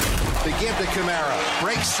 They give to Kamara.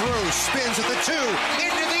 Breaks through. Spins at the 2.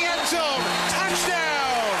 Into the end zone.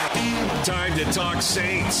 Touchdown! Time to talk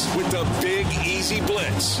Saints with the Big Easy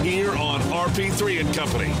Blitz here on RP3 and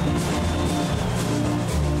Company.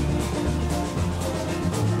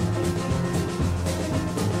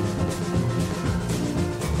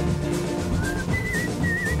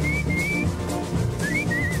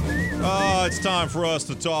 It's time for us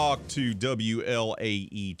to talk to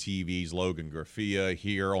WLAE TV's Logan Graffia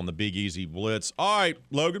here on the Big Easy Blitz. All right,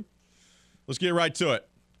 Logan, let's get right to it.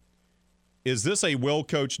 Is this a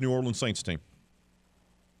well-coached New Orleans Saints team?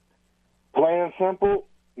 Plain and simple,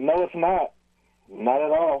 no, it's not. Not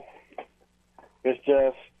at all. It's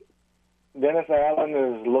just Dennis Allen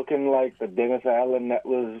is looking like the Dennis Allen that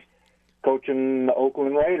was coaching the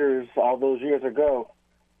Oakland Raiders all those years ago.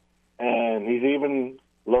 And he's even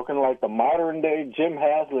looking like the modern-day Jim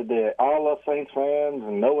Haslett did. All us Saints fans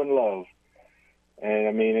and know and love. And,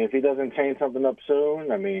 I mean, if he doesn't change something up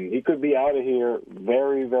soon, I mean, he could be out of here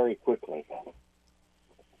very, very quickly.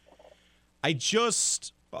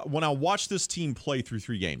 When I watch this team play through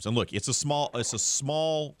 3 games, and look, it's a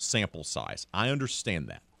small sample size. I understand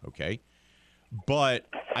that, okay? But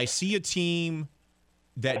I see a team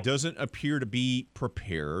that doesn't appear to be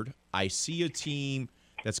prepared I see a team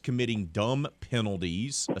that's committing dumb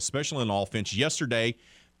penalties, especially on offense. Yesterday,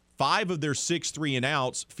 5 of their 6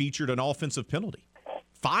 3-and-outs featured an offensive penalty.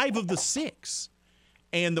 5 of the 6.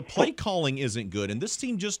 And the play calling isn't good. And this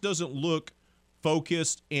team just doesn't look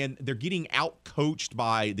focused, and they're getting out-coached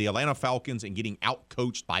by the Atlanta Falcons and getting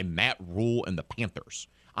out-coached by Matt Rule and the Panthers.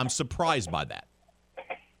 I'm surprised by that.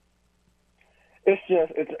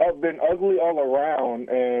 It's been ugly all around.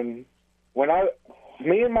 And when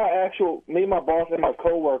me and my boss and my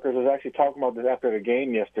coworkers was actually talking about this after the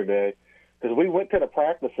game yesterday, because we went to the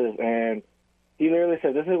practices and he literally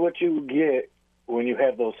said, "This is what you get when you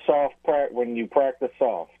have those when you practice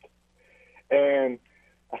soft." And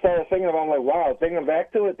I started thinking about it, I'm like, wow, thinking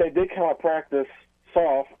back to it, they did kind of practice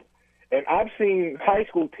soft. And I've seen high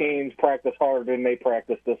school teams practice harder than they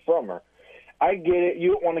practiced this summer. I get it.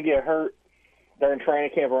 You don't want to get hurt during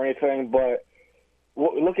training camp or anything, but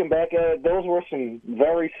looking back at it, those were some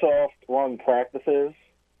very soft run practices.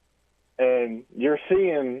 And you're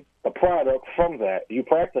seeing the product from that. You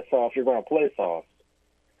practice soft, you're going to play soft.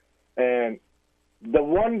 And the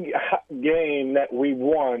one game that we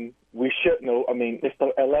won, we shouldn't have. I mean, it's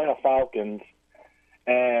the Atlanta Falcons,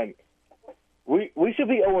 and we should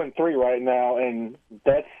be 0-3 right now, and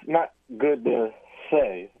that's not good to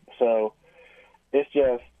say. So it's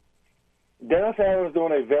just Dennis Allen's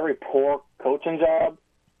doing a very poor coaching job,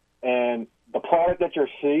 and the product that you're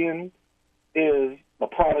seeing is the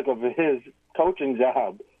product of his coaching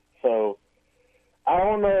job. So I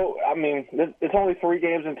don't know. I mean, it's only 3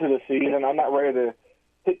 games into the season. I'm not ready to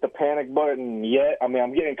hit the panic button yet. I mean,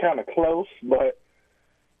 I'm getting kind of close, but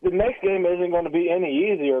the next game isn't going to be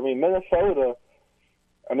any easier. I mean, Minnesota,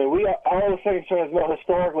 all the Saints fans know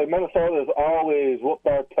historically, Minnesota has always whooped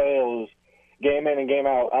our tails game in and game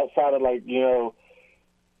out, outside of,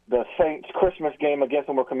 the Saints Christmas game against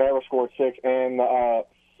them where Kamara scored 6 and the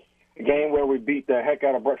game where we beat the heck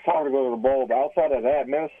out of Brett Favre to go to the bowl. But outside of that,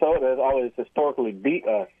 Minnesota has always historically beat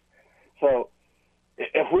us. So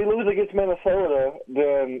if we lose against Minnesota,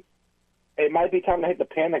 then it might be time to hit the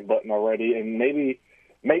panic button already and maybe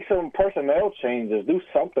make some personnel changes, do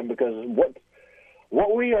something, because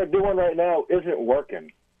what we are doing right now isn't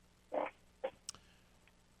working.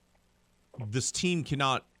 This team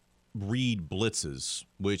cannot read blitzes,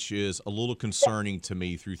 which is a little concerning to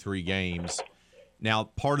me through 3 games. Now,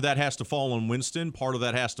 part of that has to fall on Winston. Part of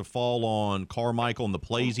that has to fall on Carmichael and the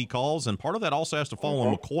plays he calls. And part of that also has to fall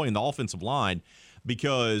on McCoy and the offensive line,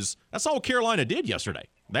 because that's all Carolina did yesterday.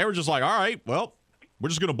 They were just like, all right, well, we're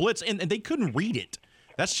just going to blitz. And they couldn't read it.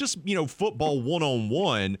 That's just, football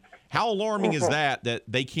one-on-one. How alarming is that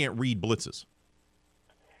they can't read blitzes?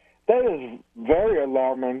 That is very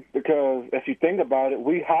alarming, because if you think about it,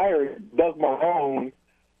 we hired Doug Marrone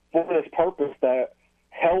for this purpose, that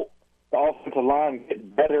help the offensive line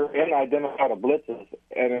get better and identify the blitzes.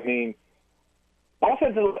 And, I mean,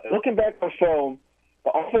 looking back on film,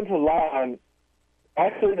 the offensive line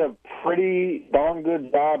actually did a pretty darn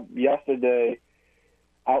good job yesterday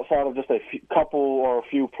outside of just a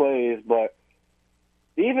few plays. But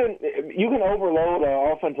even you can overload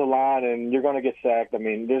an offensive line and you're going to get sacked. I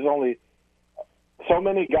mean, there's only so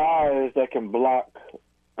many guys that can block.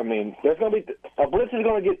 I mean, there's going to be a blitz is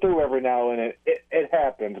going to get through every now and then. It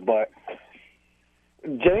happens, but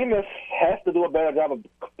Jameis has to do a better job of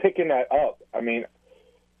picking that up. I mean,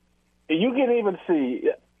 you can even see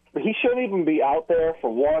he shouldn't even be out there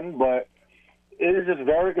for one, but it is just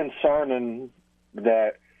very concerning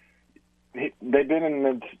that he's been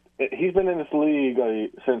in this league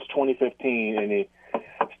since 2015, and he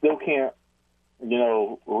still can't,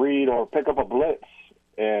 read or pick up a blitz.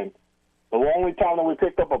 And the only time that we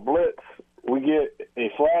picked up a blitz, we get a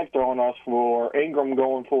flag thrown us for Ingram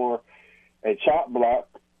going for a chop block,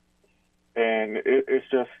 and it's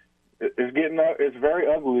very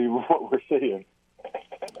ugly what we're seeing.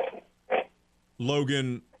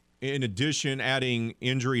 Logan, in addition, adding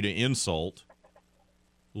injury to insult,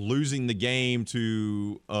 losing the game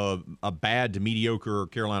to a bad to mediocre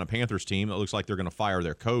Carolina Panthers team that looks like they're going to fire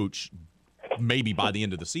their coach maybe by the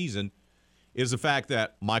end of the season, is the fact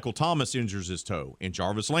that Michael Thomas injures his toe, and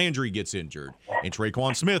Jarvis Landry gets injured, and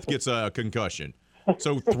Traquan Smith gets a concussion.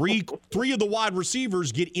 So three of the wide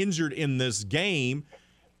receivers get injured in this game.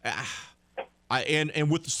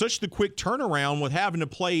 And with such the quick turnaround, with having to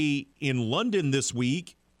play in London this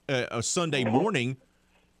week, a Sunday morning,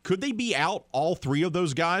 could they be out, all 3 of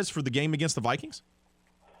those guys, for the game against the Vikings?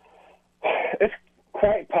 It's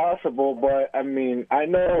quite possible, but, I mean, I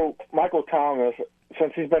know Michael Thomas,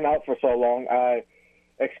 since he's been out for so long, I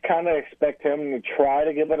kind of expect him to try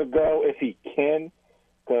to give it a go if he can,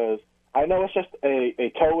 because I know it's just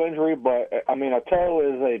a toe injury, but, I mean, a toe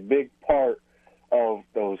is a big part of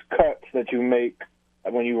those cuts that you make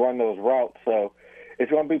when you run those routes. So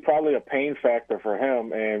it's going to be probably a pain factor for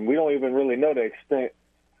him, and we don't even really know the extent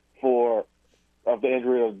of the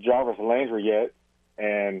injury of Jarvis Landry yet.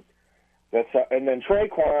 And then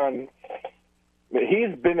Traquan,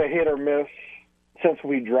 he's been a hit or miss since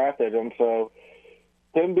we drafted him. So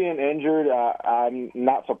him being injured, I'm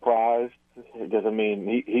not surprised because, I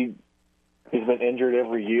mean, he's been injured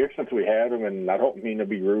every year since we had him, and I don't mean to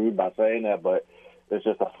be rude by saying that, but it's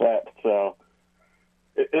just a fact. So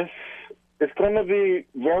it's going to be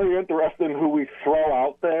very interesting who we throw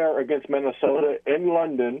out there against Minnesota in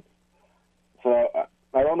London. So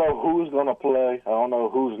I don't know who's going to play. I don't know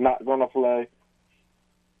who's not going to play.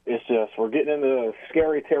 It's just we're getting into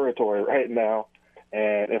scary territory right now.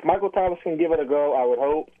 And if Michael Thomas can give it a go, I would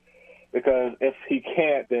hope. Because if he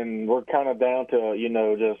can't, then we're kind of down to,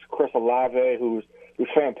 just Chris Olave, who's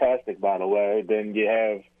fantastic, by the way. Then you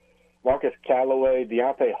have Marcus Callaway,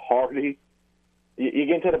 Deontay Hardy. You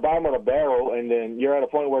get into the bottom of the barrel, and then you're at a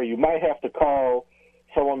point where you might have to call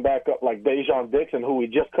someone back up like Dejon Dixon, who we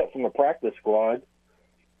just cut from the practice squad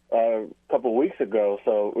a couple weeks ago.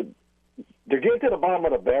 So they're getting to the bottom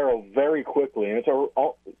of the barrel very quickly, and it's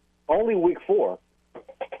only week 4.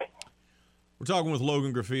 We're talking with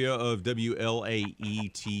Logan Grafia of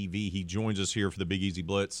WLAE-TV. He joins us here for the Big Easy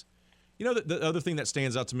Blitz. The other thing that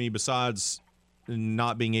stands out to me besides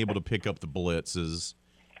not being able to pick up the blitzes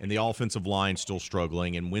and the offensive line still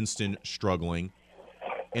struggling and Winston struggling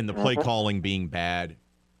and the play calling being bad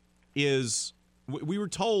is we were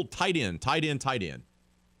told tight end.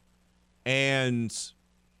 And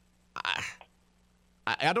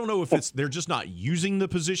I don't know if they're just not using the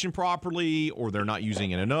position properly or they're not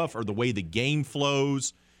using it enough or the way the game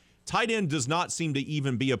flows. Tight end does not seem to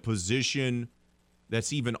even be a position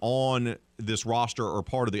that's even on this roster or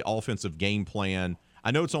part of the offensive game plan.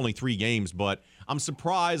 I know it's only 3 games, but I'm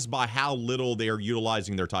surprised by how little they are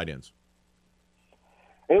utilizing their tight ends.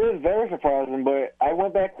 It was very surprising, but I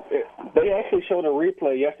went back. They actually showed a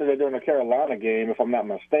replay yesterday during the Carolina game, if I'm not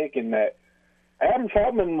mistaken, that Adam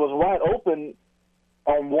Troutman was wide open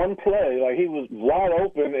on one play. Like, he was wide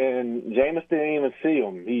open, and Jameis didn't even see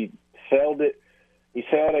him. He sailed it. He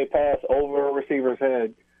sailed a pass over a receiver's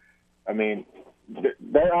head. I mean,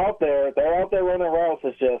 they're out there. They're out there running routes.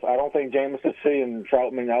 It's just I don't think Jameis is seeing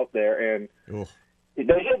Troutman out there. And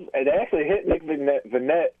they actually hit Nick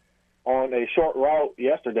Vannett on a short route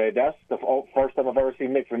yesterday. That's the first time I've ever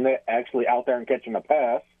seen Nick Vannett actually out there and catching a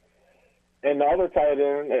pass. And the other tight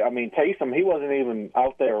end, I mean, Taysom, he wasn't even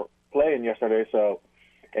out there playing yesterday. So,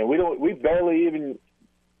 and we barely even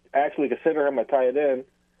actually consider him a tight end.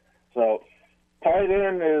 So, tight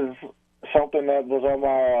end is something that was on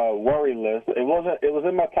my worry list. It was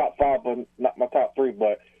in my top 5, but not my top 3.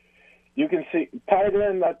 But you can see tight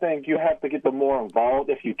end. I think you have to get them more involved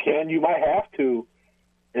if you can. You might have to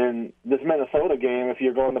in this Minnesota game if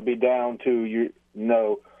you're going to be down to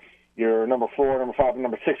your number 4, number 5, and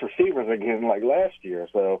number 6 receivers again like last year.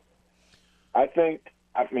 So I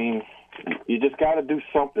mean, you just got to do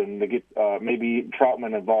something to get maybe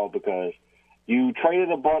Troutman involved because you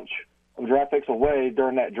traded a bunch of draft picks away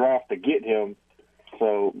during that draft to get him.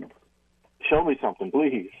 So show me something,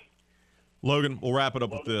 please. Logan, we'll wrap it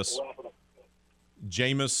up with this.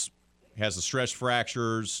 Jameis has the stress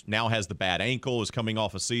fractures, now has the bad ankle, is coming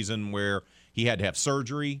off a season where he had to have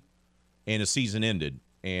surgery and his season ended.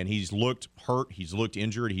 And he's looked hurt, he's looked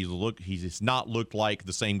injured, he's not looked like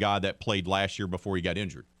the same guy that played last year before he got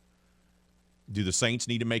injured. Do the Saints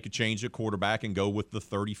need to make a change at quarterback and go with the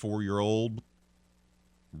 34-year-old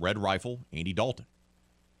Red Rifle, Andy Dalton?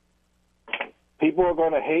 People are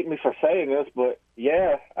going to hate me for saying this, but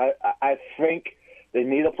yeah, I think they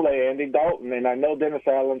need to play Andy Dalton. And I know Dennis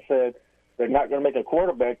Allen said they're not going to make a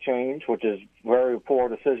quarterback change, which is a very poor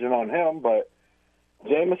decision on him, but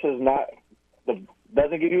Jameis is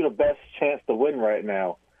doesn't give you the best chance to win right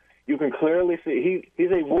now. You can clearly see he's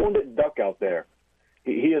a wounded duck out there.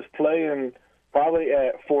 He is playing probably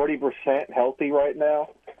at 40% healthy right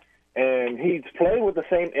now, and he's playing with the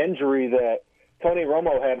same injury that Tony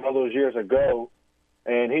Romo had all those years ago.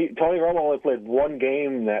 And Tony Romo only played 1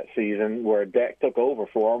 game that season where Dak took over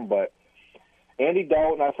for him. But Andy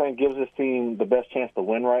Dalton, I think, gives his team the best chance to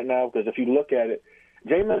win right now because if you look at it,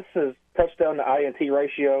 Jameis' touchdown to INT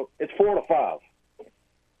ratio, it's 4-5.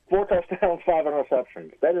 4 touchdowns, 5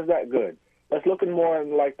 interceptions. That is that good. That's looking more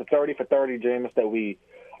like the 30 for 30 Jameis that we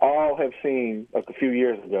all have seen a few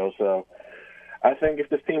years ago. So I think if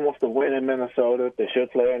this team wants to win in Minnesota, they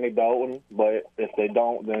should play Andy Dalton. But if they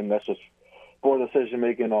don't, then that's just poor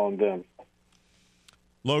decision-making on them.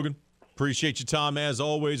 Logan, Appreciate your time as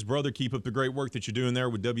always, brother. Keep up the great work that you're doing there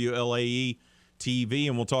with WLAE TV,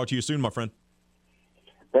 and we'll talk to you soon, my friend.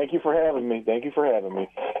 Thank you for having me.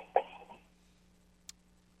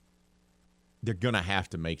 They're going to have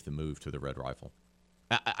to make the move to the Red Rifle.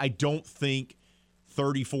 I don't think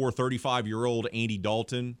 34, 35-year-old Andy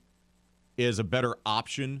Dalton is a better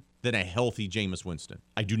option than a healthy Jameis Winston.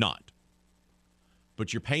 I do not.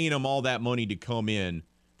 But you're paying him all that money to come in.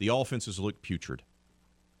 The offenses look putrid.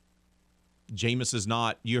 Jameis is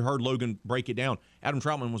not. You heard Logan break it down. Adam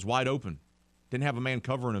Troutman was wide open. Didn't have a man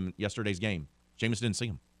covering him in yesterday's game. Jameis didn't see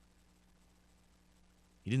him.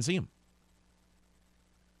 He didn't see him.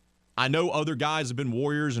 I know other guys have been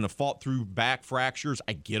warriors and have fought through back fractures.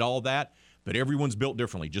 I get all that. But everyone's built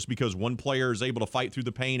differently. Just because one player is able to fight through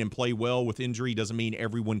the pain and play well with injury doesn't mean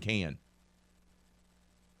everyone can.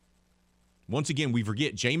 Once again, we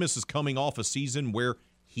forget Jameis is coming off a season where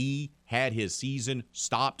he had his season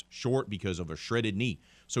stopped short because of a shredded knee.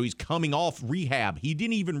 So he's coming off rehab. He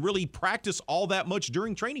didn't even really practice all that much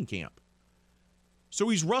during training camp. So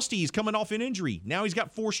he's rusty. He's coming off an injury. Now he's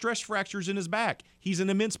got 4 stress fractures in his back. He's in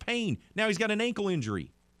immense pain. Now he's got an ankle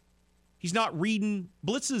injury. He's not reading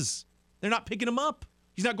blitzes. They're not picking him up.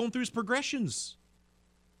 He's not going through his progressions.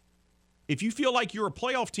 If you feel like you're a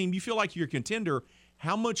playoff team, you feel like you're a contender,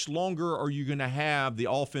 how much longer are you going to have the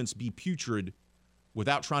offense be putrid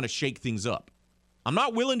without trying to shake things up? I'm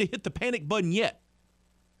not willing to hit the panic button yet.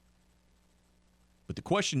 But the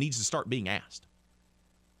question needs to start being asked.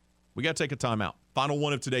 We got to take a timeout. Final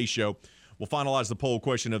one of today's show. We'll finalize the poll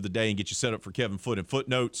question of the day and get you set up for Kevin Foote and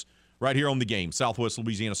Footnotes right here on The Game, Southwest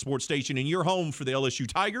Louisiana Sports Station, and your home for the LSU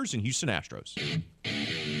Tigers and Houston Astros.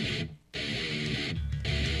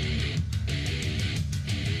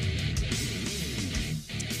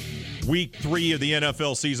 Week 3 of the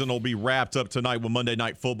NFL season will be wrapped up tonight with Monday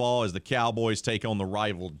Night Football as the Cowboys take on the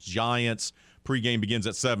rival Giants. Pregame begins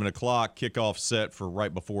at 7 o'clock. Kickoff set for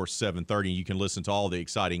right before 7:30. You can listen to all the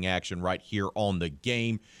exciting action right here on The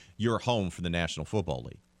Game, your home for the National Football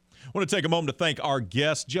League. I want to take a moment to thank our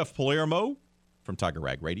guest, Jeff Palermo from Tiger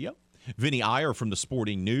Rag Radio, Vinny Iyer from the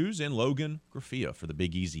Sporting News, and Logan Grafia for the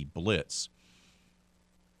Big Easy Blitz.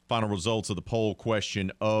 Final results of the poll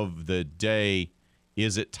question of the day.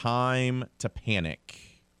 Is it time to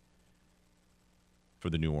panic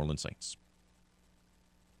for the New Orleans Saints?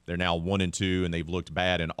 They're now 1-2, and they've looked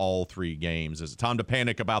bad in all 3 games. Is it time to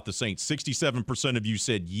panic about the Saints? 67% of you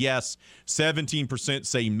said yes. 17%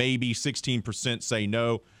 say maybe. 16% say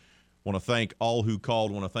no. Want to thank all who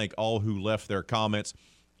called. Want to thank all who left their comments.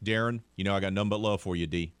 Darren, you know I got nothing but love for you,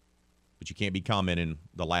 D. But you can't be commenting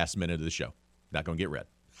the last minute of the show. Not going to get read.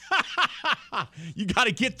 You got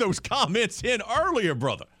to get those comments in earlier,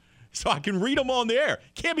 brother, so I can read them on the air.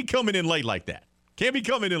 Can't be coming in late like that.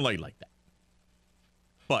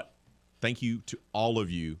 But thank you to all of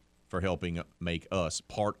you for helping make us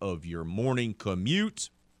part of your morning commute.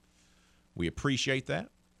 We appreciate that.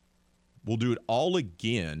 We'll do it all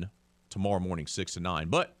again tomorrow morning, 6 to 9.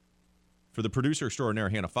 But for the producer extraordinaire,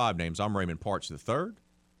 Hannah Five Names, I'm Raymond Parch III.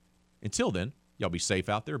 Until then, y'all be safe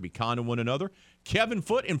out there. Be kind to one another. Kevin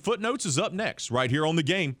Foote and Footnotes is up next right here on The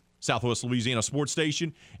Game, Southwest Louisiana Sports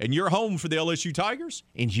Station, and your home for the LSU Tigers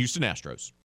and Houston Astros.